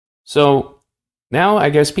 So now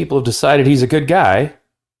I guess people have decided he's a good guy,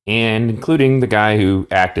 and including the guy who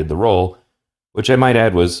acted the role, which I might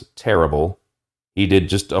add was terrible. He did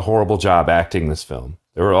just a horrible job acting this film.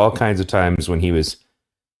 There were all kinds of times when he was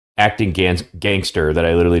acting gangster that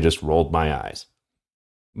I literally just rolled my eyes.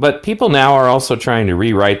 But people now are also trying to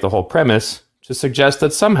rewrite the whole premise to suggest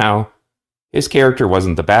that somehow his character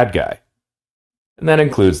wasn't the bad guy. And that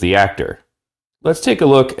includes the actor. Let's take a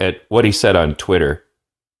look at what he said on Twitter.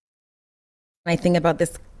 I think about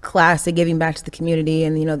this classic giving back to the community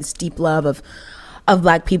and, you know, this deep love of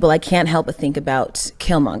Black people, I can't help but think about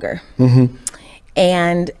Killmonger.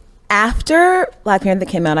 And after Black Panther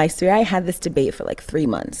came out, I swear I had this debate for like 3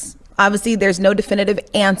 months. Obviously, there's no definitive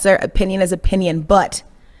answer. Opinion is opinion. But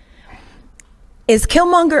is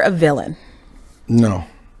Killmonger a villain? No.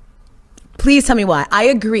 Please tell me why. I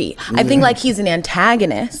agree. I think like he's an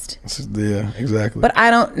antagonist. Yeah, exactly. But I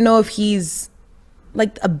don't know if he's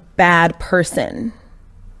like a bad person.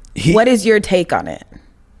 What is your take on it?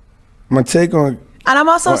 My take on... And I'm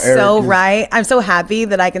also so right. I'm so happy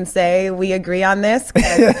that I can say we agree on this.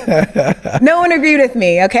 No one agreed with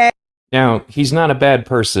me, okay? Now, he's not a bad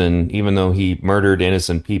person, even though he murdered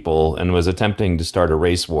innocent people and was attempting to start a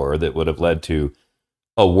race war that would have led to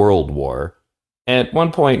a world war. At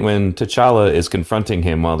one point, when T'Challa is confronting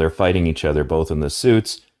him while they're fighting each other both in the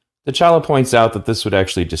suits, T'Challa points out that this would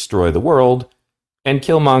actually destroy the world, and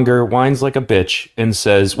Killmonger whines like a bitch and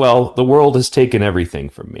says, well, the world has taken everything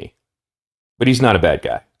from me. But he's not a bad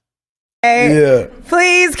guy. Yeah.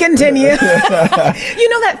 Please continue. You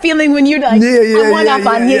know that feeling when you're like, I'm one up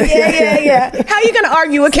on you. Yeah. How are you going to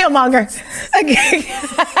argue with Killmonger? Okay.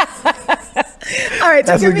 All right.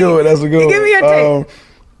 That's a good one. That's a good one. Give me your take.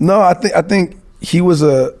 No, I think he was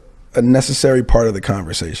a necessary part of the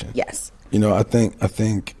conversation. Yes. You know, I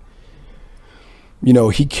think, you know,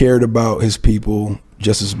 he cared about his people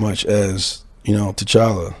just as much as, you know,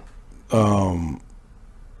 T'Challa.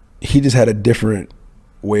 He just had a different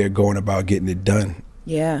way of going about getting it done.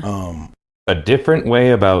 Yeah. A different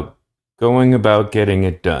way about going about getting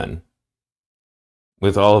it done.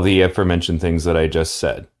 With all of the aforementioned things that I just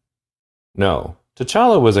said. No,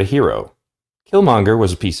 T'Challa was a hero. Killmonger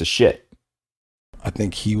was a piece of shit. I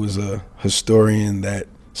think he was a historian that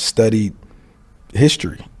studied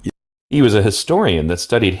history. He was a historian that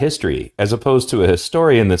studied history, as opposed to a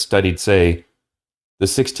historian that studied, say, the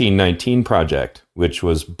 1619 Project, which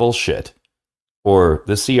was bullshit, or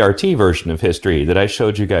the CRT version of history that I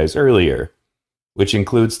showed you guys earlier, which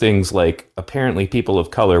includes things like apparently people of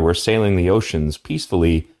color were sailing the oceans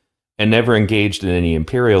peacefully and never engaged in any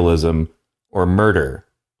imperialism or murder,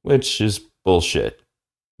 which is bullshit.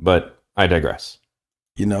 But I digress.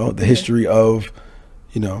 You know, the history of,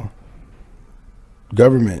 you know,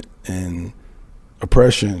 government and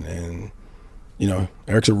oppression and, you know,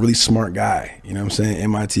 Eric's a really smart guy, you know what I'm saying?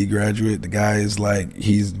 MIT graduate. The guy is like,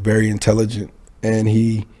 he's very intelligent, and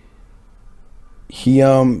he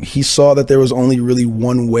saw that there was only really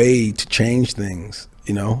one way to change things,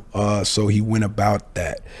 you know? So he went about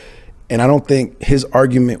that. And I don't think his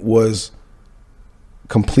argument was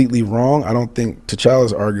completely wrong. I don't think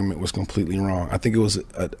T'Challa's argument was completely wrong. I think it was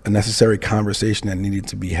a necessary conversation that needed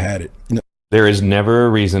to be had. You know? There is never a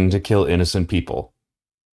reason to kill innocent people.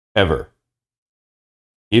 Ever.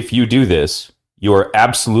 If you do this, you are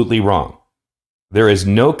absolutely wrong. There is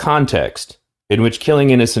no context in which killing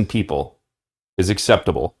innocent people is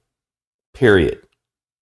acceptable. Period.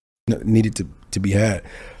 Needed to be had.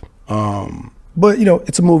 But, you know,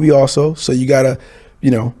 it's a movie also, so you gotta,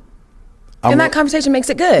 you know. And that conversation makes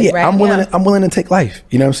it good, yeah, right? I'm willing to take life,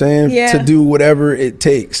 you know what I'm saying? Yeah. To do whatever it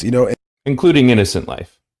takes, you know. Including innocent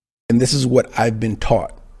life. And this is what I've been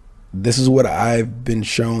taught. This is what I've been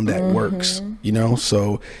shown that works, you know?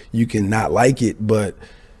 So you can not like it, but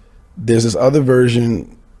there's this other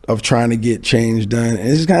version of trying to get change done, and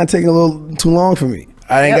it's just kind of taking a little too long for me.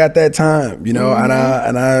 I ain't got that time, you know,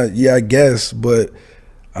 and I guess, but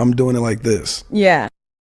I'm doing it like this. Yeah.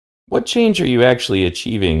 What change are you actually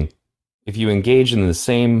achieving if you engage in the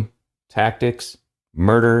same tactics,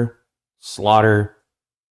 murder, slaughter,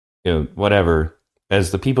 you know, whatever,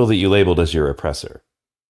 as the people that you labeled as your oppressor?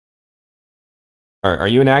 Are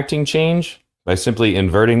you enacting change by simply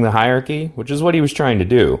inverting the hierarchy, which is what he was trying to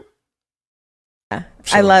do? Yeah,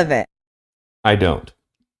 I love it. I don't.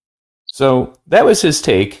 So that was his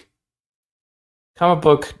take.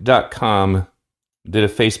 Comicbook.com did a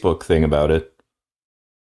Facebook thing about it,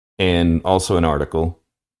 and also an article.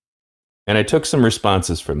 And I took some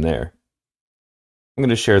responses from there. I'm going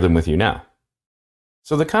to share them with you now.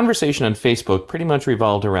 So the conversation on Facebook pretty much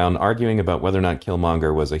revolved around arguing about whether or not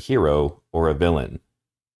Killmonger was a hero or a villain.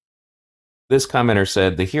 This commenter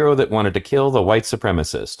said, the hero that wanted to kill the white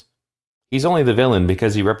supremacist. He's only the villain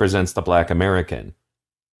because he represents the black American.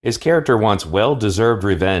 His character wants well-deserved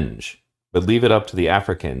revenge, but leave it up to the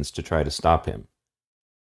Africans to try to stop him.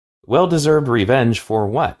 Well-deserved revenge for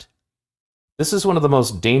what? This is one of the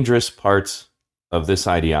most dangerous parts of this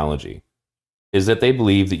ideology, is that they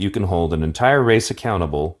believe that you can hold an entire race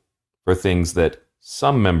accountable for things that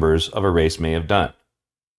some members of a race may have done.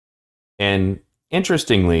 And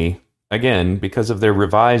interestingly, again, because of their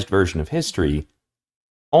revised version of history,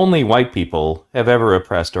 only white people have ever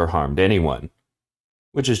oppressed or harmed anyone,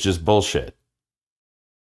 which is just bullshit.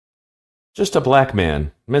 Just a black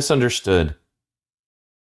man, misunderstood,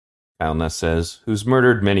 Kyle Ness says, who's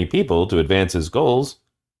murdered many people to advance his goals.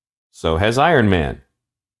 So has Iron Man.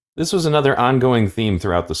 This was another ongoing theme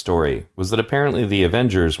throughout the story, was that apparently the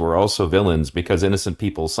Avengers were also villains because innocent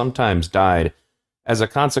people sometimes died as a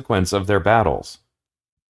consequence of their battles.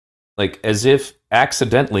 Like, as if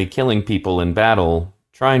accidentally killing people in battle,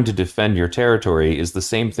 trying to defend your territory, is the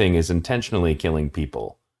same thing as intentionally killing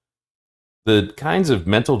people. The kinds of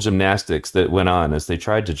mental gymnastics that went on as they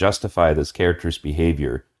tried to justify this character's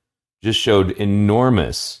behavior just showed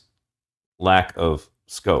enormous lack of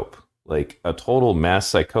scope, like a total mass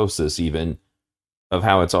psychosis even, of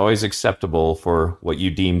how it's always acceptable for what you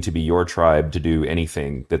deem to be your tribe to do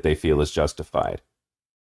anything that they feel is justified.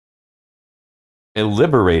 A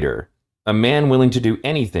liberator, a man willing to do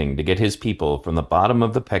anything to get his people from the bottom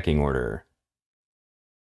of the pecking order.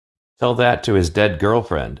 Tell that to his dead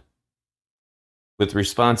girlfriend. With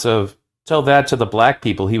response of, tell that to the black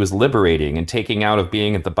people he was liberating and taking out of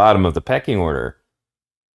being at the bottom of the pecking order.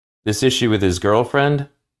 This issue with his girlfriend?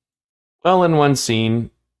 Well, in one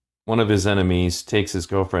scene, one of his enemies takes his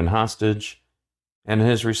girlfriend hostage, and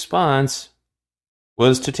his response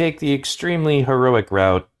was to take the extremely heroic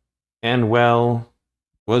route, and, well,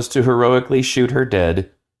 was to heroically shoot her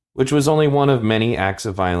dead, which was only one of many acts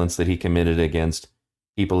of violence that he committed against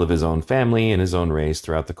people of his own family and his own race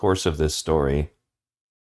throughout the course of this story.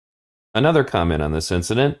 Another comment on this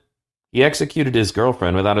incident, he executed his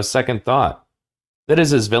girlfriend without a second thought. That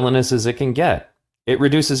is as villainous as it can get. It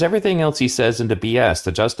reduces everything else he says into BS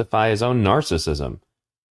to justify his own narcissism.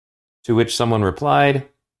 To which someone replied,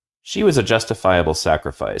 she was a justifiable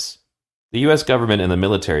sacrifice. The US government and the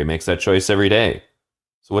military makes that choice every day.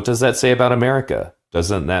 So what does that say about America?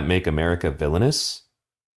 Doesn't that make America villainous?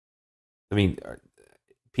 I mean,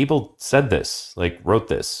 people said this, like wrote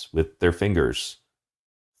this with their fingers,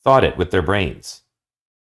 thought it with their brains.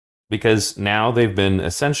 Because now they've been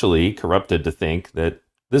essentially corrupted to think that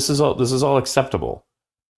this is all acceptable.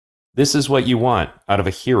 This is what you want out of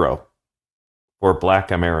a hero for Black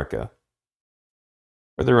America.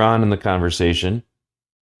 Further on in the conversation,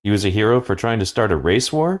 he was a hero for trying to start a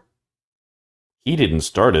race war? He didn't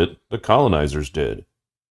start it, the colonizers did.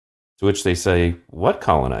 To which they say, what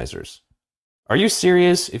colonizers? Are you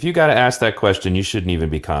serious? If you gotta ask that question, you shouldn't even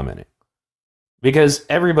be commenting. Because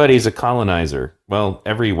everybody's a colonizer. Well,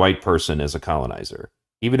 every white person is a colonizer.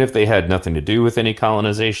 Even if they had nothing to do with any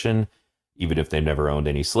colonization, even if they never owned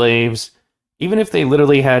any slaves, even if they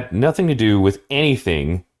literally had nothing to do with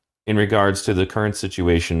anything in regards to the current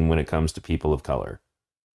situation when it comes to people of color.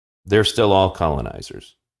 They're still all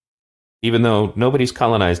colonizers. Even though nobody's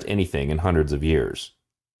colonized anything in hundreds of years.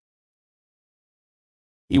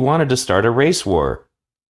 He wanted to start a race war.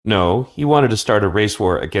 No, he wanted to start a race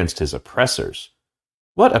war against his oppressors.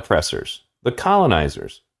 What oppressors? The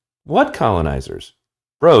colonizers. What colonizers?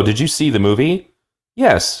 Bro, did you see the movie?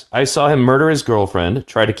 Yes, I saw him murder his girlfriend,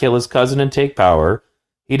 try to kill his cousin and take power.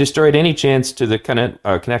 He destroyed any chance to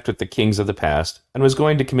connect with the kings of the past, and was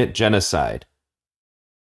going to commit genocide.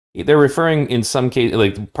 They're referring, in some cases,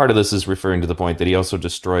 like part of this is referring to the point that he also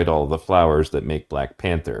destroyed all the flowers that make Black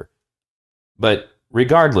Panther. But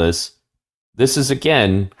regardless, this is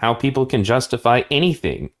again how people can justify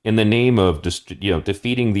anything in the name of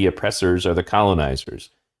defeating the oppressors or the colonizers.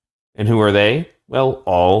 And who are they? Well,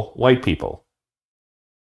 all white people.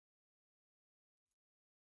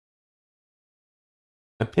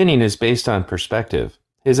 Opinion is based on perspective.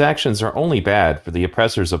 His actions are only bad for the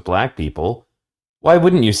oppressors of black people. Why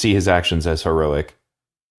wouldn't you see his actions as heroic?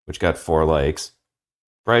 Which got 4 likes.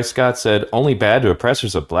 Bryce Scott said, only bad to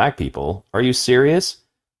oppressors of black people? Are you serious?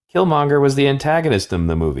 Killmonger was the antagonist in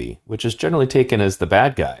the movie, which is generally taken as the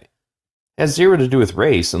bad guy. It has zero to do with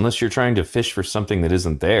race unless you're trying to fish for something that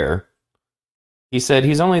isn't there. He said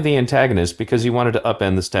he's only the antagonist because he wanted to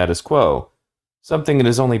upend the status quo, something that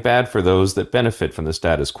is only bad for those that benefit from the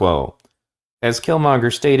status quo. As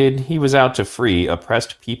Killmonger stated, he was out to free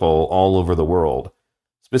oppressed people all over the world,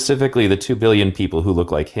 specifically the 2 billion people who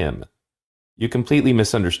look like him. You completely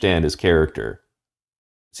misunderstand his character.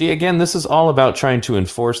 See, again, this is all about trying to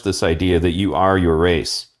enforce this idea that you are your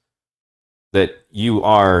race. That you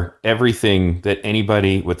are everything that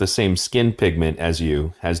anybody with the same skin pigment as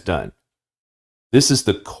you has done. This is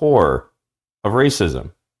the core of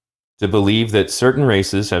racism. To believe that certain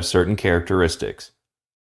races have certain characteristics.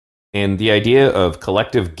 And the idea of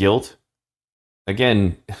collective guilt,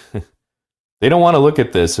 again, they don't want to look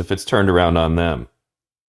at this if it's turned around on them.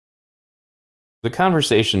 The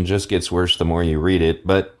conversation just gets worse the more you read it,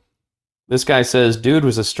 but This guy says, dude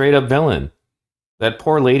was a straight up villain. That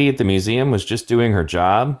poor lady at the museum was just doing her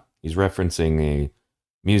job. He's referencing a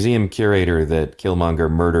museum curator that Killmonger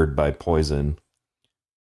murdered by poison.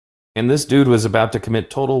 And this dude was about to commit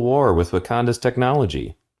total war with Wakanda's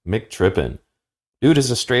technology. Mick trippin'. Dude is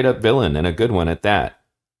a straight up villain, and a good one at that.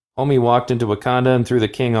 Homie walked into Wakanda and threw the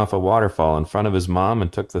king off a waterfall in front of his mom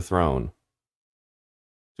and took the throne.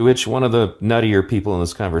 To which one of the nuttier people in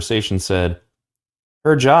this conversation said,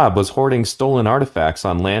 her job was hoarding stolen artifacts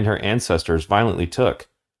on land her ancestors violently took.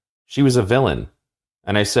 She was a villain.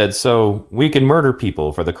 And I said, so we can murder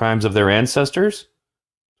people for the crimes of their ancestors? To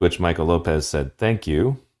which Michael Lopez said, thank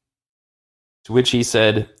you. To which he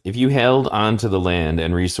said, if you held on to the land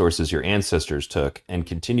and resources your ancestors took and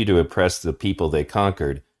continue to oppress the people they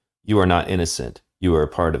conquered, you are not innocent. You are a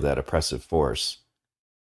part of that oppressive force.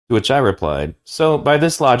 To which I replied, so by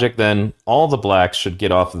this logic then, all the blacks should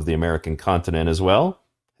get off of the American continent as well?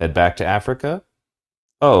 Head back to Africa?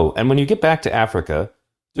 Oh, and when you get back to Africa,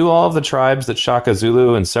 do all of the tribes that Shaka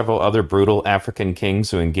Zulu and several other brutal African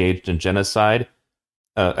kings who engaged in genocide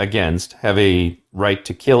against have a right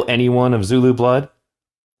to kill anyone of Zulu blood?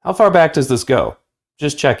 How far back does this go?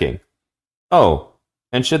 Just checking. Oh,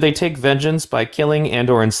 and should they take vengeance by killing and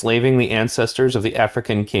or enslaving the ancestors of the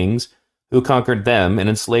African kings who conquered them and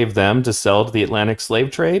enslaved them to sell to the Atlantic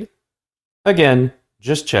slave trade? Again,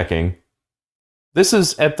 just checking. This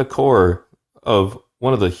is at the core of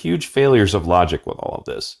one of the huge failures of logic with all of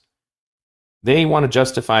this. They want to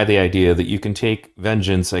justify the idea that you can take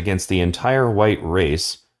vengeance against the entire white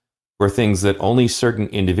race for things that only certain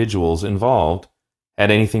individuals involved had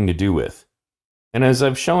anything to do with. And as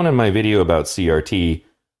I've shown in my video about CRT,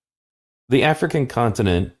 the African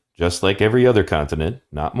continent, just like every other continent,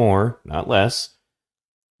 not more, not less,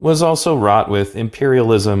 was also wrought with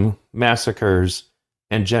imperialism, massacres,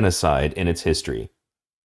 and genocide in its history,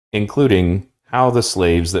 including how the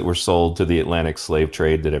slaves that were sold to the Atlantic slave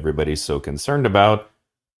trade that everybody's so concerned about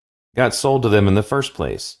got sold to them in the first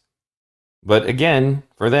place. But again,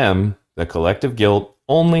 for them, the collective guilt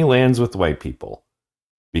only lands with white people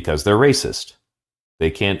because they're racist.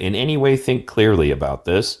 They can't in any way think clearly about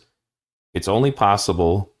this. It's only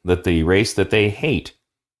possible that the race that they hate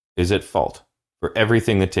is at fault for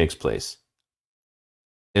everything that takes place.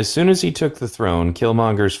 As soon as he took the throne,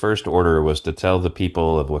 Killmonger's first order was to tell the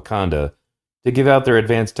people of Wakanda to give out their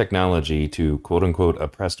advanced technology to quote-unquote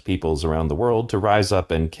oppressed peoples around the world to rise up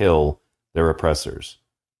and kill their oppressors.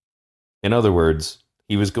 In other words,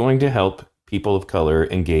 he was going to help people of color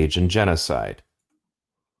engage in genocide.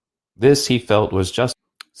 This, he felt, was just...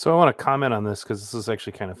 So I want to comment on this because this is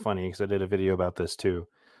actually kind of funny because I did a video about this too.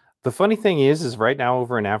 The funny thing is right now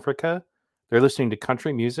over in Africa, they're listening to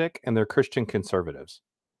country music and they're Christian conservatives.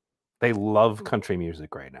 They love country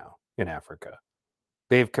music right now in Africa.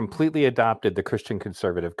 They've completely adopted the Christian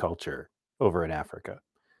conservative culture over in Africa.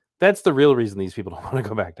 That's the real reason these people don't want to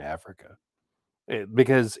go back to Africa.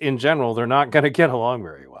 Because in general, they're not going to get along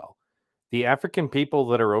very well. The African people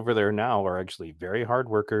that are over there now are actually very hard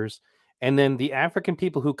workers. And then the African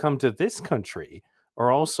people who come to this country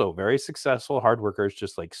are also very successful hard workers,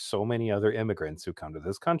 just like so many other immigrants who come to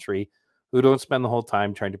this country who don't spend the whole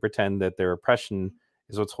time trying to pretend that their oppression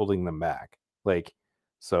is what's holding them back.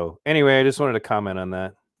 So anyway, I just wanted to comment on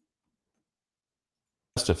that.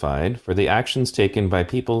 Justified for the actions taken by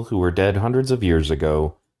people who were dead hundreds of years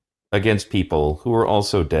ago against people who were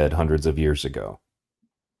also dead hundreds of years ago.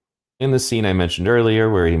 In the scene I mentioned earlier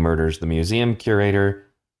where he murders the museum curator,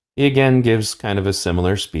 he again gives kind of a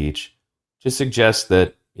similar speech to suggest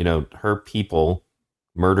that, her people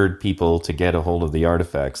murdered people to get a hold of the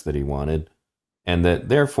artifacts that he wanted, and that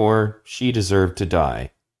therefore she deserved to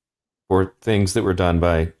die for things that were done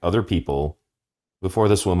by other people before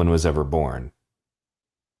this woman was ever born.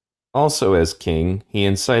 Also, as king, he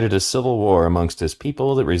incited a civil war amongst his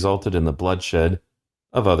people that resulted in the bloodshed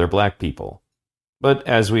of other black people. But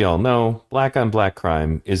as we all know, black-on-black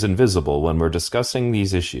crime is invisible when we're discussing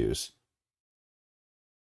these issues.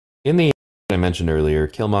 In the end, I mentioned earlier,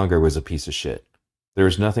 Killmonger was a piece of shit. There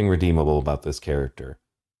is nothing redeemable about this character.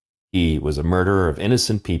 He was a murderer of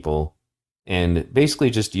innocent people, and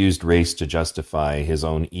basically just used race to justify his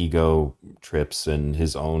own ego trips and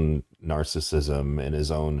his own narcissism and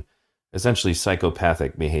his own essentially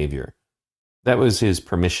psychopathic behavior. That was his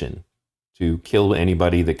permission to kill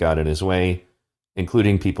anybody that got in his way,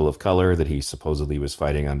 including people of color that he supposedly was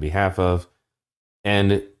fighting on behalf of.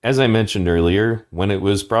 And as I mentioned earlier, when it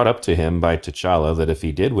was brought up to him by T'Challa that if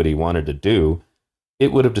he did what he wanted to do,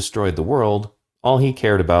 it would have destroyed the world, all he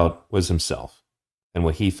cared about was himself and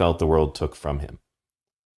what he felt the world took from him.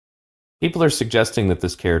 People are suggesting that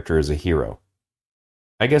this character is a hero.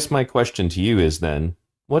 I guess my question to you is then,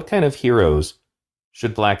 what kind of heroes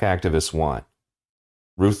should black activists want?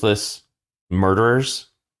 Ruthless murderers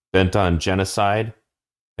bent on genocide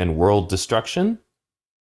and world destruction?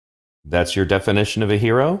 That's your definition of a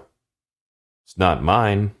hero? It's not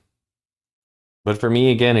mine. But for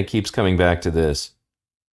me, again, it keeps coming back to this.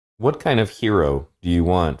 What kind of hero do you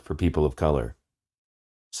want for people of color?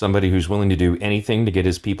 Somebody who's willing to do anything to get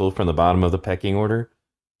his people from the bottom of the pecking order?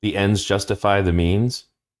 The ends justify the means?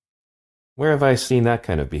 Where have I seen that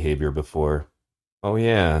kind of behavior before? Oh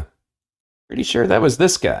yeah, pretty sure that was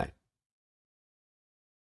this guy.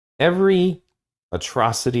 Every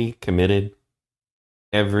atrocity committed,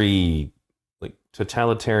 every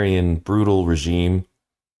totalitarian, brutal regime,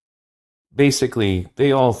 basically,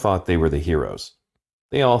 they all thought they were the heroes.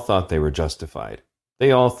 They all thought they were justified.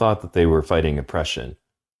 They all thought that they were fighting oppression.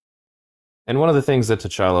 And one of the things that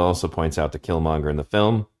T'Challa also points out to Killmonger in the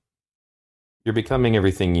film, you're becoming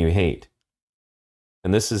everything you hate.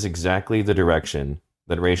 And this is exactly the direction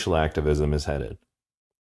that racial activism is headed.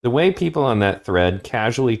 The way people on that thread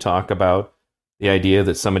casually talk about the idea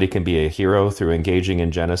that somebody can be a hero through engaging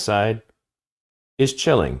in genocide is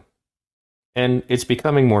chilling. And it's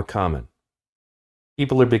becoming more common.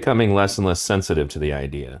 People are becoming less and less sensitive to the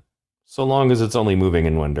idea, so long as it's only moving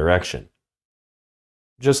in one direction.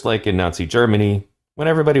 Just like in Nazi Germany, when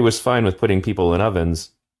everybody was fine with putting people in ovens,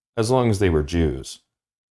 as long as they were Jews,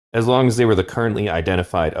 as long as they were the currently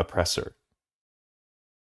identified oppressor.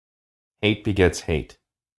 Hate begets hate.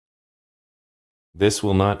 This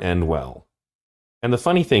will not end well. And the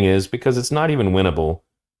funny thing is, because it's not even winnable,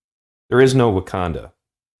 there is no Wakanda.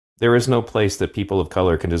 There is no place that people of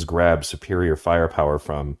color can just grab superior firepower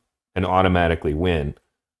from and automatically win.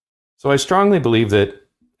 So I strongly believe that,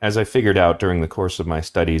 as I figured out during the course of my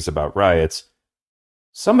studies about riots,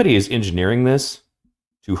 somebody is engineering this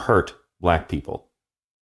to hurt black people.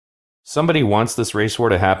 Somebody wants this race war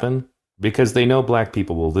to happen because they know black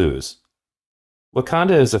people will lose.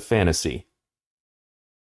 Wakanda is a fantasy.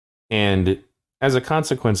 And as a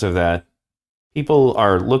consequence of that, people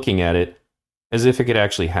are looking at it as if it could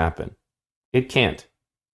actually happen. It can't.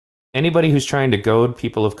 Anybody who's trying to goad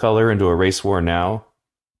people of color into a race war now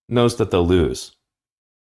knows that they'll lose.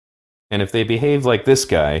 And if they behave like this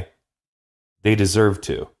guy, they deserve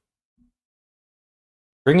to.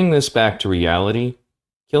 Bringing this back to reality,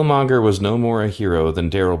 Killmonger was no more a hero than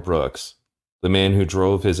Darrell Brooks, the man who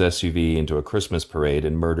drove his SUV into a Christmas parade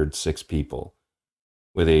and murdered 6 people,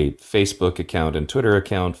 with a Facebook account and Twitter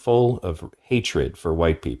account full of hatred for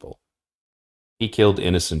white people. He killed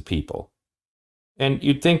innocent people. And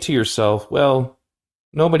you'd think to yourself, well,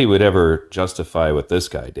 nobody would ever justify what this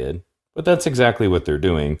guy did, but that's exactly what they're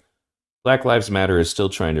doing. Black Lives Matter is still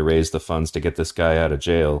trying to raise the funds to get this guy out of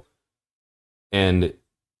jail. And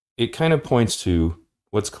it kind of points to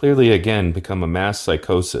what's clearly, again, become a mass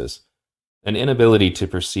psychosis, an inability to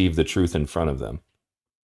perceive the truth in front of them.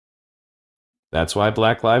 That's why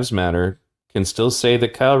Black Lives Matter can still say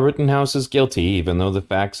that Kyle Rittenhouse is guilty, even though the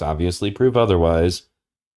facts obviously prove otherwise.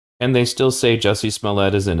 And they still say Jussie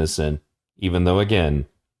Smollett is innocent, even though, again,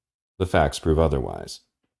 the facts prove otherwise.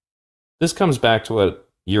 This comes back to what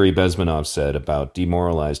Yuri Bezmenov said about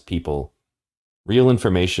demoralized people. Real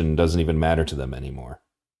information doesn't even matter to them anymore.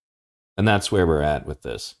 And that's where we're at with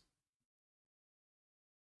this.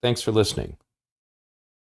 Thanks for listening.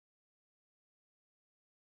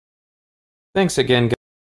 Thanks again, guys.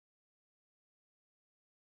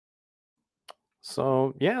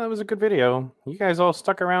 So, yeah, that was a good video. You guys all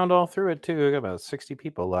stuck around all through it, too. I got about 60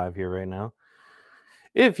 people live here right now.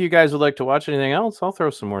 If you guys would like to watch anything else, I'll throw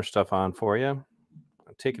some more stuff on for you.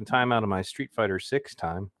 I'm taking time out of my Street Fighter 6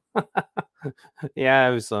 time. Yeah,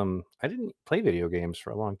 I didn't play video games for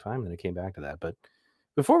a long time, then I came back to that. But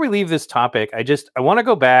before we leave this topic, I want to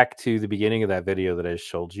go back to the beginning of that video that I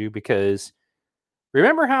showed you, because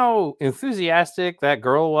remember how enthusiastic that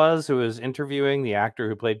girl was who was interviewing the actor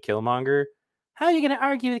who played Killmonger? How are you going to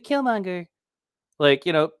argue with Killmonger? Like,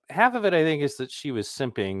 half of it, I think, is that she was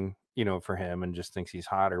simping, for him and just thinks he's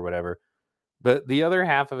hot or whatever. But the other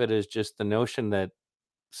half of it is just the notion that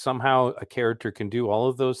somehow a character can do all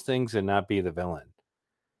of those things and not be the villain.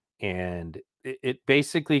 And it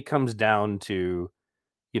basically comes down to,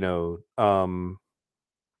 they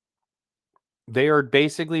are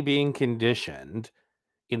basically being conditioned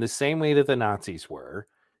in the same way that the Nazis were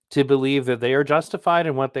to believe that they are justified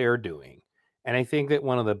in what they are doing. And I think that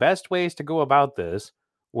one of the best ways to go about this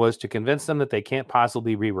was to convince them that they can't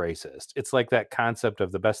possibly be racist. It's like that concept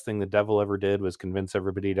of the best thing the devil ever did was convince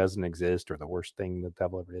everybody he doesn't exist, or the worst thing the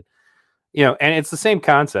devil ever did. And it's the same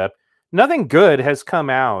concept. Nothing good has come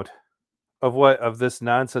out of this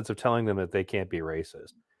nonsense of telling them that they can't be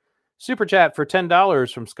racist. Super chat for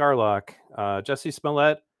 $10 from Scarlock. Jesse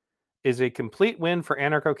Smollett is a complete win for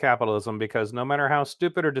anarcho-capitalism because no matter how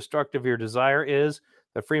stupid or destructive your desire is,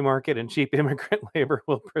 the free market and cheap immigrant labor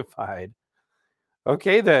will provide.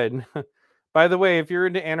 Okay, then. By the way, if you're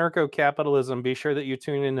into anarcho-capitalism, be sure that you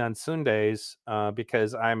tune in on Sundays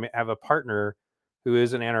because I have a partner who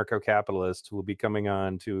is an anarcho-capitalist who will be coming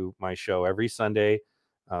on to my show every Sunday.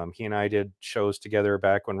 He and I did shows together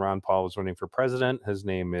back when Ron Paul was running for president. His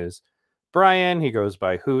name is Brian. He goes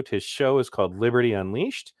by Hoot. His show is called Liberty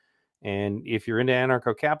Unleashed. And if you're into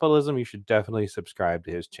anarcho-capitalism, you should definitely subscribe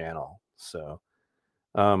to his channel. So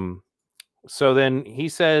then he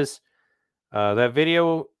says that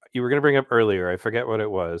video you were going to bring up earlier, I forget what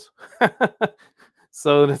it was.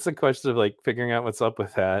 So it's a question of like figuring out what's up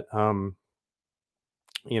with that.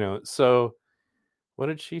 So what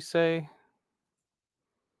did she say?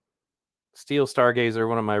 Steel Stargazer,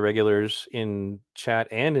 one of my regulars in chat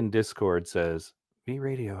and in Discord, says, "V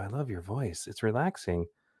Radio, I love your voice. It's relaxing.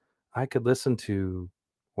 I could listen to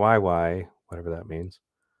YY, whatever that means.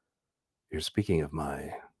 You're speaking of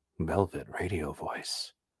my velvet radio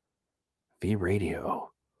voice. V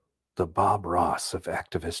Radio, the Bob Ross of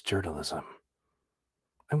activist journalism.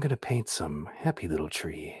 I'm going to paint some happy little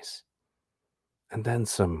trees. And then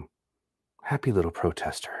some happy little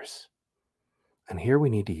protesters. And here we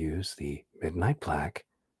need to use the midnight black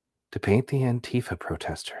to paint the Antifa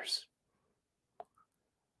protesters.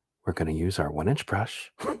 We're going to use our 1-inch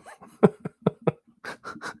brush."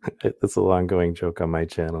 It's a long-going joke on my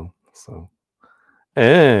channel. So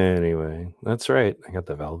anyway, that's right. I got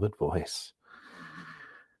the velvet voice.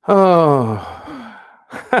 Oh,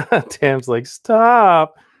 Tam's like,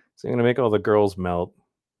 stop. So I'm going to make all the girls melt.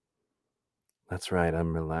 That's right.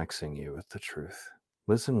 I'm relaxing you with the truth.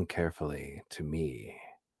 Listen carefully to me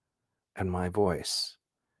and my voice.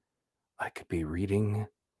 I could be reading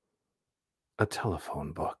a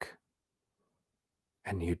telephone book,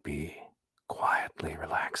 and you'd be quietly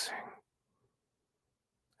relaxing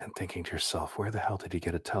and thinking to yourself, where the hell did he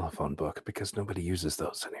get a telephone book? Because nobody uses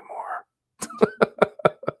those anymore.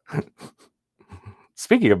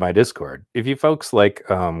 Speaking of my Discord, if you folks like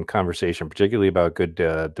conversation, particularly about good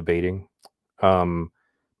debating,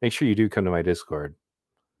 make sure you do come to my Discord.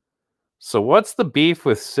 So what's the beef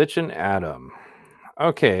with Sitch and Adam?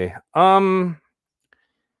 Okay. Since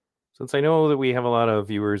I know that we have a lot of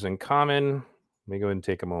viewers in common, let me go ahead and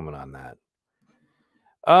take a moment on that.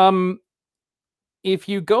 If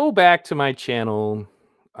you go back to my channel,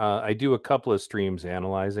 I do a couple of streams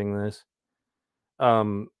analyzing this.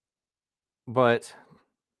 But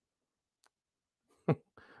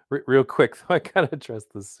real quick, though, I gotta address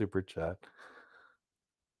this super chat.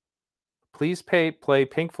 Please play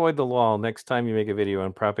Pink Floyd The Wall next time you make a video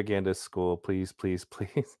on propaganda school. Please, please,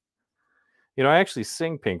 please. You know, I actually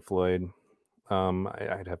sing Pink Floyd.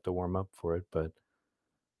 I'd have to warm up for it, but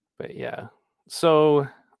yeah. So,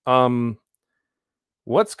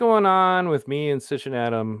 what's going on with me and Sitch and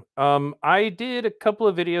Adam? I did a couple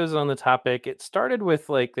of videos on the topic. It started with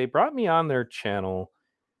like they brought me on their channel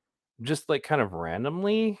just like kind of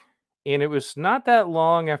randomly, and it was not that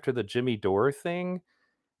long after the Jimmy Dore thing.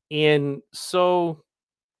 And so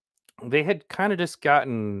they had kind of just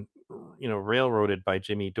gotten, railroaded by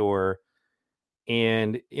Jimmy Dore.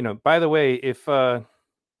 And, by the way, if,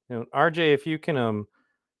 RJ, if you can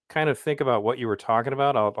kind of think about what you were talking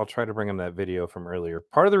about, I'll try to bring him that video from earlier.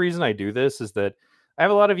 Part of the reason I do this is that I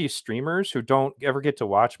have a lot of you streamers who don't ever get to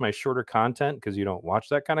watch my shorter content because you don't watch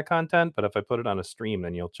that kind of content. But if I put it on a stream,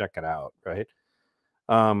 then you'll check it out, right?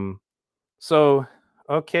 So,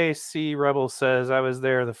 OKC Rebel says, I was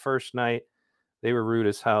there the first night. They were rude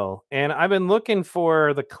as hell. And I've been looking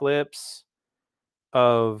for the clips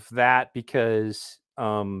of that because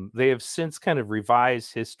they have since kind of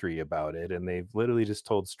revised history about it. And they've literally just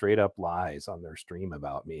told straight up lies on their stream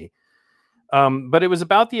about me. But it was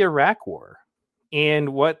about the Iraq war. And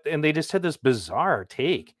they just had this bizarre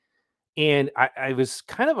take. And I was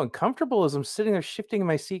kind of uncomfortable as I'm sitting there shifting in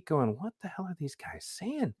my seat going, what the hell are these guys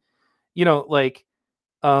saying?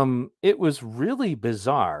 It was really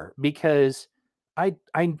bizarre because I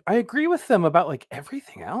agree with them about like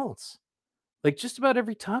everything else, like just about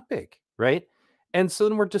every topic, right? And so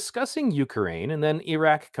then we're discussing Ukraine, and then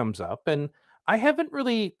Iraq comes up, and I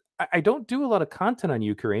don't do a lot of content on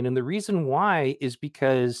Ukraine, and the reason why is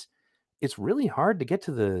because it's really hard to get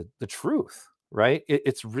to the truth, right?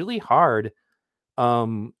 It's really hard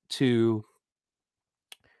to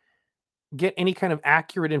get any kind of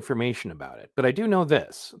accurate information about it. But I do know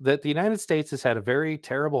this, that the United States has had a very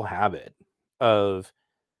terrible habit of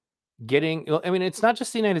getting, I mean, it's not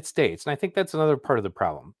just the United States, and I think that's another part of the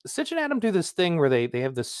problem. Sitch and Adam do this thing where they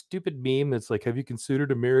have this stupid meme that's like, have you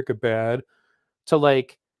considered America bad? To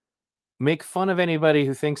like make fun of anybody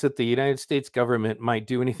who thinks that the United States government might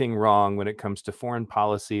do anything wrong when it comes to foreign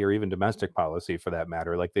policy or even domestic policy for that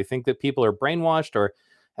matter. Like they think that people are brainwashed or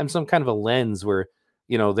have some kind of a lens where,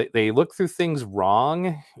 they look through things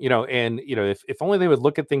wrong, and, if only they would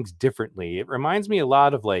look at things differently. It reminds me a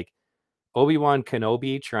lot of like Obi-Wan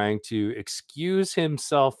Kenobi trying to excuse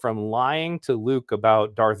himself from lying to Luke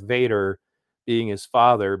about Darth Vader being his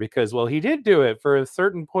father because, well, he did do it for a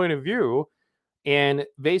certain point of view. And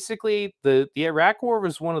basically, the Iraq War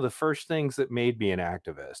was one of the first things that made me an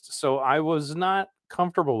activist. So I was not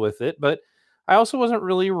comfortable with it, but I also wasn't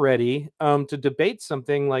really ready to debate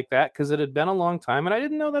something like that because it had been a long time, and I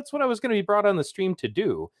didn't know that's what I was going to be brought on the stream to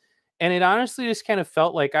do. And it honestly just kind of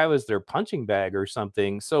felt like I was their punching bag or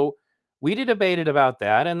something. So we debated about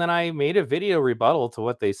that, and then I made a video rebuttal to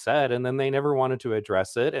what they said, and then they never wanted to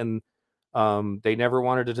address it, and they never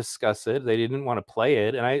wanted to discuss it. They didn't want to play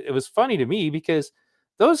it, and it was funny to me because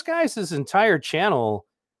those guys' entire channel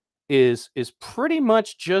is pretty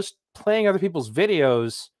much just playing other people's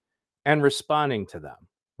videos and responding to them,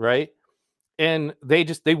 right? And they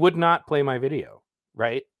would not play my video,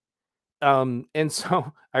 right? And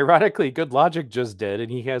so ironically, Good Logic just did,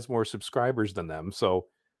 and he has more subscribers than them. So,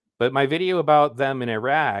 but my video about them in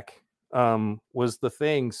Iraq was the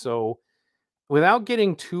thing. So without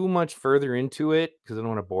getting too much further into it, because I don't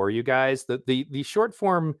want to bore you guys, the short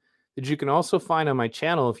form that you can also find on my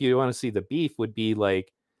channel if you want to see the beef would be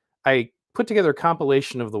like, I put together a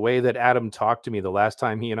compilation of the way that Adam talked to me the last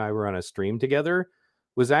time he and I were on a stream together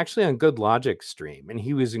was actually on Good Logic stream. And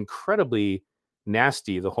he was incredibly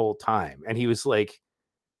nasty the whole time. And he was like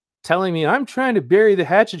telling me, I'm trying to bury the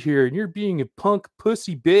hatchet here and you're being a punk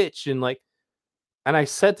pussy bitch. And I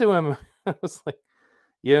said to him, I was like,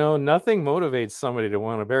 nothing motivates somebody to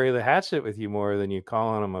want to bury the hatchet with you more than you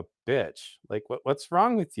calling them a bitch. Like, what's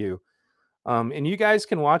wrong with you? And you guys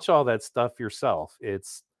can watch all that stuff yourself.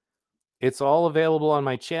 It's all available on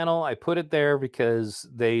my channel. I put it there because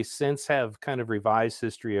they since have kind of revised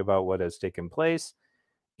history about what has taken place.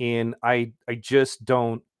 And I just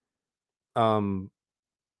don't,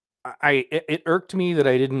 it irked me that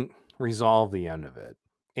I didn't resolve the end of it.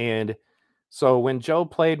 And so when Joe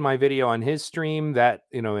played my video on his stream, that,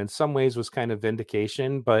 in some ways was kind of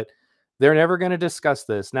vindication, but they're never going to discuss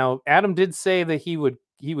this. Now, Adam did say that he would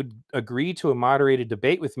agree to a moderated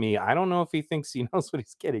debate with me. I don't know if he thinks he knows what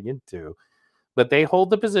he's getting into, but they hold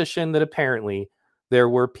the position that apparently there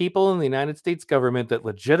were people in the United States government that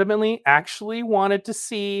legitimately actually wanted to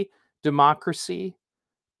see democracy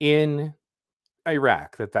in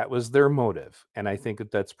Iraq, that was their motive. And I think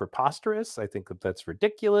that that's preposterous. I think that that's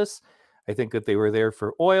ridiculous. I think that they were there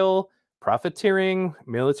for oil, profiteering,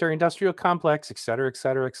 military industrial complex, et cetera, et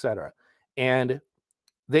cetera, et cetera. And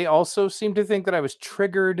they also seem to think that I was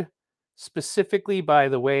triggered specifically by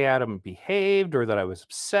the way Adam behaved, or that I was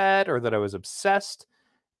upset, or that I was obsessed.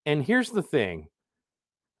 And here's the thing.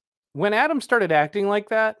 When Adam started acting like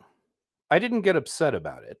that, I didn't get upset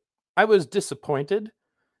about it. I was disappointed.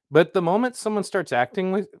 But the moment someone starts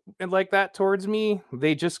acting like that towards me,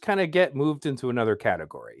 they just kind of get moved into another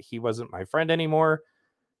category. He wasn't my friend anymore.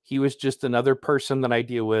 He was just another person that I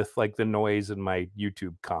deal with, like the noise in my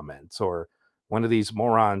YouTube comments, or one of these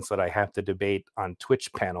morons that I have to debate on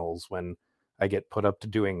Twitch panels when I get put up to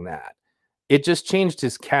doing that. It just changed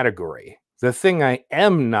his category. The thing I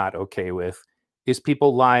am not okay with is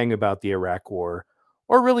people lying about the Iraq War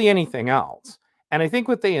or really anything else. And I think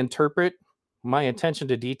what they interpret my attention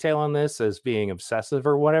to detail on this as being obsessive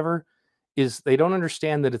or whatever is they don't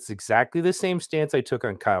understand that it's exactly the same stance I took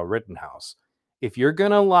on Kyle Rittenhouse. If you're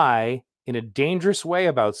going to lie in a dangerous way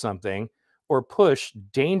about something or push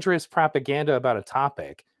dangerous propaganda about a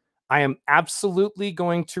topic, I am absolutely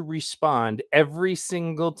going to respond every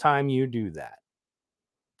single time you do that.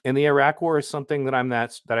 And the Iraq War is something that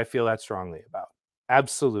I feel that strongly about.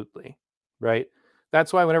 Absolutely. Right?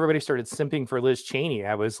 That's why when everybody started simping for Liz Cheney,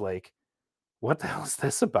 I was like, what the hell is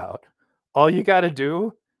this about? All you got to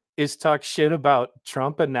do is talk shit about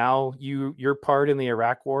Trump, and now your part in the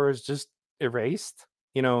Iraq War is just erased.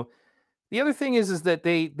 The other thing is that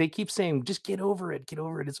they keep saying, just get over it,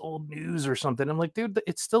 it's old news or something. I'm like, dude,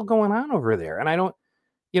 it's still going on over there. And I don't,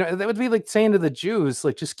 that would be like saying to the Jews,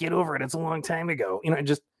 like, just get over it, it's a long time ago.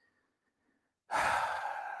 Just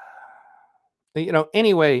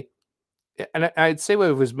anyway. And I'd say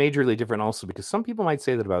what was majorly different also, because some people might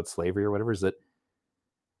say that about slavery or whatever, is that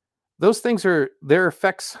those things their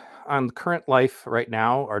effects on current life right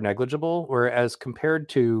now are negligible, whereas compared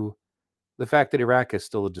to the fact that Iraq is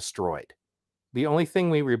still destroyed. The only thing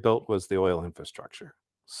we rebuilt was the oil infrastructure.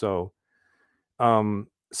 So,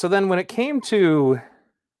 so then when it came to,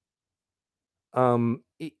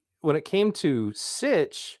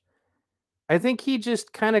 Sitch, I think he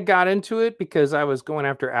just kind of got into it because I was going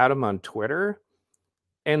after Adam on Twitter.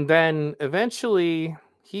 And then eventually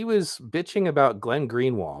he was bitching about Glenn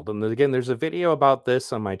Greenwald. And again, there's a video about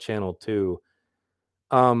this on my channel too.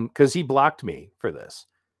 Because he blocked me for this.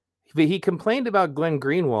 He complained about Glenn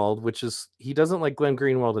Greenwald, which is, he doesn't like Glenn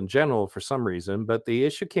Greenwald in general for some reason, but the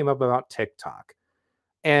issue came up about TikTok.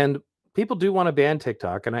 And people do want to ban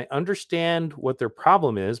TikTok, and I understand what their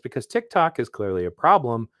problem is because TikTok is clearly a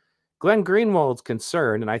problem. Glenn Greenwald's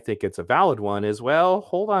concern, and I think it's a valid one, is, well,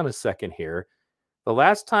 hold on a second here. The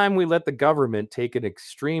last time we let the government take an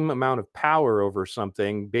extreme amount of power over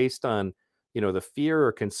something based on, the fear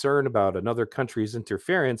or concern about another country's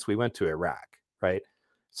interference, we went to Iraq, right?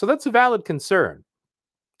 So that's a valid concern.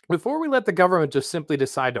 Before we let the government just simply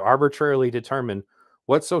decide to arbitrarily determine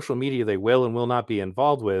what social media they will and will not be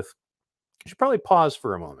involved with, you should probably pause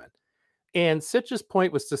for a moment. And Sitch's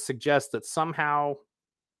point was to suggest that somehow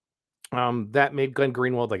that made Glenn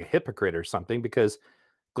Greenwald like a hypocrite or something because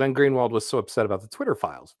Glenn Greenwald was so upset about the Twitter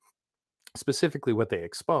files, specifically what they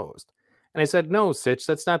exposed. And I said, no, Sitch,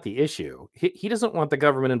 that's not the issue. He doesn't want the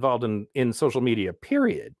government involved in social media,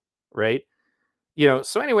 period, right?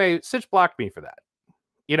 So anyway, Sitch blocked me for that.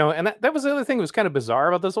 And that was the other thing that was kind of bizarre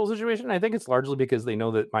about this whole situation. I think it's largely because they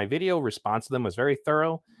know that my video response to them was very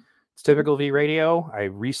thorough. It's typical V Radio. I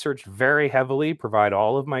researched very heavily, provide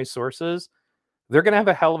all of my sources. They're going to have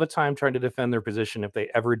a hell of a time trying to defend their position if they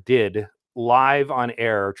ever did live on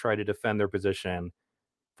air try to defend their position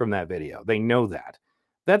from that video. They know that.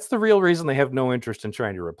 That's the real reason they have no interest in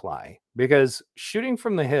trying to reply, because shooting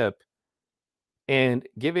from the hip and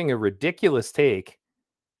giving a ridiculous take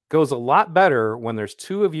goes a lot better when there's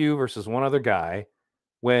two of you versus one other guy,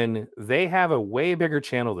 when they have a way bigger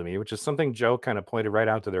channel than me, which is something Joe kind of pointed right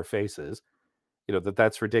out to their faces,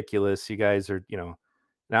 that's ridiculous. You guys are,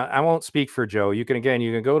 now I won't speak for Joe. You can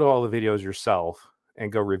go to all the videos yourself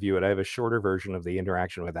and go review it. I have a shorter version of the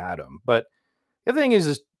interaction with Adam. But the thing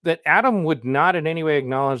is that Adam would not in any way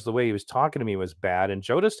acknowledge the way he was talking to me was bad. And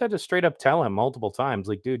Joe just had to straight up tell him multiple times,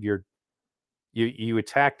 like, dude, you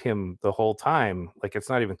attacked him the whole time. Like, it's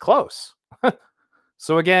not even close.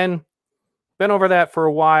 So again, been over that for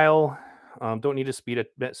a while. Don't need to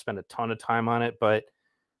spend a ton of time on it, but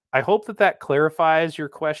I hope that clarifies your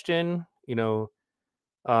question.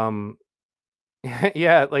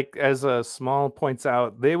 Yeah, like as Small points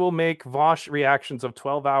out, they will make Vosh reactions of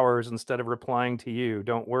 12 hours instead of replying to you.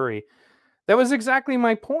 Don't worry. That was exactly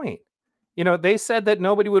my point. They said that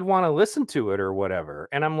nobody would want to listen to it or whatever.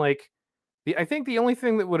 And I'm like, I think the only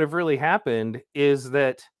thing that would have really happened is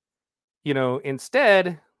that,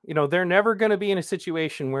 instead, they're never going to be in a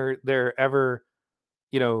situation where they're ever,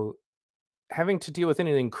 having to deal with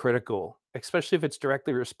anything critical, especially if it's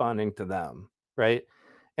directly responding to them, right?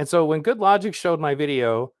 And so when Good Logic showed my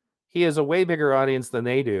video, he has a way bigger audience than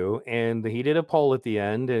they do. And he did a poll at the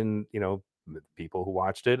end, and, people who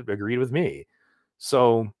watched it agreed with me.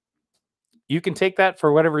 So you can take that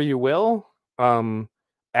for whatever you will.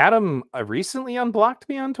 Adam recently unblocked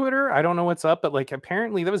me on Twitter. I don't know what's up, but like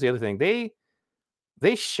apparently that was the other thing.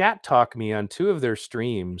 They shat talk me on 2 of their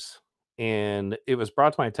streams, and it was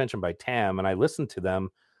brought to my attention by Tam, and I listened to them.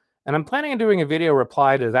 And I'm planning on doing a video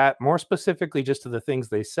reply to that, more specifically just to the things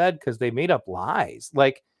they said, because they made up lies.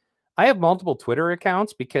 Like, I have multiple Twitter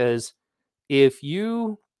accounts because if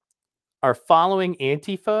you are following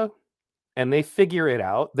Antifa and they figure it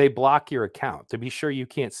out, they block your account to be sure you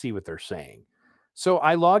can't see what they're saying. So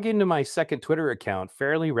I log into my second Twitter account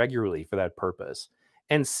fairly regularly for that purpose.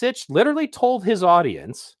 And Sitch literally told his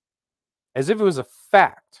audience, as if it was a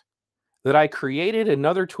fact, that I created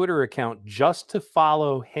another Twitter account just to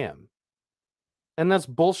follow him. And that's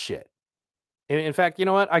bullshit. And in fact, you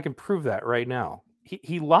know what? I can prove that right now.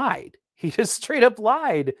 He lied. He just straight up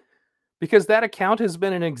lied, because that account has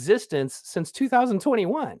been in existence since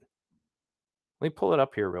 2021. Let me pull it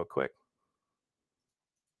up here real quick.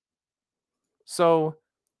 So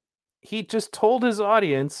he just told his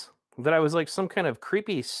audience that I was like some kind of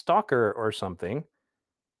creepy stalker or something.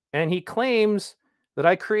 And he claims that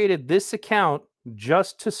I created this account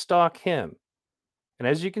just to stalk him. And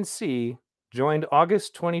as you can see, joined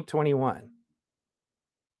August 2021.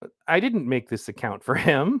 I didn't make this account for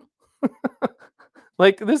him.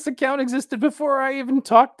 Like, this account existed before I even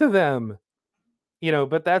talked to them.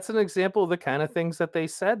 But that's an example of the kind of things that they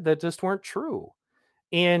said that just weren't true.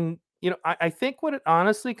 And, I think what it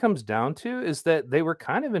honestly comes down to is that they were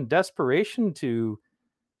kind of in desperation to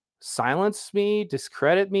silence me,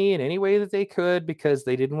 discredit me in any way that they could because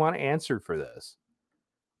they didn't want to answer for this.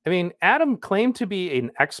 I mean, Adam claimed to be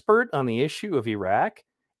an expert on the issue of Iraq,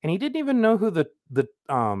 and he didn't even know who the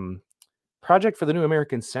Project for the New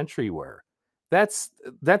American Century were. That's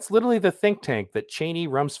literally the think tank that Cheney,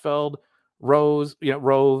 Rumsfeld, Rove,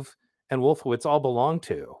 and Wolfowitz all belonged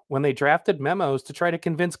to when they drafted memos to try to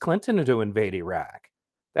convince Clinton to invade Iraq.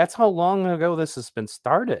 That's how long ago this has been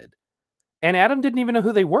started. And Adam didn't even know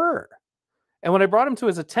who they were. And when I brought him to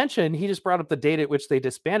his attention, he just brought up the date at which they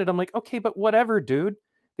disbanded. I'm like, okay, but whatever, dude.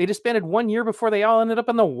 They disbanded 1 year before they all ended up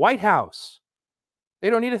in the White House. They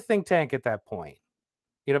don't need a think tank at that point.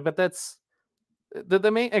 But that's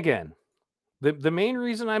the main, again, the main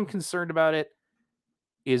reason I'm concerned about it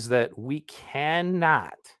is that we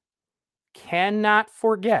cannot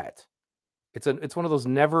forget. It's one of those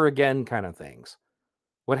never again kind of things.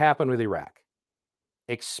 What happened with Iraq,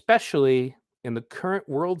 especially in the current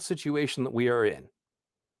world situation that we are in,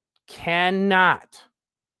 cannot.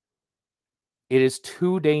 It is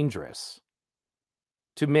too dangerous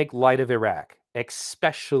to make light of Iraq,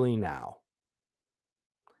 especially now.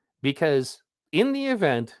 Because in the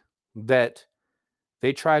event that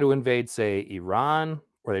they try to invade, say, Iran,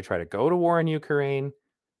 or they try to go to war in Ukraine,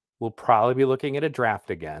 we'll probably be looking at a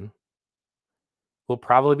draft again. We'll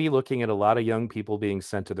probably be looking at a lot of young people being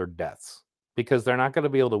sent to their deaths because they're not going to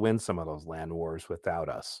be able to win some of those land wars without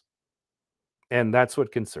us. And that's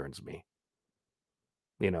what concerns me.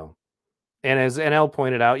 And as NL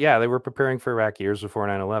pointed out, yeah, they were preparing for Iraq years before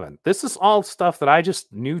 9/11. This is all stuff that I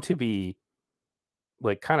just knew to be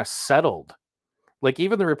like kind of settled. Like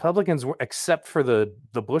even the Republicans, except for the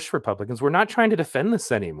Bush Republicans, were not trying to defend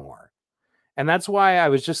this anymore. And that's why I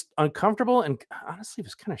was just uncomfortable and honestly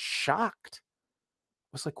was kind of shocked.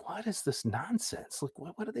 I was like, what is this nonsense? Like,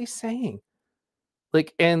 what are they saying?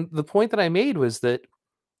 Like, and the point that I made was that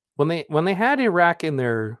when they had Iraq in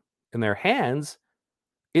their hands,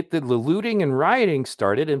 the looting and rioting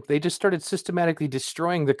started, and they just started systematically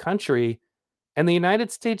destroying the country. And the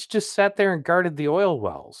United States just sat there and guarded the oil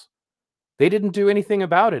wells. They didn't do anything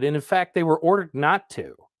about it. And in fact, they were ordered not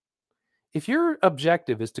to. If your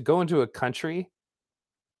objective is to go into a country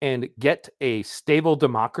and get a stable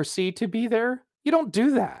democracy to be there, you don't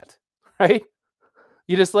do that, right?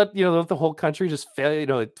 You just let the whole country just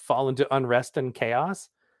fail, fall into unrest and chaos.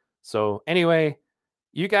 So anyway,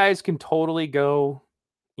 you guys can totally go,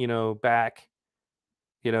 back,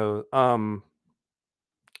 and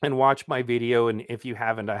watch my video. And if you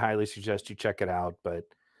haven't, I highly suggest you check it out. But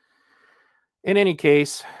in any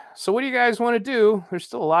case, so what do you guys want to do? There's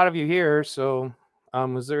still a lot of you here. So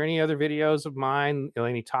was there any other videos of mine,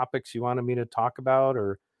 any topics you wanted me to talk about,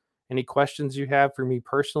 or any questions you have for me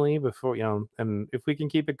personally before, and if we can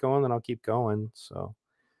keep it going, then I'll keep going. So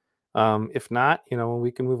if not,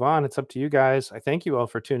 we can move on. It's up to you guys. I thank you all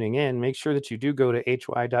for tuning in. Make sure that you do go to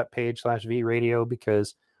hy.page/vradio,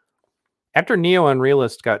 because after Neo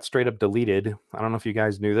Unrealist got straight up deleted, I don't know if you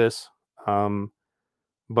guys knew this,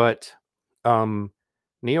 but Neo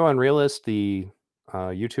Unrealist, the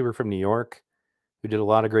YouTuber from New York, who did a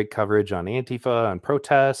lot of great coverage on Antifa, on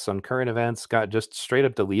protests, on current events, got just straight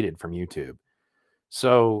up deleted from YouTube.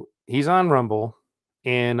 So he's on Rumble,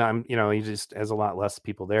 and he just has a lot less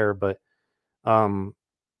people there. But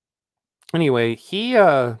anyway, he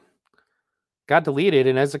got deleted,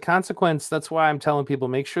 and as a consequence, that's why I'm telling people,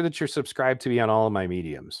 make sure that you're subscribed to me on all of my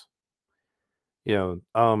mediums.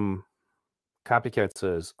 Copycat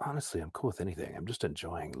says, honestly, I'm cool with anything. I'm just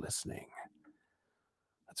enjoying listening.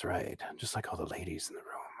 That's right. Just like all the ladies in the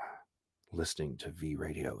room, listening to V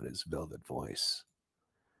Radio in his velvet voice.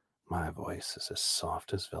 My voice is as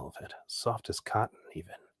soft as velvet, soft as cotton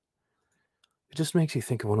even. It just makes you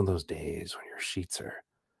think of one of those days when your sheets are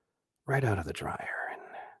right out of the dryer and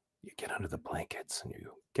you get under the blankets and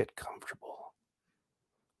you get comfortable.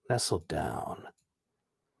 Nestle down.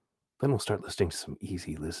 Then we'll start listening to some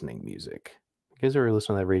easy listening music. You guys ever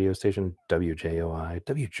listen to that radio station, WJOI,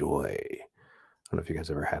 WJoy? I don't know if you guys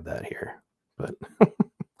ever had that here, but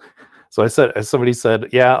so somebody said,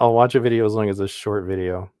 yeah, I'll watch a video as long as it's a short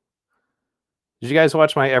video. Did you guys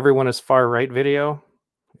watch my Everyone is Far Right video?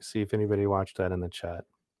 Let's see if anybody watched that in the chat.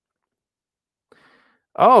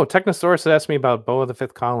 Oh, Technosaurus asked me about Bo of the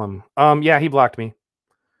Fifth Column. Yeah, he blocked me.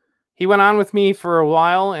 He went on with me for a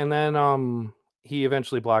while, and then he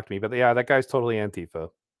eventually blocked me. But yeah, that guy's totally Antifa.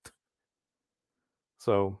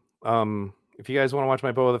 So if you guys want to watch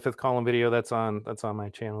my Bo of the Fifth Column video, that's on my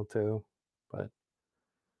channel too. But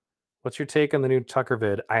what's your take on the new Tucker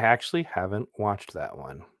vid? I actually haven't watched that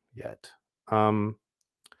one yet. Let's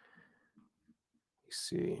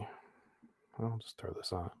see. I'll just throw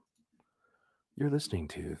this on. You're listening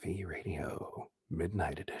to V Radio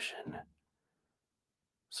Midnight Edition.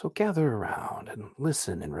 So gather around and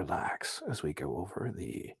listen and relax as we go over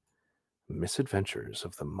the misadventures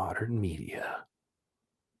of the modern media.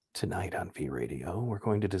 Tonight on V Radio, we're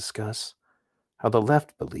going to discuss how the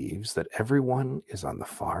left believes that everyone is on the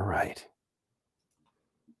far right.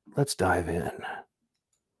 Let's dive in.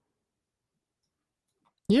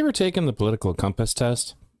 You ever taken the political compass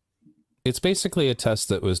test? It's basically a test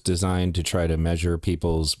that was designed to try to measure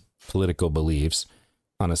people's political beliefs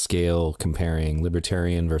on a scale comparing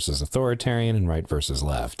libertarian versus authoritarian and right versus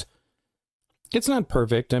left. It's not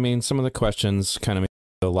perfect. I mean, some of the questions kind of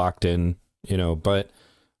locked in, but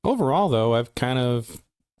overall, though, I've kind of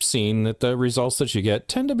seen that the results that you get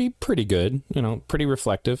tend to be pretty good, pretty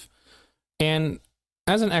reflective. And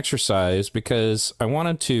as an exercise, because I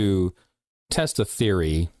wanted to test a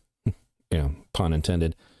theory, pun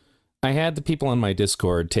intended, I had the people on my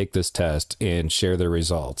Discord take this test and share their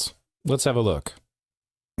results. Let's have a look.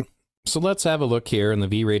 So let's have a look here in the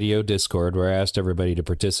V Radio Discord, where I asked everybody to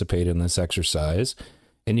participate in this exercise.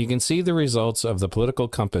 And you can see the results of the political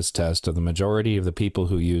compass test of the majority of the people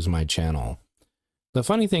who use my channel. The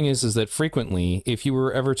funny thing is that frequently, if you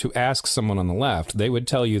were ever to ask someone on the left, they would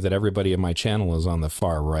tell you that everybody in my channel is on the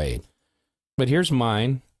far right. But here's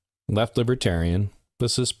mine, left libertarian.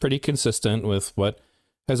 This is pretty consistent with what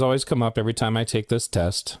has always come up every time I take this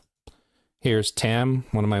test. Here's Tam,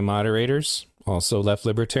 one of my moderators, also left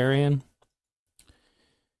libertarian.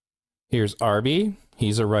 Here's Arby,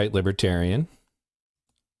 he's a right libertarian.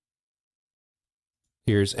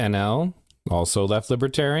 Here's NL, also left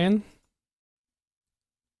libertarian.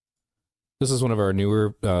 This is one of our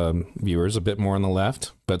newer viewers, a bit more on the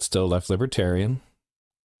left, but still left libertarian.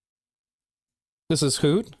 This is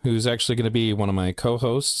Hoot, who's actually going to be one of my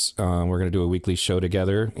co-hosts. We're going to do a weekly show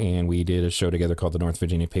together, and we did a show together called the North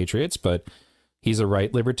Virginia Patriots, but he's a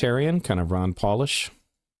right libertarian, kind of Ron Paulish.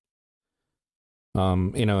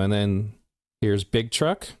 And then here's Big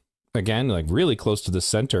Truck, again, like really close to the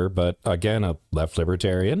center, but again, a left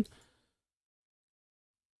libertarian.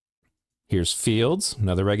 Here's Fields,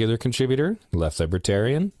 another regular contributor, left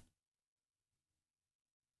libertarian.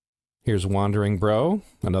 Here's Wandering Bro,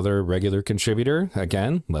 another regular contributor,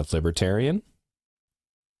 again, left libertarian.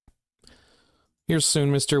 Here's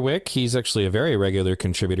Soon Mr. Wick. He's actually a very regular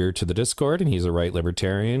contributor to the Discord, and he's a right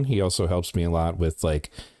libertarian. He also helps me a lot with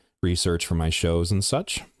research for my shows and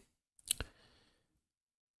such.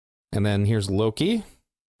 And then here's Loki,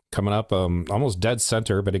 coming up almost dead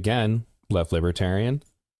center, but again, left libertarian.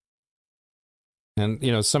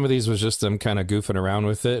 And, some of these was just them kind of goofing around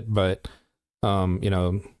with it, but,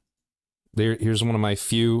 here's one of my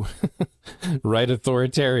few right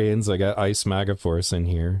authoritarians. I got Ice Magaforce in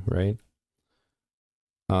here, right?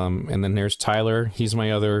 And then there's Tyler. He's my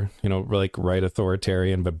other, right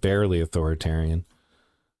authoritarian, but barely authoritarian.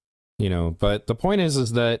 But the point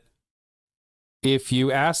is that if you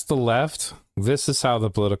ask the left, this is how the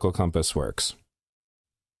political compass works.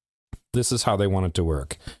 This is how they want it to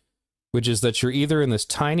work, which is that you're either in this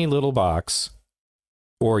tiny little box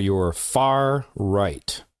or you're far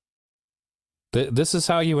right. This is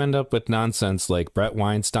how you end up with nonsense like Brett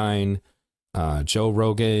Weinstein, Joe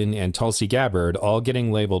Rogan, and Tulsi Gabbard all getting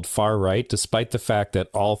labeled far right, despite the fact that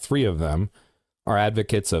all three of them are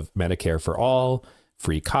advocates of Medicare for all,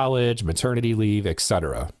 free college, maternity leave,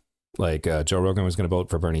 etc. Joe Rogan was going to vote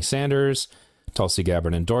for Bernie Sanders. Tulsi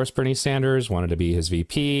Gabbard endorsed Bernie Sanders, wanted to be his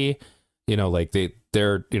VP.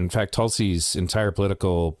 They're in fact, Tulsi's entire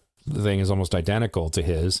political thing is almost identical to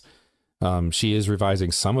his. She is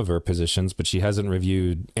revising some of her positions, but she hasn't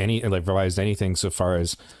revised anything so far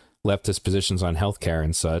as leftist positions on healthcare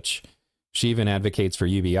and such. She even advocates for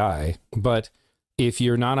UBI. But if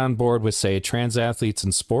you're not on board with, say, trans athletes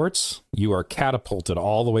in sports, you are catapulted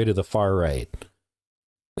all the way to the far right.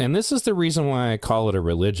 And this is the reason why I call it a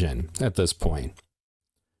religion at this point.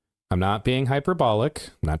 I'm not being hyperbolic,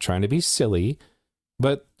 I'm not trying to be silly,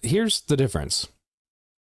 but here's the difference.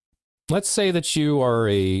 Let's say that you are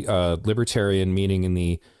a libertarian, meaning in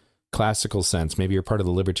the classical sense. Maybe you're part of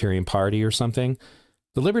the Libertarian Party or something.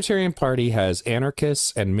 The Libertarian Party has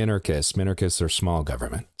anarchists and minarchists. Minarchists are small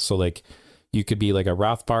government. So you could be like a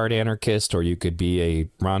Rothbard anarchist, or you could be a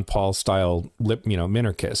Ron Paul style,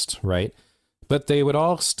 minarchist, right? But they would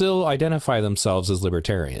all still identify themselves as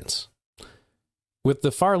libertarians. With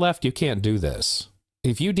the far left, you can't do this.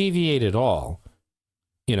 If you deviate at all,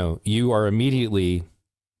 you are immediately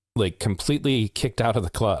completely kicked out of the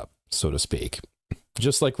club, so to speak,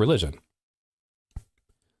 just like religion.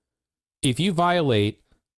 If you violate,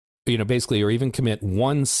 basically, or even commit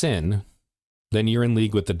one sin, then you're in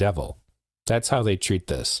league with the devil. That's how they treat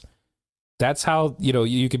this. That's how,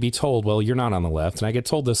 you could be told, well, you're not on the left. And I get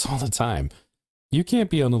told this all the time. You can't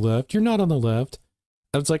be on the left. You're not on the left.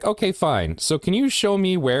 And it's like, okay, fine. So can you show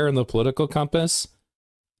me where in the political compass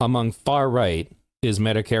among far right is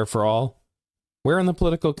Medicare for all? Where in the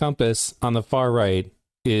political compass on the far right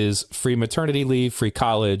is free maternity leave, free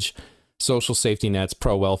college, social safety nets,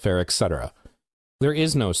 pro-welfare, etc.? There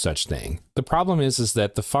is no such thing. The problem is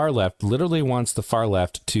that the far left literally wants the far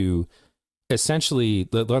left to essentially,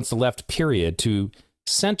 wants the left period to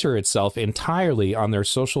center itself entirely on their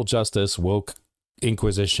social justice woke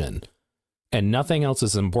inquisition. And nothing else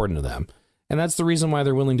is important to them. And that's the reason why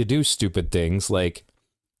they're willing to do stupid things like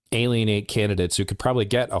alienate candidates who could probably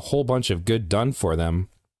get a whole bunch of good done for them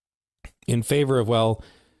in favor of, well,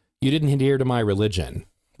 you didn't adhere to my religion.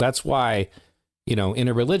 That's why, in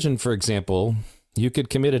a religion, for example, you could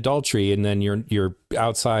commit adultery and then you're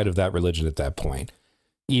outside of that religion at that point.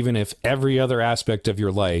 Even if every other aspect of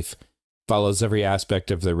your life follows every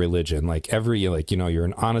aspect of the religion, you're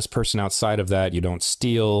an honest person outside of that. You don't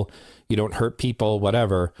steal, you don't hurt people,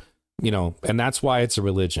 whatever, and that's why it's a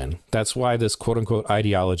religion. That's why this quote unquote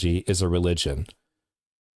ideology is a religion.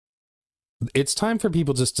 It's time for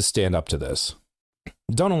people just to stand up to this.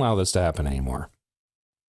 Don't allow this to happen anymore.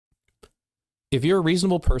 If you're a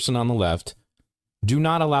reasonable person on the left, do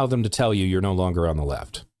not allow them to tell you you're no longer on the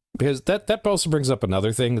left. Because that also brings up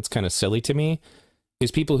another thing that's kind of silly to me,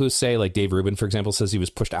 is people who say, like Dave Rubin, for example, says he was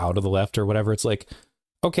pushed out of the left or whatever. It's like,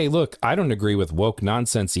 okay, look, I don't agree with woke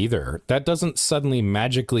nonsense either. That doesn't suddenly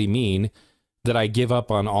magically mean that I give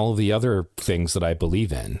up on all of the other things that I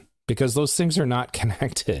believe in, because those things are not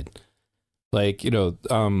connected. I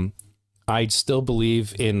still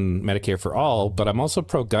believe in Medicare for all, but I'm also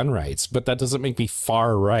pro-gun rights, but that doesn't make me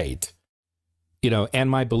far right.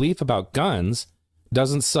 And my belief about guns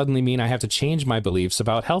doesn't suddenly mean I have to change my beliefs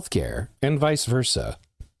about healthcare, and vice versa.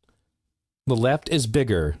 The left is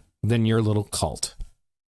bigger than your little cult.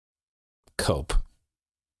 Cope.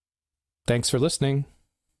 Thanks for listening.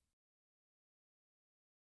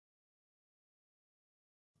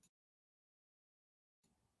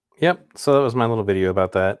 Yep, so that was my little video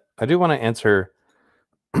about that. I do want to answer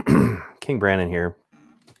King Brandon here.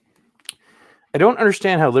 I don't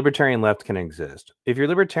understand how libertarian left can exist. If you're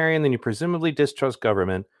libertarian, then you presumably distrust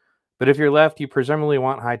government, but if you're left, you presumably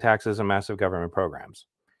want high taxes and massive government programs.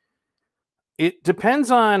 It depends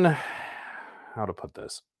on how to put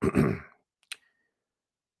this.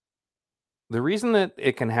 The reason that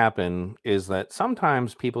it can happen is that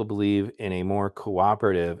sometimes people believe in a more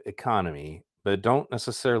cooperative economy, but don't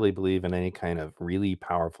necessarily believe in any kind of really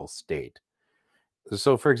powerful state.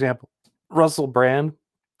 So, for example, Russell Brand,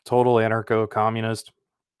 total anarcho-communist.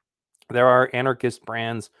 There are anarchist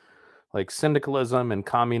brands like syndicalism and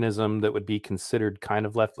communism that would be considered kind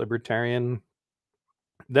of left libertarian.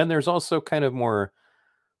 Then there's also kind of more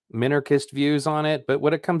minarchist views on it. But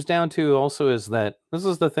what it comes down to also is that this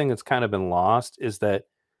is the thing that's kind of been lost, is that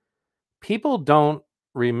people don't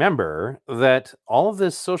remember that all of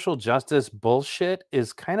this social justice bullshit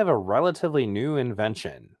is kind of a relatively new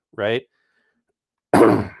invention, right?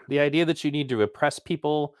 The idea that you need to oppress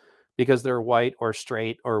people because they're white or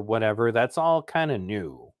straight or whatever, that's all kind of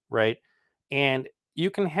new, right? And you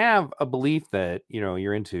can have a belief that,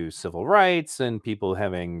 you're into civil rights and people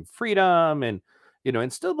having freedom and,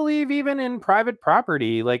 and still believe even in private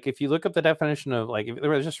property. Like if you look up the definition of, I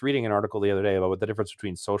was just reading an article the other day about what the difference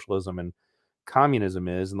between socialism and communism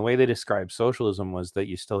is. And the way they described socialism was that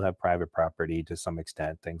you still have private property to some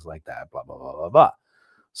extent, things like that, blah, blah, blah, blah, blah.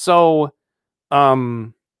 So,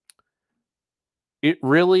 it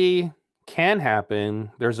really can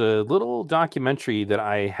happen. There's a little documentary that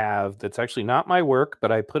I have that's actually not my work,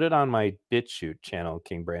 but I put it on my BitChute channel,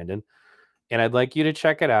 King Brandon, and I'd like you to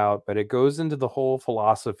check it out. But it goes into the whole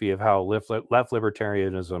philosophy of how left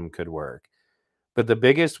libertarianism could work. But the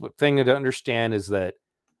biggest thing to understand is that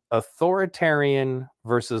authoritarian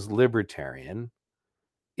versus libertarian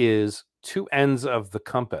is two ends of the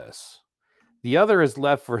compass. The other is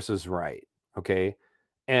left versus right, okay?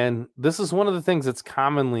 And this is one of the things that's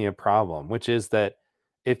commonly a problem, which is that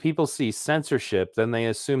if people see censorship, then they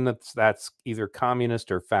assume that that's either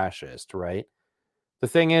communist or fascist, right? The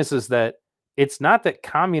thing is that it's not that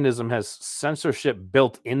communism has censorship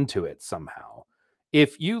built into it somehow.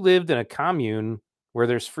 If you lived in a commune where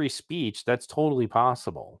there's free speech, that's totally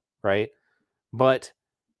possible, right? But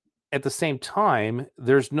at the same time,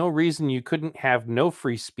 there's no reason you couldn't have no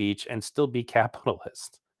free speech and still be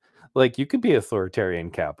capitalist. Like you could be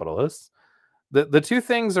authoritarian capitalist. The two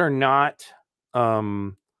things are not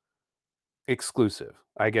exclusive,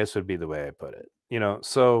 I guess would be the way I put it.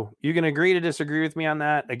 So you can agree to disagree with me on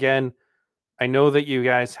that. Again, I know that you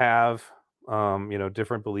guys have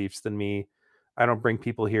different beliefs than me. I don't bring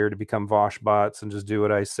people here to become Vosh bots and just do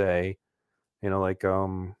what I say. Like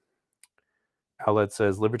Outlet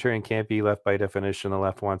says, libertarian can't be left by definition. The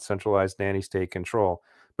left wants centralized nanny state control,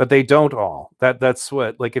 but they don't all. That's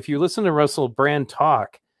what, like, if you listen to Russell Brand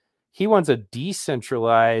talk, he wants a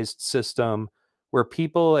decentralized system where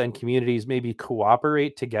people and communities maybe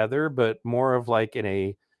cooperate together, but more of like in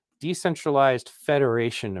a decentralized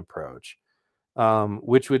federation approach,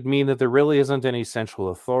 which would mean that there really isn't any central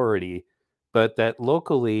authority, but that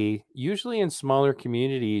locally, usually in smaller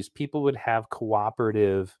communities, people would have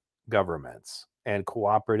cooperative governments and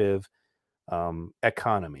cooperative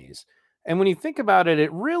economies. And when you think about it,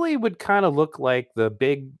 it really would kind of look like the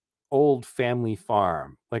big old family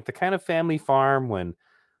farm, like the kind of family farm when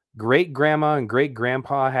great grandma and great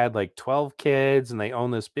grandpa had like 12 kids and they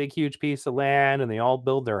own this big, huge piece of land and they all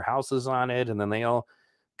build their houses on it and then they all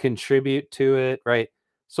contribute to it, right?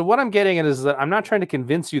 So what I'm getting at is that I'm not trying to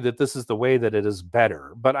convince you that this is the way that it is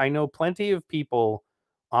better, but I know plenty of people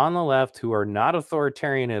on the left who are not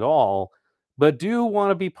authoritarian at all, but do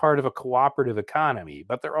want to be part of a cooperative economy,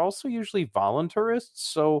 but they're also usually voluntarists,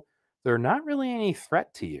 so they're not really any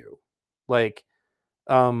threat to you. Like,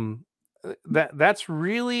 that's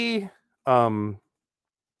really what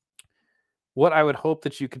I would hope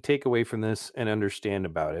that you could take away from this and understand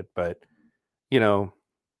about it. But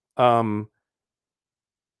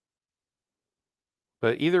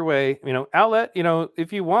but either way, Outlet,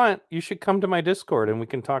 if you want, you should come to my Discord and we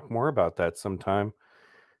can talk more about that sometime.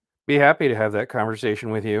 Be happy to have that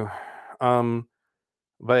conversation with you.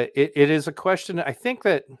 But it is a question. I think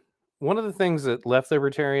that one of the things that left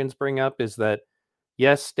libertarians bring up is that,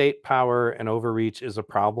 yes, state power and overreach is a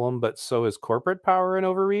problem, but so is corporate power and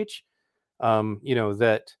overreach.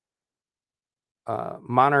 That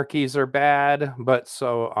monarchies are bad, but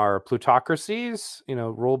so are plutocracies.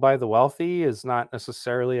 Ruled by the wealthy is not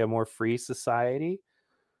necessarily a more free society.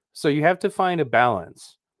 So you have to find a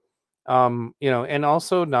balance. And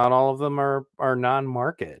also not all of them are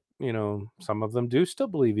non-market. Some of them do still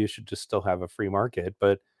believe you should just still have a free market,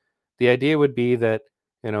 but the idea would be that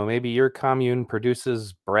maybe your commune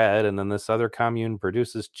produces bread and then this other commune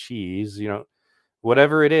produces cheese,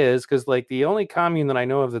 whatever it is, because like the only commune that I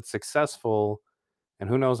know of that's successful, and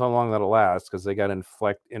who knows how long that'll last because they got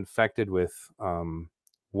infected with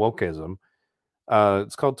wokeism.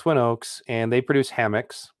 It's called Twin Oaks, and they produce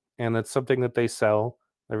hammocks, and that's something that they sell.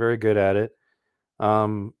 They're very good at it.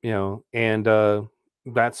 And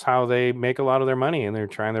that's how they make a lot of their money, and they're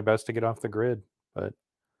trying their best to get off the grid.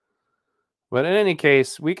 But in any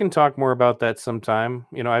case, we can talk more about that sometime.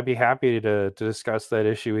 I'd be happy to discuss that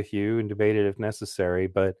issue with you and debate it if necessary,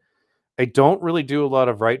 but I don't really do a lot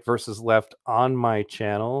of right versus left on my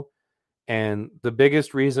channel. And the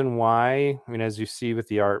biggest reason why, as you see with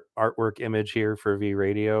the artwork image here for V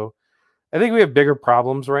Radio, I think we have bigger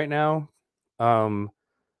problems right now.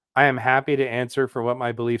 I am happy to answer for what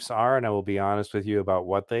my beliefs are, and I will be honest with you about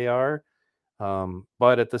what they are.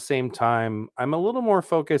 But at the same time, I'm a little more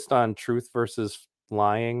focused on truth versus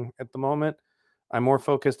lying at the moment. I'm more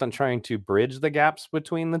focused on trying to bridge the gaps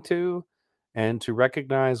between the two and to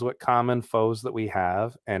recognize what common foes that we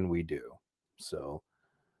have, and we do. So,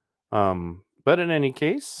 but in any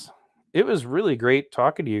case, it was really great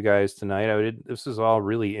talking to you guys tonight. This is all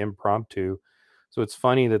really impromptu. So it's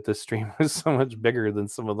funny that the stream was so much bigger than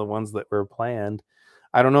some of the ones that were planned.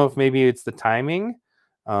 I don't know if maybe it's the timing.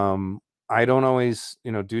 I don't always,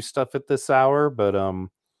 do stuff at this hour, but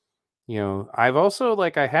I've also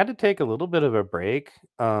I had to take a little bit of a break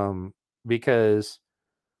because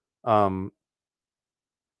you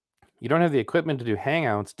don't have the equipment to do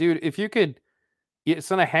hangouts. Dude, if you could, it's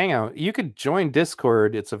not a hangout. You could join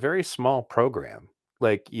Discord. It's a very small program.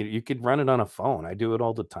 Like you could run it on a phone. I do it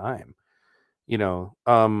all the time.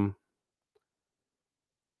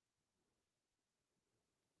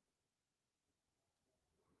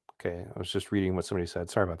 Okay, I was just reading what somebody said.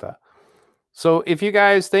 Sorry about that. So if you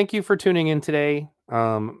guys, thank you for tuning in today.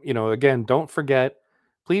 Again, don't forget,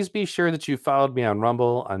 please be sure that you followed me on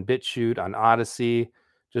Rumble, on BitChute, on Odyssey.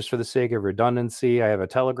 Just for the sake of redundancy, I have a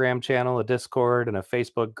Telegram channel, a Discord, and a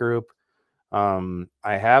Facebook group. I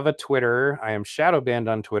have a Twitter. I am shadow banned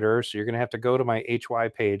on Twitter, so you're going to have to go to my HY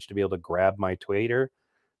page to be able to grab my Twitter.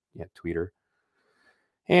 Yeah, Twitter.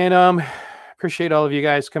 And appreciate all of you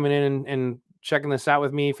guys coming in and checking this out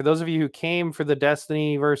with me. For those of you who came for the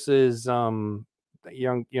Destiny versus young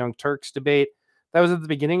Turks debate, that was at the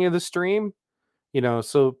beginning of the stream.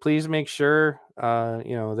 So please make sure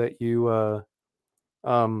that you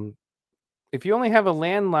if you only have a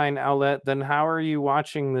landline outlet, then how are you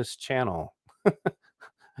watching this channel?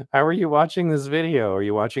 How are you watching this video? Are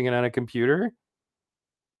you watching it on a computer?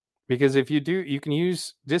 Because if you do, you can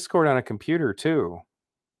use Discord on a computer too.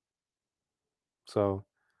 So,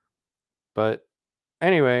 but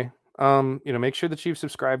anyway, make sure that you've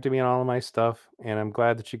subscribed to me on all of my stuff, and I'm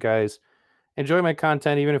glad that you guys enjoy my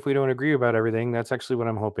content, even if we don't agree about everything. That's actually what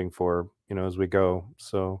I'm hoping for, as we go.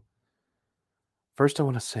 So, first, I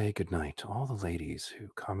want to say goodnight to all the ladies who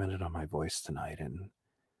commented on my voice tonight, and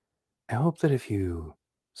I hope that if you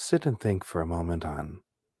sit and think for a moment on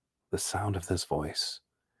the sound of this voice,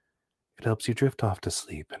 it helps you drift off to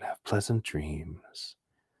sleep and have pleasant dreams,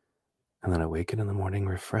 and then awaken in the morning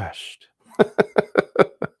refreshed.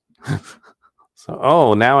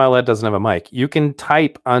 So, now Owlette doesn't have a mic. You can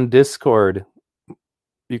type on Discord.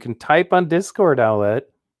 You can type on Discord, Owlette.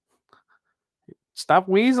 Stop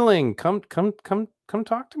weaseling. Come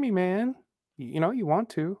talk to me, man. You want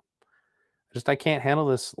to. I can't handle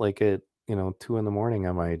this like at 2 a.m.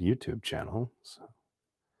 on my YouTube channel. So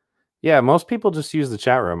yeah, most people just use the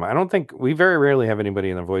chat room. I don't think we very rarely have anybody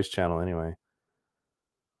in the voice channel anyway.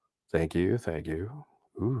 Thank you.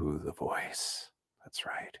 Ooh, the voice. That's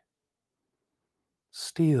right.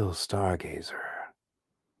 Steel stargazer.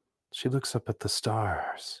 She looks up at the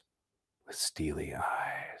stars with steely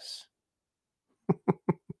eyes.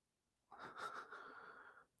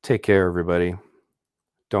 Take care, everybody.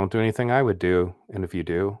 Don't do anything I would do, and if you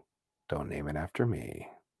do, don't name it after me.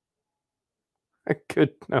 A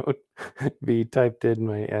good note be typed in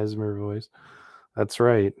my Asmer voice. That's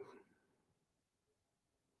right.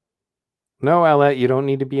 No, Owlette, you don't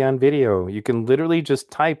need to be on video. You can literally just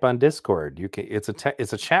type on Discord. It's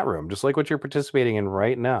a chat room, just like what you're participating in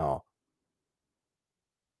right now.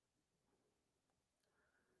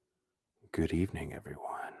 Good evening, everyone.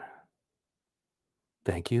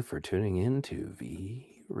 Thank you for tuning in to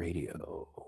V Radio.